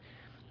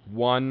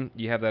 one,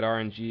 you have that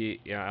RNG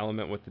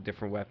element with the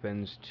different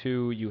weapons.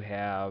 Two, you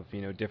have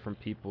different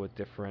people with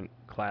different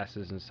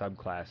classes and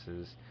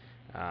subclasses.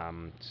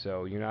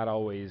 So you're not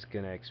always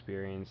gonna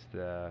experience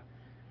the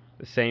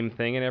same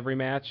thing in every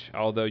match.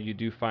 Although you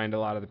do find a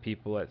lot of the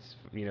people that's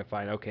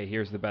find, okay,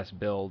 here's the best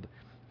build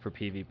for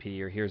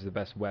PvP, or here's the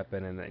best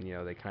weapon, and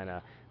then they kind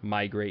of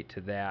migrate to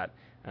that.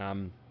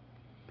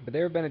 But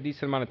there have been a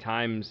decent amount of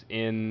times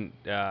in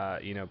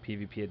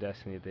PvP of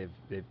Destiny that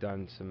they've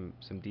done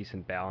some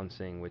decent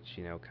balancing, which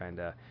kind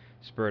of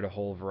spurred a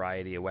whole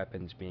variety of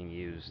weapons being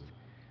used.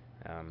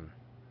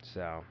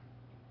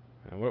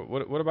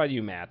 What about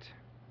you, Matt?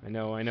 I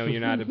know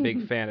you're not a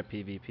big fan of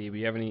PvP, but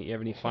you have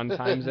any fun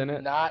times in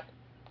it? Not.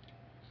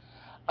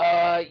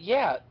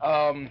 Yeah.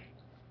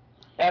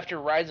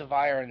 After Rise of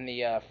Iron,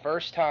 the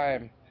first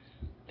time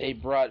they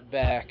brought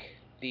back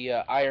the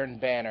Iron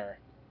Banner,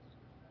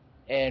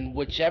 and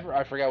whichever,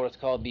 I forgot what it's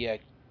called,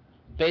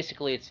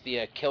 basically it's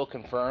the kill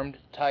confirmed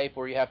type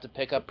where you have to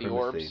pick up the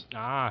orbs.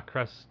 The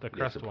crest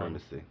one.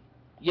 Supremacy.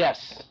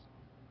 Yes.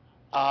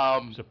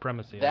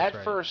 Supremacy. That that's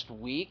right. first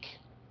week,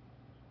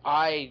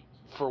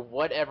 for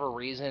whatever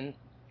reason,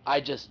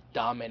 I just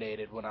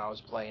dominated when I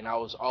was playing. I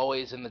was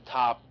always in the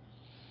top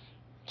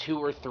 2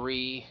 or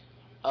 3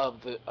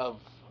 of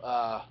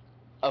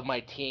my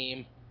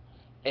team,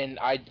 and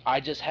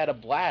I just had a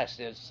blast.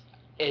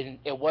 And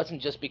it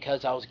wasn't just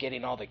because I was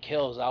getting all the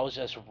kills. I was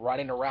just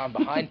running around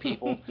behind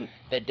people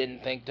that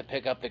didn't think to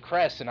pick up the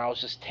crest, and I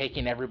was just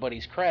taking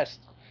everybody's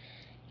crest.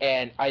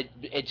 And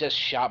it just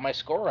shot my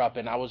score up,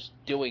 and I was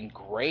doing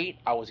great.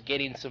 I was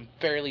getting some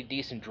fairly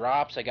decent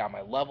drops. I got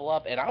my level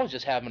up, and I was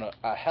just having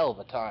a hell of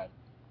a time.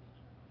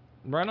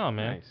 Right on,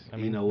 man. Nice. I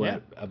mean, You know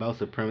what? About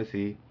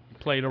Supremacy,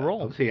 played a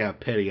role. I'll see how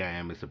petty I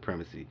am in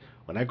Supremacy.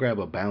 When I grab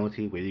a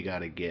bounty where you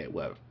gotta get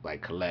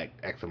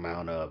collect X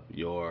amount of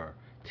your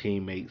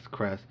teammates'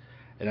 crest,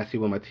 and I see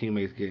when my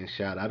teammates getting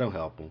shot, I don't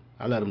help them.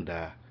 I let them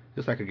die,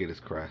 just so I could get his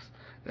crest.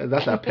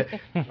 That's how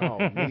petty.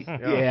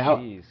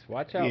 Jeez.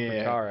 Watch out for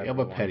Tara. I'm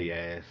a petty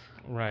ass.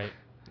 Right.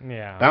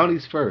 Yeah.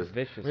 Bounties first.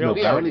 Vicious. We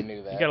already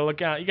knew that. You gotta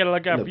look out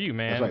for you,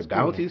 man. That's right. It's cool.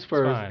 Bounties It's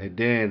first, fine. and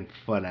then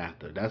fun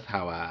after. That's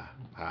how I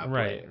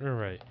play it.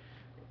 Right.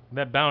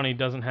 That bounty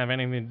doesn't have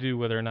anything to do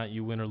whether or not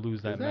you win or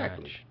lose that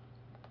Exactly. match.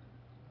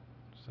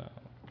 So.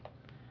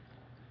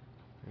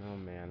 Oh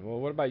man.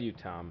 Well, what about you,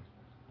 Tom?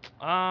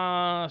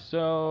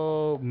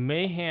 So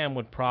Mayhem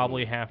would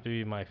probably have to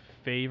be my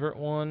favorite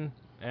one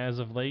as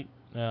of late.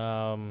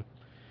 And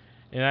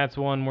that's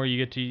one where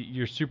you get to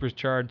your supers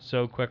charged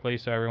so quickly,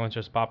 so everyone's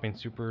just popping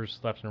supers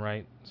left and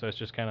right. So it's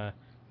just kind of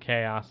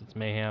chaos. It's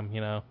mayhem,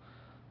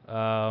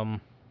 So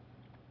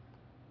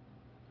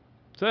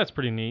that's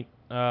pretty neat.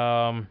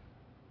 But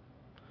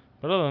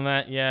other than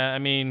that, yeah, I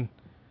mean,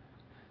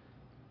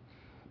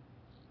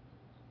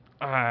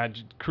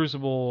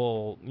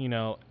 Crucible,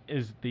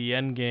 is the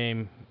end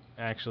game.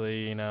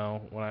 Actually,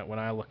 when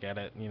I look at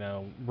it,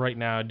 right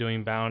now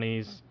doing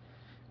bounties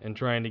and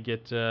trying to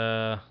get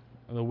the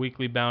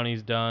weekly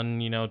bounties done,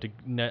 to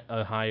net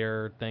a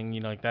higher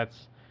thing,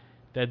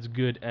 that's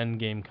good end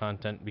game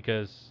content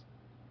because,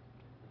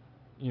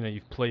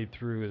 you've played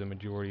through the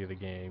majority of the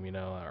game,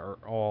 or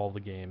all the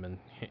game, and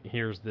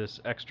here's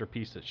this extra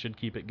piece that should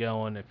keep it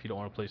going if you don't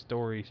want to play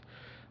stories.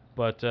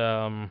 But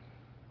I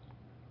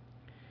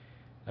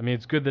mean,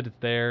 it's good that it's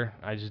there.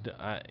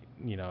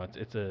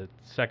 It's a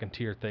second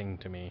tier thing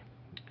to me.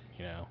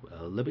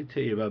 Well, let me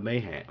tell you about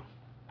Mayhem.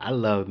 I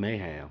love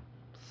Mayhem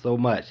so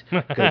much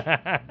because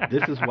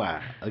this is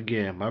why.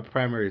 Again, my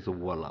primary is a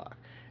Warlock,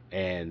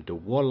 and the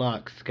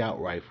Warlock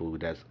Scout Rifle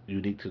that's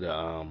unique to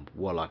the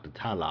Warlock, the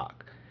Tylok.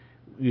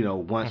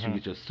 Once you Mhm.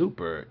 get your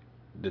super,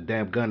 the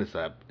damn gun is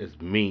up. It's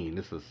mean.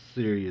 It's a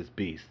serious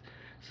beast.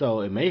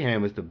 So in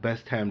Mayhem, it's the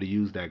best time to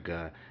use that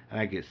gun, and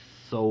I get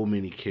so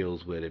many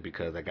kills with it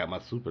because I got my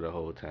super the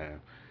whole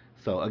time.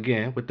 So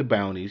again, with the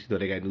bounties,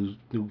 they got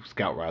new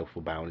scout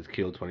rifle bounties,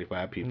 kill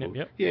 25 Yep, people.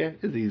 yep, Yeah,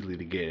 it's easily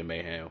to get in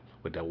Mayhem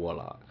with that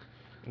Warlock.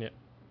 yep.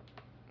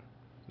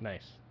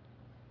 Nice.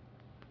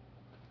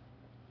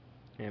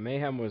 Yeah,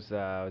 Mayhem was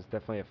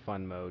definitely a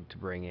fun mode to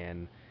bring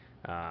in,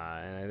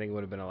 and I think it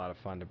would have been a lot of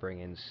fun to bring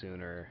in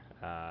sooner.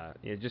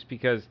 Just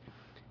because,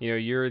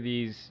 you're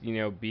these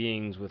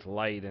beings with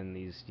light and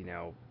these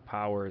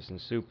powers and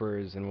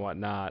supers and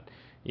whatnot,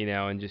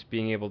 and just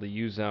being able to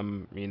use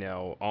them,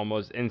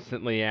 almost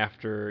instantly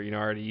after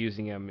already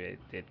using them,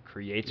 it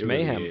creates It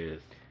mayhem, really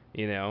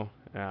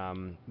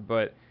is.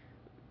 But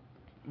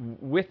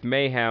with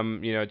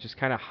Mayhem, it just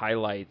kind of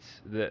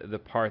highlights the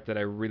part that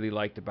I really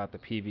liked about the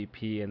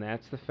PvP, and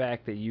that's the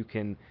fact that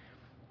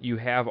you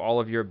have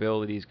all of your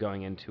abilities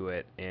going into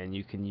it, and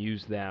you can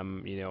use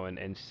them,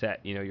 and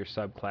set, your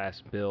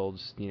subclass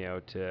builds,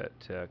 to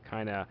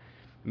kind of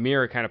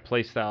mirror kind of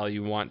playstyle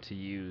you want to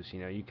use.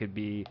 You could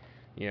be,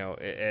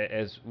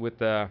 as with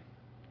the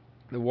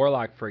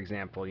Warlock, for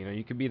example,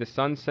 you could be the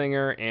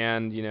Sunsinger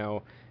and,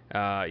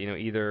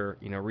 either,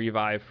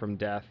 revive from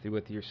death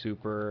with your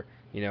super,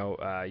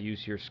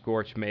 use your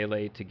Scorch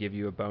melee to give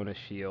you a bonus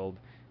shield,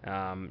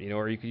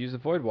 or you could use the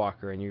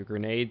Voidwalker, and your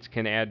grenades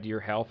can add to your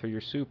health or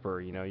your super.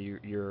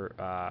 Your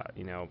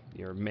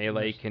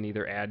melee can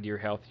either add to your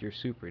health or your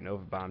super.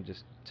 Nova Bomb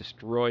just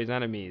destroys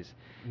enemies.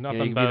 Nothing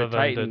You can be better the than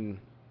Titan.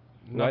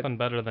 nothing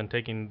better than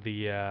taking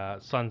the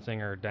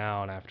Sunsinger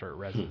down after it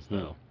reses,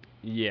 though.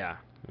 Yeah.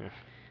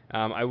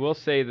 I will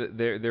say that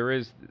there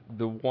is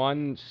the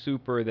one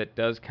super that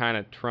does kind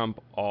of trump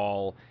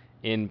all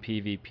in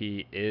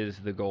PvP is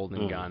the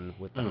Golden Gun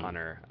with the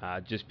Hunter.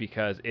 Just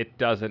because it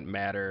doesn't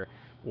matter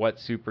what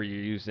super you're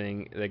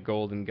using, the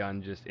Golden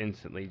Gun just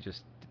instantly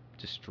just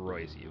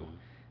destroys you.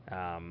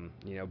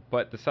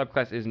 But the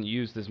subclass isn't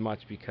used as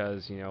much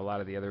because a lot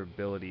of the other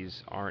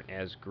abilities aren't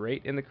as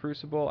great in the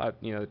Crucible.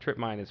 The Trip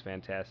Mine is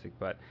fantastic,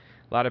 but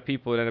a lot of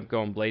people would end up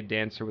going Blade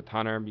Dancer with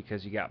Hunter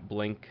because you got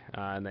Blink,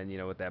 and then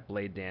with that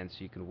Blade Dance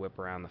you can whip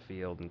around the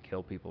field and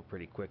kill people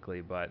pretty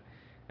quickly. But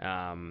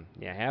having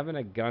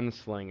a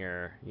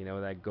gunslinger,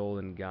 that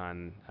golden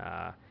gun.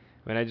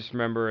 I just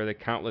remember the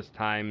countless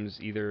times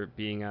either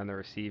being on the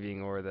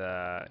receiving or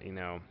the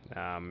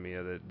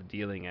the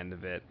dealing end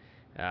of it.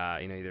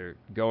 Either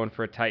going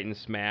for a Titan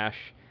smash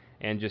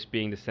and just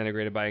being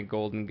disintegrated by a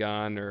golden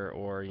gun,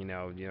 or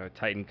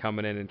Titan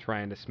coming in and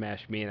trying to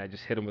smash me, and I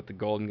just hit him with the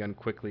golden gun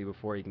quickly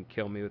before he can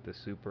kill me with the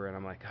super, and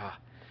I'm like,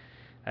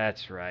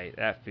 that's right,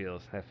 that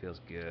feels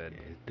good. Yeah,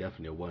 it's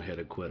definitely a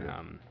one-headed quitter.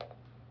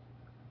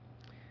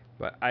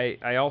 But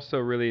I also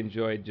really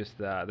enjoyed just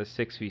the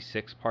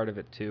 6v6 part of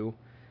it too.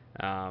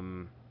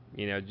 It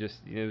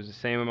was the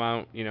same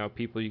amount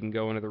people you can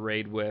go into the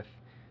raid with,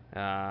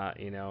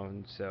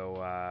 and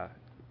so.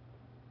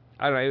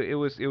 I don't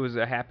know. It was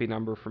a happy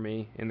number for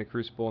me in the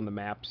Crucible, and the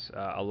maps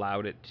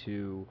allowed it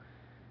to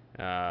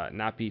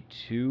not be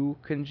too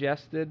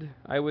congested.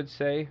 I would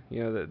say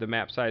the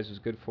map size was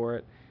good for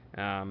it.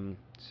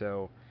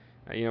 So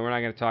we're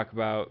not going to talk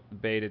about the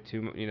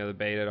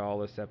beta at all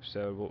this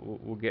episode.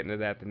 We'll get into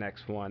that the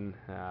next one.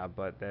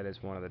 But that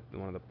is one of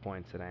the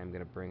points that I am going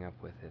to bring up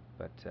with it.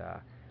 But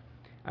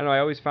I don't know. I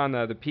always found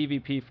the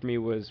PvP for me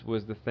was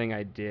the thing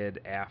I did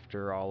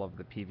after all of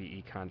the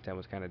PvE content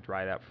was kind of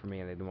dried up for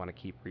me, and I didn't want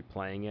to keep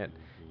replaying it.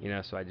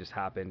 So I just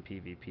hop in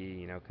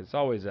PvP. Because it's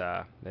always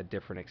a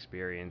different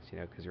experience.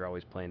 Because you're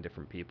always playing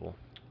different people.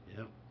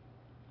 Yep.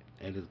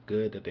 And it's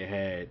good that they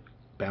had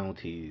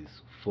bounties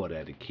for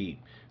that to keep.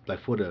 Like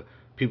for the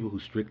people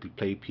who strictly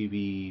play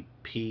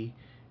PvP,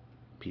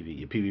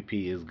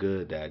 PvP is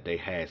good that they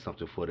had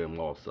something for them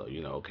also.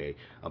 Okay,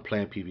 I'm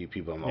playing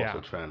PvP, but I'm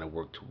also trying to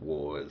work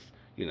towards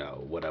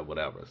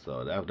whatever.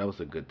 So that was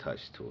a good touch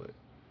to it.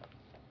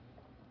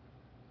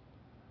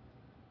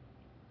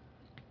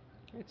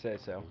 I'd say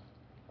so.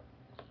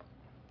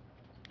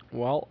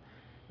 Well,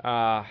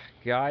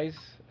 guys,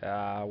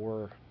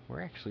 we're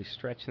actually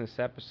stretching this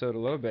episode a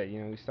little bit.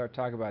 We start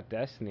talking about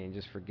Destiny and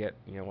just forget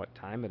what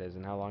time it is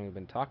and how long we've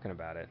been talking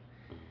about it.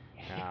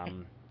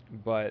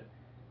 But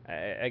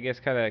I guess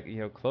kind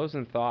of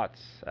closing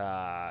thoughts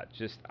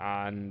just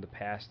on the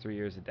past 3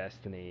 years of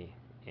Destiny,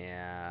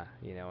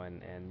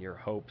 and your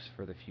hopes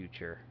for the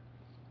future.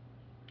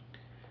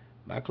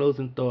 My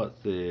closing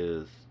thoughts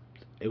is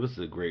it was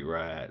a great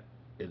ride.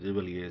 It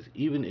really is.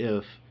 Even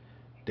if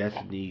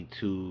Destiny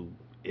 2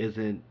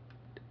 isn't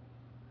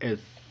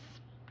it's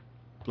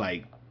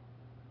like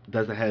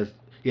doesn't has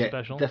yeah,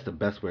 Special. that's the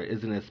best word.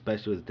 Isn't as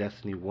special as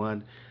Destiny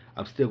One?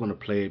 I'm still gonna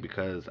play it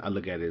because I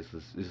look at it as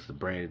it's just a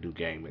brand new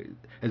game,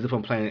 as if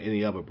I'm playing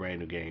any other brand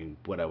new game,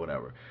 whatever,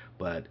 whatever.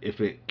 But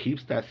if it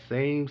keeps that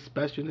same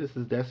specialness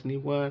as Destiny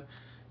One,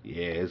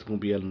 yeah, it's gonna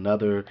be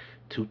another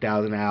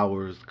 2,000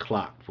 hours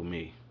clocked for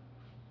me.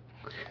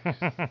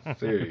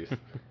 Serious.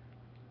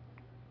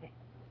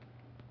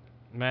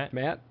 Matt.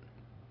 Matt?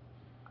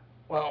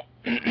 Well,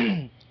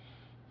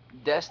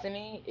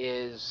 Destiny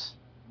is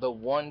the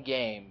one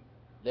game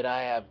that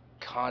I have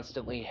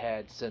constantly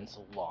had since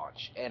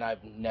launch, and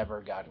I've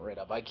never gotten rid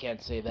of. I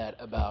can't say that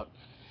about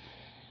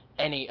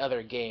any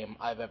other game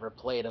I've ever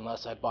played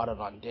unless I bought it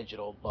on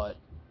digital, but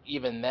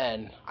even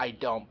then, I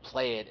don't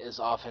play it as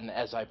often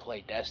as I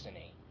play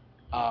Destiny.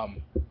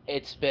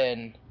 It's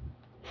been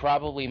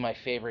probably my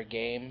favorite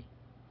game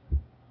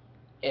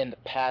in the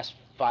past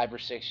 5 or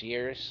 6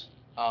 years.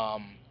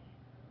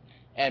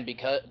 And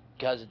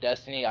because of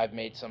Destiny, I've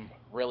made some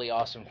really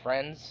awesome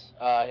friends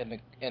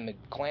in the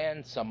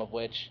clan. Some of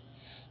which,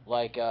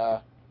 like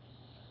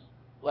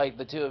like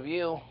the two of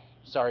you.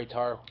 Sorry,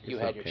 Tar, you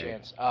It's had your okay.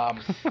 chance.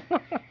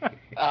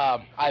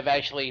 I've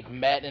actually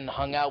met and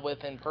hung out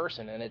with in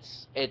person, and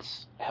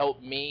it's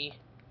helped me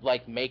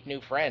like make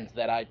new friends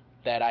that I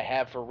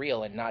have for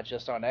real and not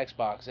just on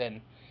Xbox.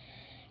 And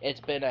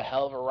it's been a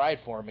hell of a ride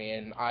for me,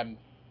 and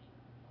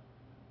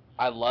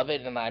I love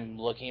it, and I'm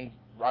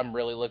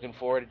really looking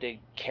forward to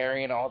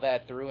carrying all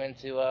that through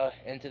into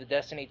the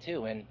Destiny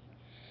 2. And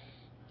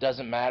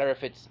doesn't matter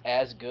if it's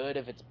as good,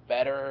 if it's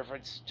better, or if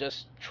it's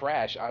just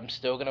trash. I'm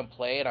still gonna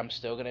play it. I'm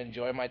still gonna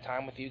enjoy my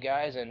time with you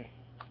guys and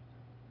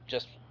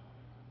just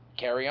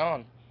carry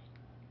on.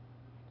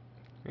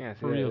 Yeah,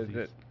 For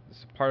realsies.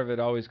 part of it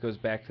always goes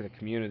back to the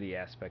community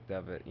aspect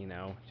of it,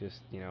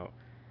 just,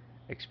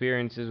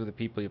 experiences with the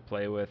people you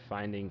play with,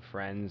 finding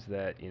friends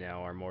that,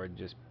 are more than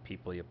just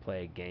people you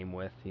play a game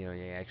with, you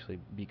actually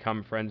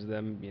become friends with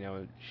them,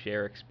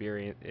 share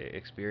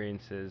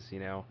experiences,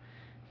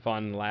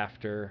 fun,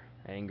 laughter,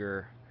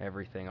 anger,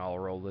 everything all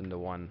rolled into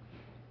one.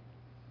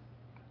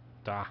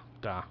 Da.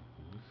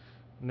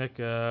 Nick,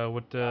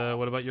 what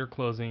about your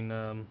closing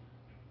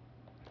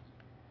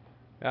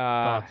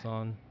thoughts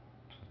on?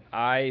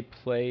 I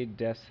played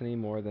Destiny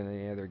more than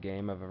any other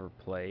game I've ever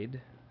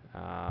played.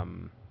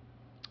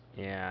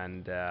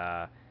 And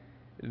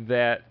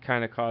that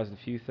kind of caused a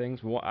few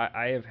things. Well,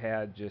 I have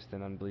had just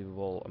an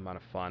unbelievable amount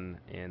of fun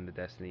in the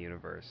Destiny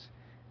universe.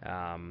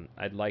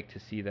 I'd like to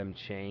see them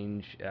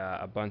change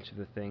a bunch of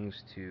the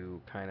things to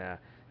kind of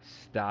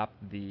stop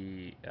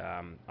the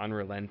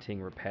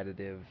unrelenting,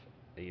 repetitive,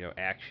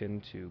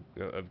 action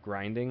of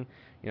grinding.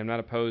 I'm not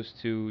opposed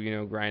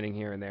to grinding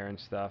here and there and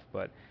stuff,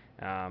 but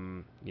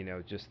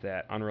just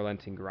that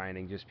unrelenting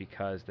grinding, just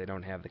because they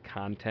don't have the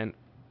content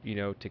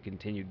to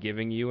continue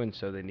giving you, and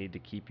so they need to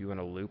keep you in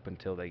a loop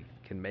until they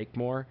can make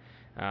more.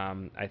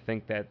 I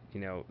think that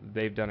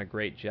they've done a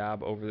great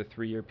job over the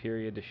 3-year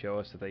period to show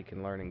us that they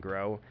can learn and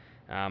grow.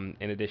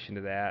 In addition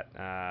to that,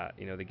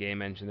 the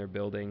game engine they're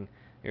building,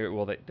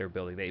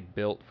 they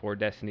built for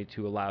Destiny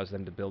 2 allows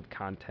them to build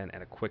content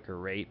at a quicker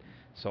rate.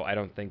 So I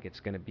don't think it's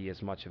going to be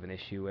as much of an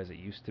issue as it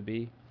used to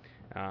be.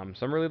 So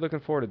I'm really looking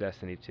forward to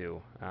Destiny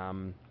 2.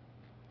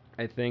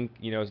 I think,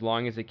 as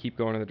long as they keep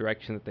going in the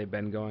direction that they've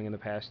been going in the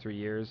past 3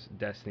 years,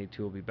 Destiny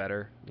 2 will be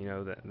better,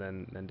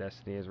 than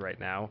Destiny is right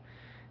now.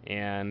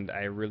 And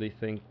I really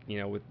think,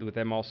 with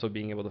them also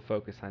being able to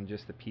focus on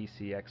just the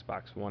PC,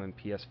 Xbox One, and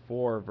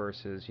PS4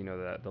 versus,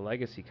 the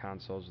legacy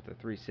consoles with the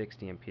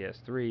 360 and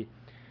PS3,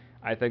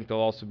 I think they'll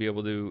also be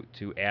able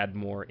to add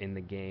more in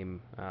the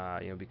game,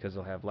 because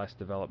they'll have less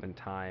development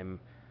time.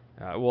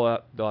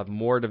 They'll have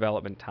more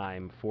development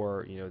time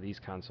for these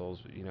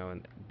consoles,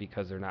 and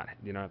because they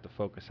don't have to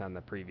focus on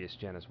the previous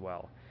gen as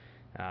well.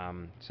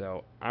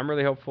 So I'm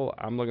really hopeful.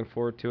 I'm looking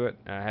forward to it.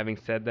 Having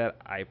said that,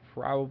 I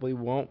probably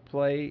won't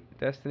play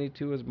Destiny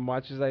 2 as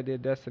much as I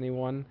did Destiny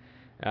 1,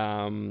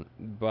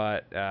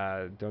 but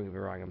don't get me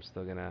wrong, I'm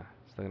still gonna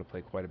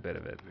play quite a bit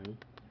of it.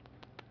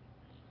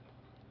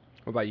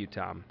 What about you,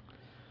 Tom?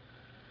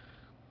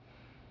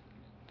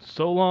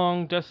 So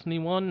long, Destiny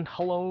 1.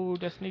 Hello,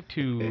 Destiny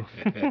 2.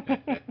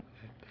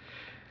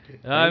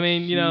 I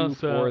mean, Thank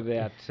so for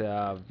that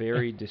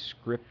very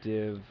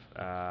descriptive,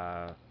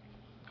 Oh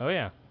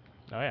yeah.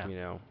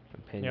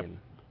 opinion.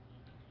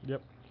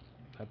 Yep.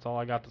 That's all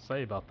I got to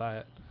say about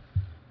that.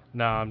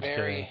 No, I'm just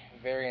kidding.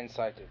 Very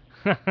incisive.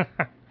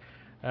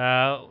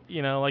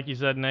 Like you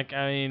said, Nick,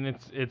 I mean,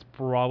 it's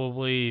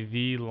probably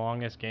the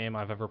longest game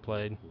I've ever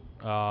played.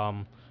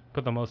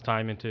 Put the most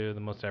time into, the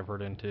most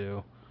effort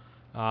into.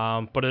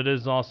 But it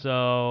is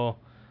also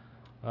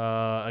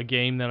a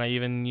game that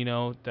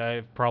that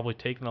I've probably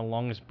taken the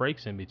longest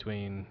breaks in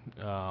between.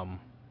 And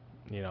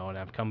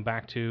I've come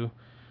back to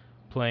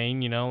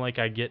playing. Like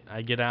I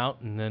get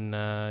out, and then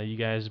you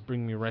guys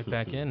bring me right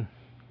back in.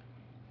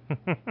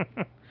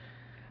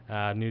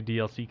 New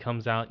DLC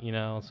comes out,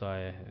 so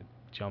I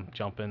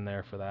jump in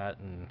there for that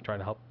and try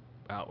to help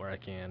out where I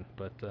can.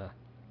 But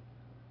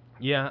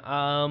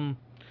yeah,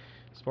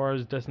 as far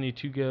as Destiny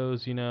 2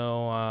 goes,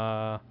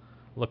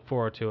 look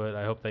forward to it.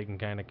 I hope they can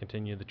kind of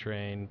continue the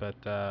train, but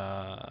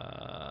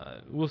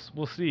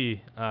we'll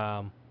see.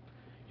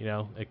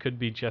 It could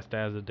be just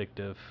as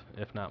addictive,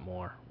 if not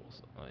more.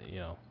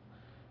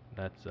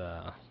 That's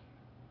That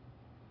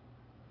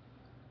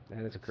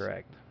is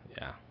correct.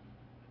 yeah.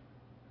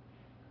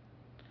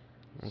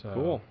 Well, So,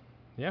 cool.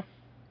 yeah.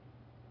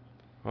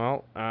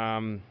 Well,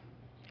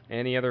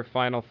 any other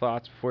final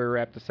thoughts before we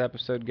wrap this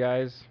episode,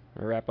 guys?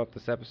 Or wrap up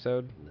this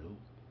episode? Nope.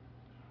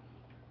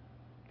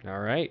 All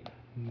right.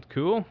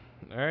 Cool.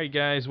 All right,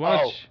 guys.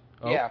 Watch.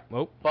 yeah.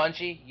 Oh.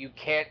 Bungie, you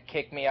can't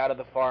kick me out of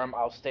the farm.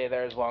 I'll stay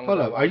there as long Hold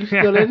as I up, want. are you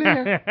still in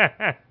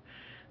there?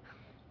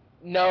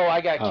 No, I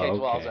got kicked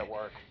while I was okay. at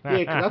work.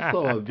 Yeah, 'cause I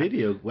saw a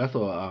video. I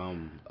saw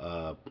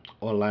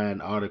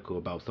online article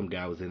about some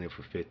guy was in there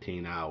for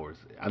 15 hours.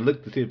 I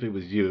looked to see if it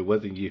was you. It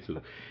wasn't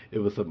you. It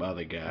was some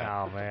other guy.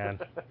 Oh man,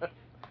 that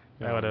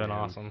Oh, would have been man.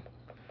 awesome.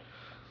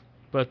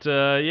 But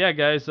yeah,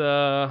 guys,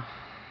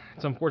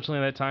 it's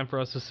unfortunately that time for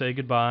us to say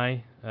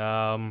goodbye.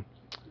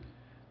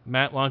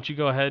 Matt, why don't you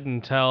go ahead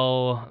and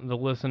tell the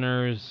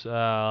listeners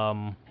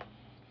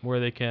where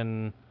they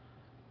can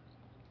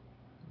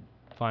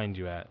find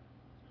you at?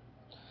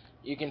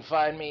 You can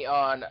find me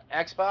on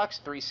Xbox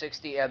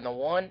 360 and the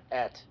One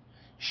at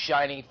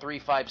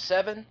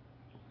Shiny357.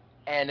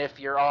 And if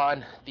you're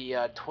on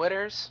the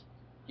Twitters,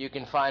 you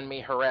can find me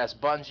harass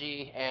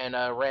Bungie and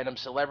random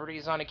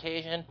celebrities on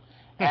occasion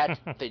at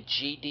the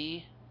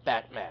GD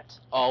Batmat.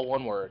 All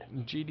one word.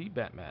 GD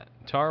Batmat.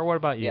 Tara, what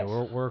about you? Yes.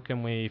 Where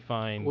can we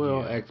find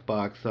Well, you?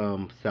 Xbox,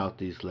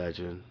 Southeast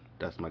Legend.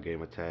 That's my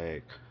gamer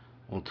tag.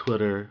 On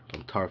Twitter,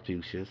 I'm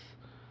Tarfucius.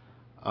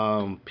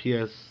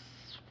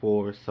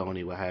 PS4,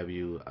 Sony, what have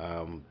you,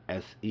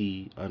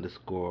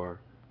 SE_Legend.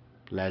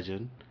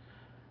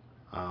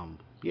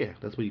 Yeah,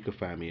 that's where you can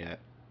find me at.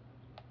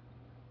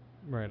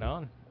 Right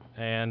on.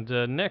 And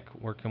Nick,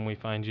 where can we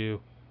find you?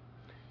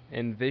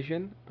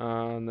 Envision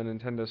on the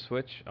Nintendo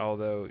Switch,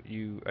 although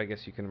I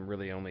guess you can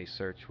really only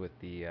search with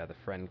the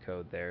friend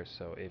code there.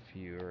 So if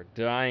you're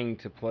dying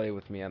to play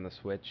with me on the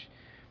Switch,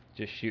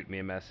 just shoot me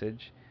a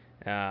message.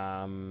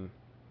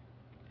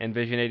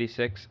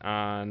 Envision86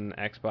 on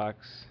Xbox,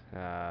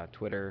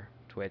 Twitter,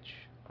 Twitch,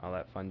 all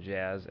that fun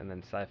jazz, and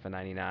then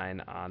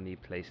Sypha99 on the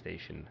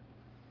PlayStation.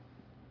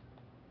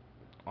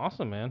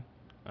 Awesome, man.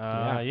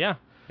 Yeah. Yeah.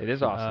 It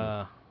is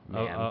awesome.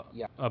 Man.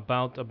 Yeah.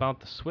 About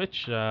the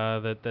Switch,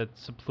 that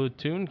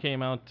Splatoon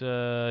came out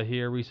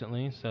here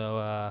recently,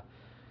 so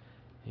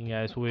you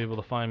guys will be able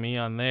to find me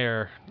on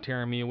there,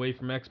 tearing me away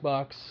from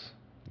Xbox.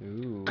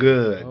 Ooh.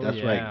 Good. Oh, That's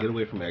yeah. right. Get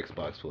away from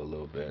Xbox for a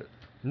little bit.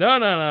 No.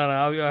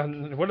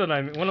 What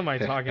am I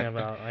talking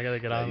about? I gotta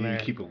get on You there.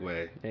 keep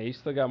away. Yeah, you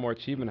still got more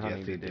achievement Yes,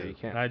 hunting you to do. do. You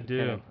can't. I you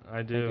do. can't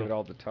I give it do.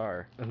 all to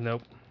Tar.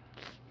 Nope.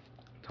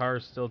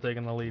 Tar's still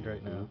taking the lead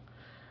right now.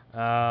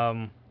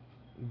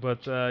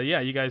 But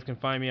yeah, you guys can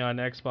find me on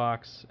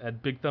Xbox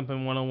at Big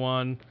Thumpin'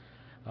 101.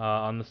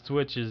 On the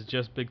Switch is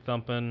just Big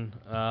Thumpin'.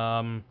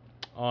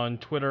 On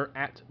Twitter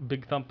at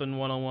Big Thumpin'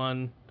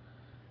 101.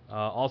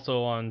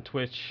 Also on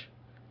Twitch.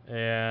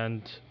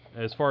 And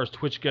as far as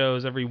Twitch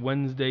goes, every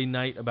Wednesday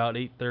night about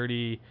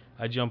 8:30,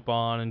 I jump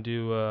on and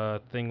do a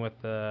thing with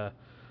I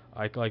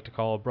like to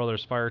call a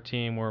Brothers Fire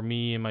Team, where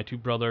me and my two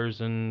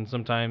brothers and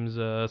sometimes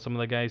some of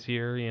the guys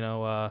here,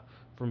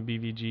 from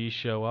BVG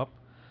show up.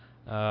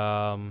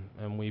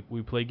 And we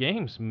play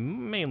games,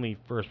 mainly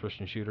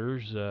first-person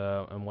shooters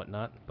and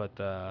whatnot.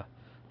 But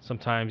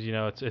sometimes,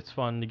 it's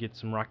fun to get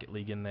some Rocket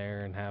League in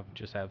there and have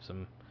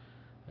some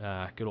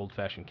good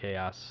old-fashioned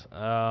chaos.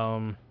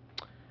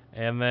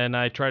 And then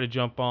I try to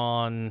jump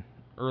on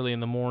early in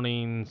the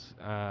mornings.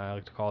 I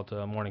like to call it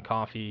morning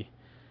coffee,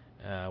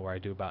 where I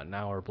do about an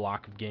hour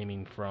block of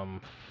gaming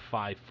from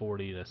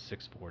 5:40 to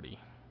 6:40.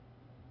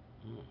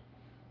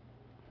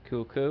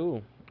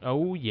 Cool.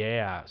 Oh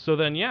yeah. So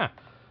then yeah.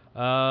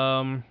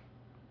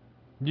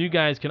 You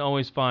guys can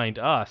always find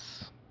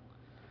us,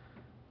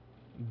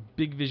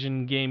 Big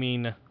Vision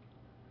Gaming,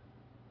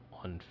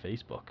 on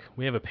Facebook.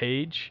 We have a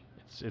page.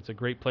 It's a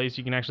great place.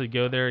 You can actually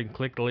go there and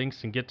click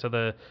links and get to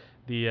the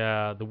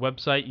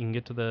website. You can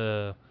get to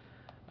the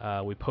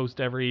we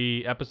post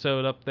every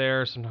episode up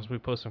there. Sometimes we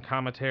post some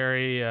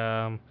commentary,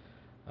 that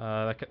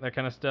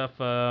kind of stuff.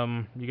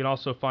 You can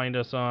also find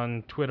us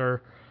on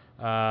Twitter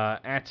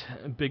at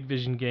Big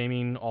Vision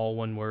Gaming, all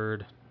one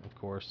word, of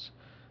course.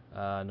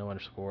 No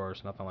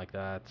underscores, nothing like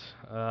that.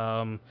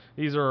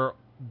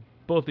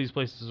 Both these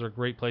places are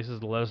great places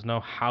to let us know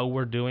how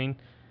we're doing.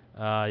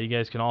 You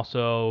guys can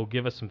also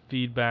give us some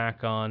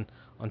feedback on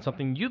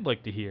something you'd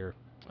like to hear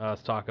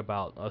us talk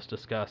about, us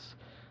discuss.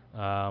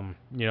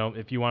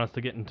 If you want us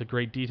to get into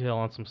great detail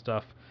on some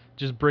stuff,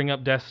 just bring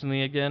up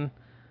Destiny again.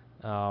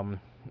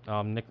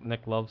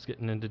 Nick loves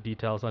getting into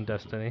details on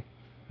Destiny.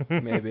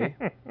 Maybe.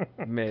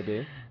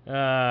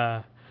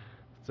 But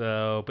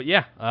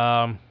yeah,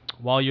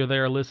 while you're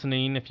there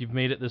listening, if you've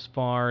made it this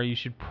far, you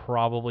should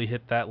probably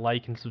hit that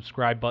like and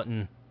subscribe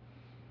button.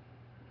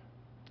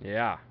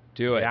 Yeah.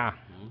 Do it. Yeah,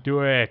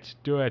 do it.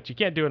 You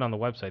can't do it on the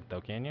website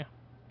though, can you?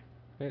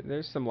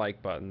 There's some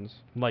like buttons.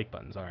 Like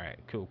buttons. All right.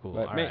 Cool.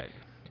 But All right.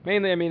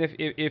 Mainly, I mean,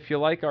 if you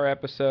like our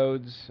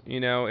episodes,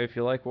 if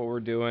you like what we're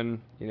doing,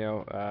 hit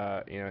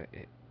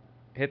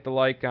the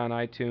like on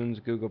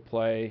iTunes, Google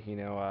Play,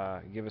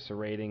 give us a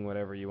rating,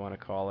 whatever you want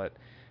to call it,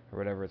 or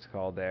whatever it's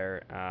called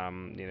there.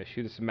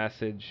 Shoot us a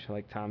message,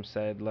 like Tom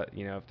said.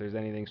 If there's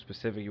anything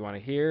specific you want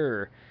to hear,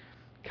 or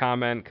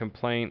comment,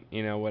 complaint,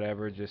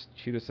 whatever, just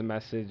shoot us a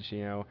message. I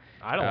don't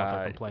want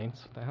the complaints.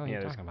 What the hell are you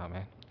yeah, talking about,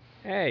 man?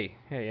 Hey,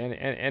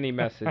 any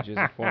message is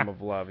a form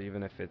of love,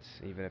 even if it's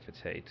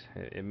hate.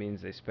 It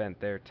means they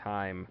spent their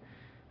time,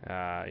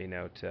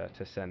 to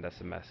send us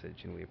a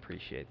message, and we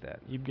appreciate that.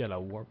 You've got a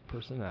warped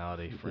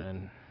personality,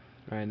 friend.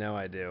 I know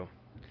I do.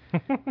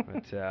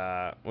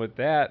 But with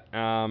that,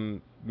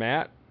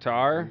 Matt,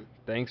 Tar,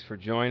 thanks for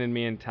joining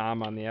me and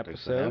Tom on the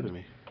Thanks for episode. having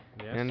me.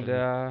 Yes, And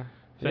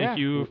thank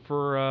you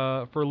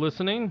for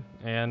listening,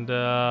 and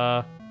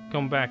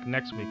come back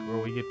next week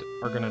where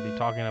are going to be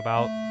talking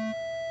about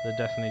the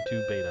Destiny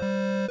 2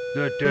 beta.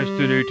 The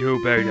Destiny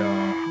 2 beta.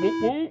 Whoop,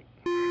 whoop.